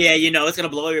again. Yeah, it's going to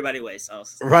blow everybody away. So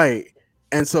right.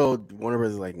 And so Warner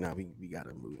Bros. Is like, no, we got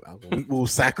to move. We will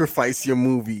sacrifice your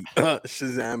movie,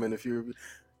 Shazam. And if you're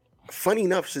funny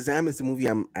enough, Shazam is the movie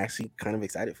I'm actually kind of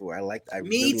excited for. Me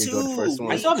really too. Enjoyed the first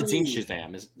one. I still haven't seen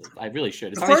Shazam. I really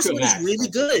should. The first one is really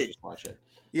good. Watch it.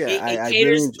 Yeah, it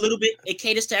caters a little bit. It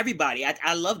caters to everybody.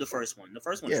 I love the first one. The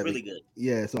first one is really good.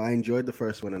 Yeah, so I enjoyed the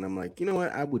first one, and I'm like, you know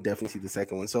what? I would definitely see the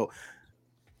second one. So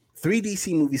 3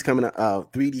 DC movies coming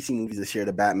out. 3 DC movies this year.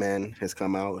 The Batman has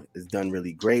come out. It's done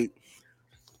really great.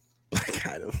 Black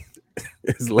Adam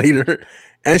is later,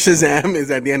 and Shazam is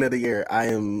at the end of the year.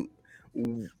 I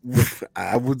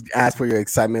would ask for your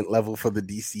excitement level for the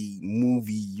DC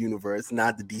movie universe,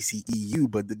 not the DC EU,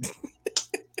 but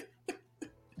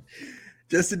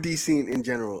just the DC in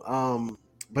general.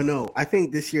 But no, I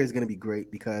think this year is going to be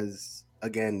great because,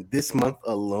 again, this month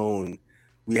alone,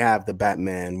 we have the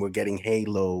Batman. We're getting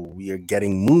Halo. We are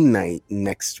getting Moon Knight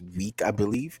next week, I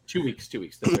believe. 2 weeks. 2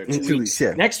 weeks. In 2 weeks,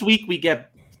 yeah. Next week we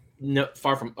get No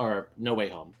Way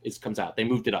Home. It comes out. They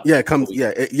moved it up. Yeah, it comes.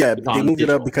 They moved it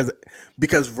up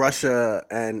because Russia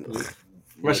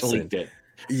leaked it.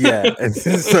 Yeah, and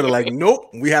it's sort of like, nope,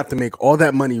 we have to make all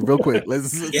that money real quick.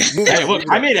 Let's move. Hey, look,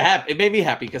 I made it happy. It made me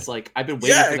happy because like I've been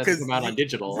waiting for that to come out on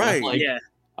digital. Right. Like,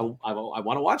 I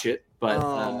want to watch it, but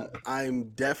I'm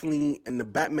definitely, and the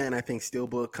Batman I think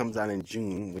Steelbook comes out in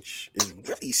June, which is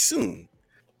really soon.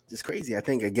 It's crazy. I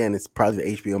think again, it's probably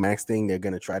the HBO Max thing. They're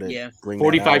gonna try to bring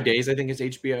 45 days. I think is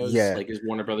HBO's like is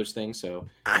Warner Brothers thing. So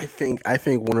I think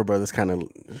Warner Brothers kind of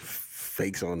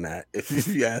fakes on that. If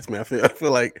you ask me, I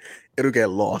feel like it'll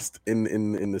get lost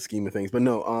in the scheme of things. But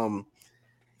no,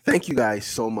 thank you guys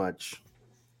so much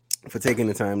for taking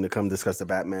the time to come discuss the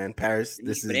Batman. Paris,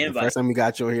 this is the first time we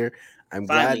got you here. I'm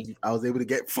glad I was able to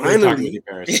get finally.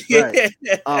 Right.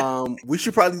 We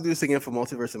should probably do this again for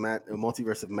Multiverse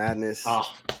of Madness.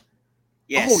 Oh,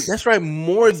 yes. Oh, that's right,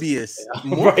 Morbius.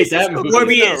 Right, that movie.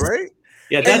 Morbius, right?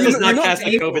 Yeah, that does not pass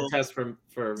the COVID test for.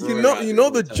 You know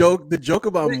the joke. The joke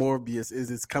about Morbius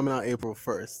is it's coming out April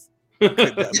 1st. Could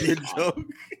that be a joke?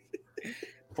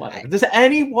 Does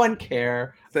anyone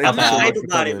care? I'm not hype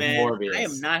about it, man. Morbius? I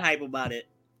am not hype about it.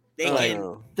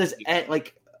 Does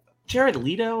Jared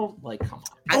Leto, like, come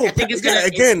on. I think it's gonna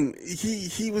again.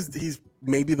 He's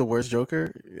maybe the worst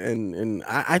Joker, and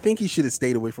I think he should have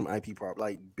stayed away from IP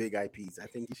like big IPs. I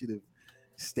think he should have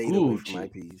stayed away from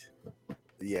IPs.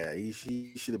 Yeah,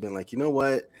 he should have been like, you know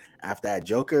what? After that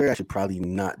Joker, I should probably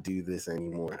not do this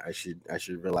anymore. I should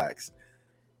relax.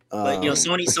 But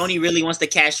Sony really wants to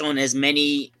cash on as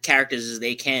many characters as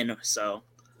they can. So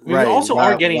we also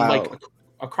are getting like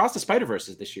Across the Spider-Verse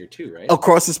this year too, right?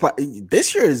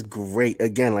 This year is great.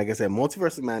 Again, like I said,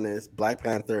 Multiverse of Madness, Black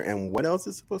Panther, and what else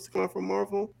is supposed to come out from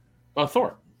Marvel?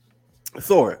 Thor.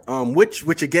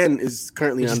 Which again is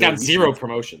currently got zero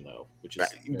promotion though. which is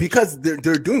because they're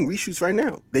doing reshoots right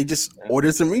now. They just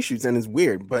ordered some reshoots, and it's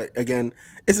weird. But again,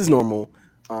 this is normal.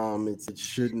 It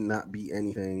should not be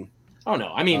anything. Oh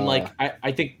no, I mean,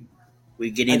 I think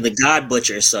we're getting the God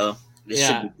Butcher, so this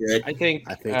should be good. I think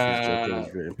his Joker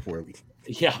was written poorly.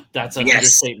 Yeah, that's an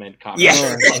understatement comment.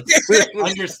 Yeah.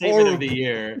 Understatement of the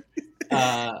year.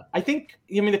 I think.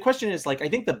 I mean, the question is like, I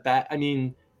think the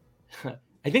Batman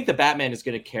is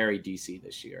going to carry DC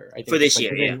this year. I think for this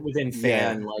year, within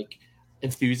fan like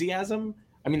enthusiasm.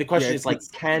 I mean, the question is like,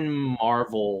 can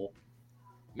Marvel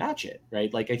match it?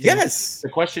 Right? Like, I think the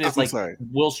question is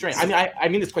will Strange? I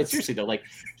mean this quite seriously though. Like,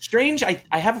 Strange, I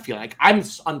have a feeling like I'm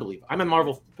unbelievable. I'm a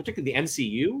Marvel, particularly the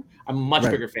MCU. I'm a much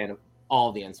bigger fan of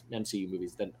all the MCU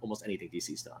movies than almost anything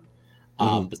DC's done,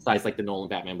 besides like the Nolan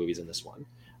Batman movies and this one.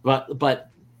 But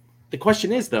the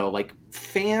question is though, like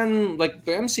the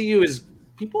MCU is,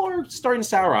 people are starting to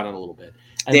sour on it a little bit.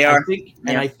 And they are.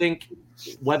 I think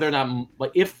whether or not,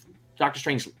 like, if Doctor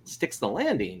Strange sticks the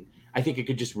landing, I think it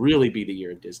could just really be the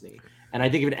year of Disney. And I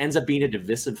think if it ends up being a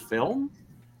divisive film,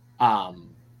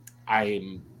 I'm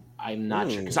not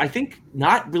sure, because I think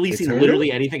not releasing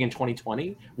literally anything in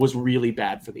 2020 was really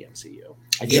bad for the MCU.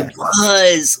 It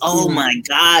was. Oh my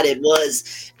God, it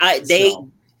was. I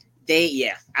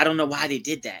don't know why they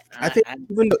did that. I think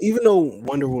even though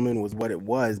Wonder Woman was what it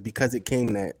was, because it came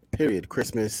in that period,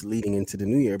 Christmas leading into the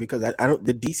New Year. Because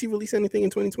did DC release anything in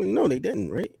 2020? No, they didn't,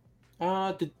 right?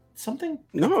 Did something?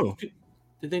 No.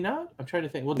 Did they not? I'm trying to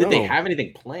think. Well, did they have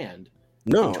anything planned?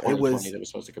 No, it was that was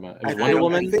supposed to come out. It was Wonder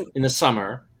Woman in the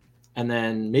summer, and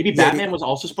then maybe Batman was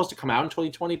also supposed to come out in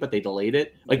 2020, but they delayed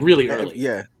it like really early.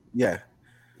 Yeah.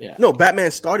 No,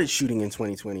 Batman started shooting in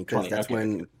 2020 because that's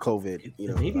when COVID.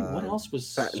 Maybe what else was?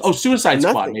 Suicide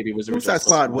Squad. Maybe was Suicide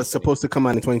Squad was supposed to come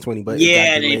out in 2020, but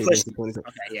they pushed it.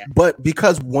 But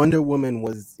because Wonder Woman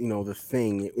was, the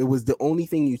thing, it was the only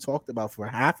thing you talked about for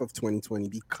half of 2020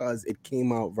 because it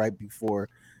came out right before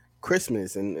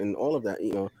Christmas and all of that.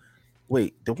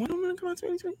 Wait, did Wonder Woman come out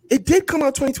 2020? It did come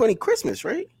out 2020 Christmas,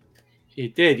 right?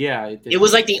 It did, yeah. It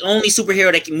was like the only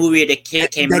superhero movie that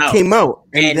came out.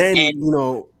 And then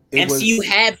MCU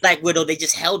had Black Widow. They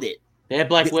just held it. They had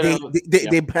Black Widow.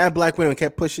 They had Black Widow and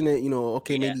kept pushing it.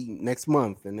 Maybe next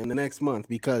month and then the next month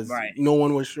because no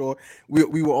one was sure.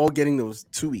 We were all getting those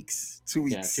 2 weeks. 2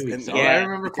 weeks. Yeah, 2 weeks. I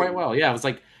remember quite well. Yeah, it was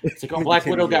like Black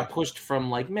Widow got pushed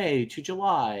from like May to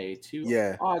July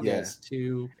to August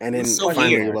to. And then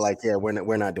finally we were like,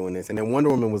 we're not doing this. And then Wonder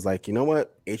Woman was like, you know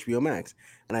what, HBO Max.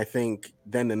 And I think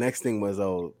then the next thing was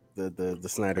the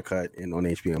Snyder cut on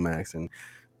HBO Max and.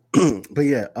 But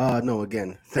no,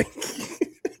 again, thank you.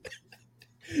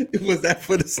 Was that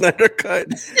for the Snyder cut?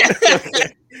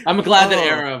 I'm glad that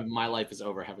era of my life is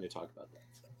over having to talk about that.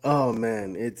 Oh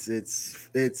man, it's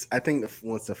I think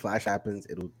once the Flash happens,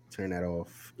 it'll turn that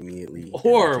off immediately.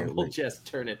 Or we'll just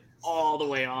turn it all the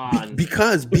way on.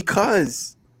 Because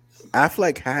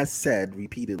Affleck has said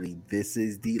repeatedly, this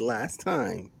is the last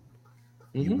time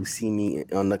you will see me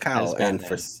on the cowl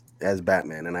as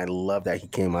Batman. And I love that he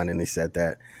came on and he said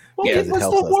that. Well, it was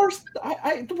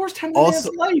the worst time of his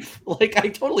life. Like, I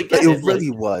totally get it. It really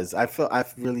was. I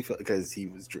really felt because he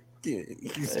was drinking.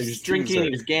 He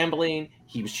was gambling.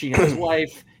 He was cheating on his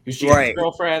wife. He was cheating on his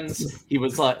girlfriends. He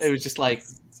was it was just like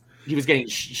he was getting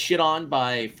shit on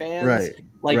by fans.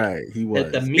 Right. He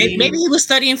was. Maybe he was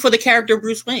studying for the character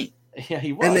Bruce Wayne. Yeah,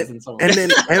 he was. And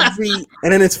then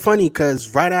it's funny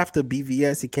because right after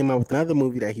BVS, he came out with another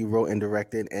movie that he wrote and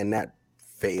directed, and that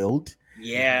failed.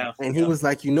 Yeah. And he was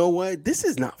like, you know what? This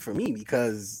is not for me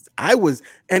because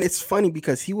and it's funny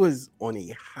because he was on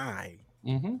a high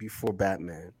before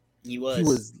Batman. He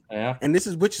was. And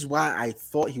which is why I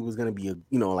thought he was going to be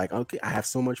okay, I have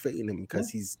so much faith in him because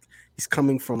he's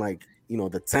coming from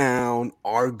The Town,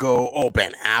 Argo,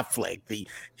 Ben Affleck.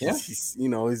 He's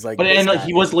like, but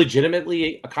he was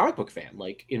legitimately a comic book fan,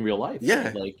 like in real life.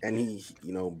 Yeah, and he,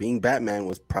 being Batman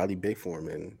was probably big for him,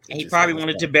 and he probably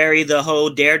wanted to bury the whole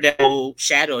Daredevil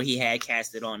shadow he had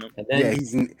casted on him. And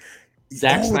then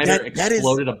Zack Snyder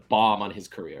exploded a bomb on his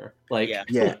career.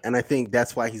 And I think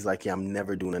that's why he's like, I'm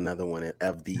never doing another one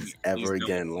of these ever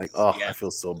again. I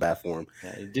feel so bad for him.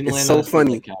 It's so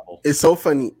funny. It's so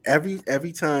funny.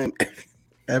 Every time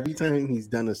he's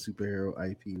done a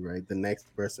superhero IP, right? The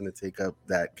next person to take up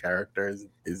that character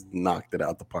is knocked it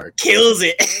out the park. Kills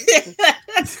it.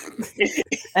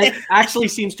 And actually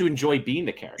seems to enjoy being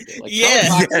the character.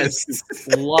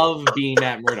 Love being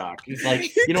Matt Murdock. He's like,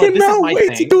 this is my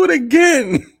thing. To do it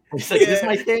again. He's like, this is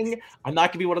my thing. I'm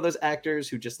not gonna be one of those actors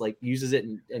who just like uses it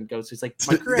and goes. He's like,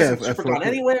 my career hasn't gone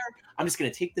anywhere. I'm just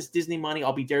gonna take this Disney money.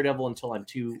 I'll be Daredevil until I'm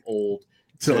too old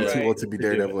So I'm too old to be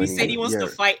Daredevil. He said he wants to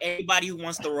fight anybody who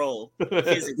wants to roll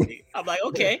physically. I'm like,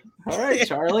 okay. All right,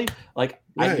 Charlie. Like,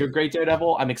 you're great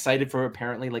Daredevil. I'm excited for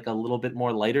apparently like a little bit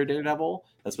more lighter Daredevil.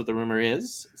 That's what the rumor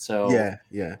is. So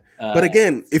yeah. But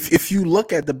again, if you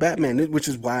look at the Batman, which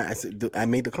is why I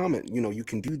made the comment, you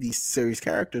can do these serious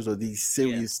characters or these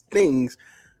serious things.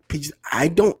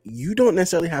 You don't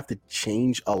necessarily have to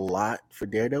change a lot for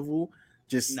Daredevil.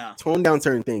 Just tone down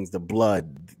certain things, the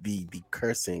blood, the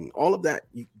cursing, all of that,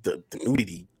 the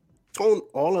nudity. Tone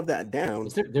all of that down.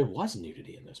 There was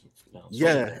nudity in this movie.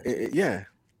 Yeah.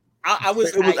 I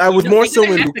was more so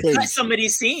in Luke Cage. Cut some of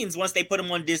these scenes once they put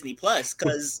them on Disney Plus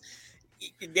because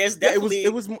there's definitely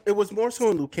it was more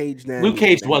so in Luke Cage than Luke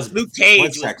Cage was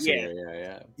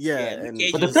sexier.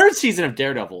 But the third season of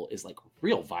Daredevil is like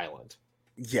real violent.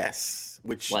 Yes,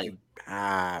 which like you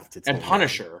have to. And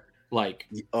Punisher, like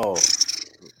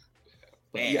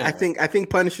Man. I think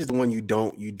Punisher is the one you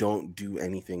don't do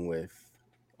anything with.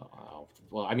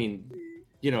 Well, I mean,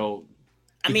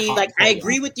 I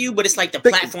agree with you, but it's like the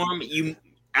platform.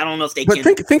 I don't know if they. But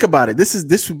think about it.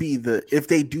 This would be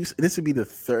the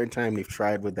third time they've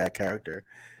tried with that character.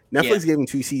 Netflix gave him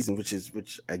 2 seasons,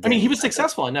 which again, he was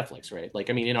successful on Netflix, right? Like,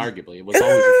 inarguably, it was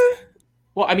always.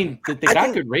 Well, they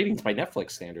got good ratings by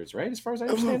Netflix standards, right? As far as I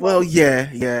understand. Well,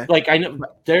 yeah. Like I know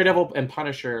Daredevil and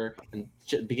Punisher and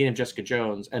beginning of Jessica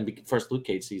Jones and first Luke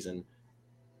Cage season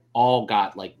all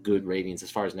got like good ratings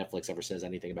as far as Netflix ever says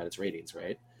anything about its ratings,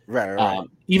 right? Right.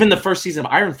 Even the first season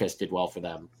of Iron Fist did well for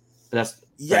them.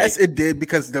 It did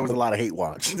because there was a lot of hate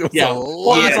watch.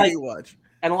 Hate watch.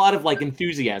 And a lot of like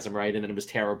enthusiasm, right? And then it was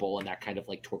terrible, and that kind of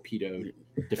like torpedoed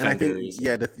Defenders. And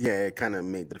I think, it kind of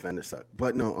made the Defenders suck.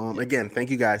 But no, again,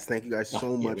 thank you guys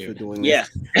so much for doing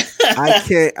this.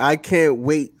 I can't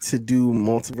wait to do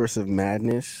Multiverse of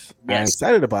Madness. Yes. I'm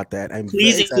excited about that.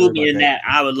 Please include me in that.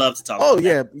 I would love to talk. Oh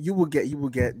yeah, you will get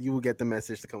the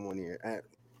message to come on here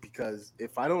because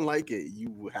if I don't like it, you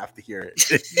will have to hear it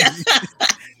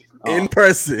in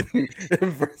person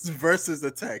versus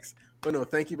the text. But no,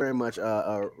 thank you very much,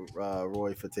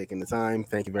 Roy, for taking the time.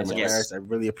 Thank you very much, Paris. I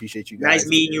really appreciate you guys. Nice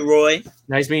meeting you, Roy.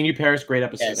 Nice meeting you, Paris. Great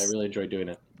episode. Yes. I really enjoyed doing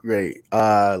it. Great.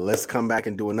 Let's come back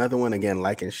and do another one. Again,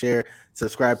 like and share,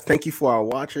 subscribe. Thank you for our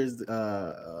watchers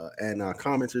and our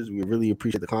commenters. We really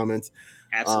appreciate the comments.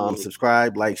 Absolutely.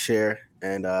 Subscribe, like, share,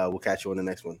 and we'll catch you on the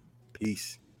next one.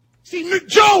 Peace. See,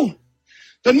 Joe,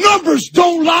 the numbers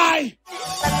don't lie.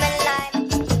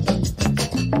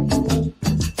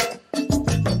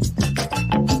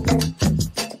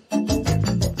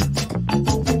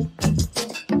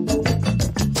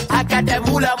 That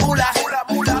mula,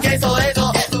 queso de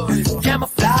eso,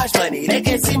 camouflage money, they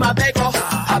can see my bankroll.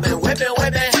 I've been whipping,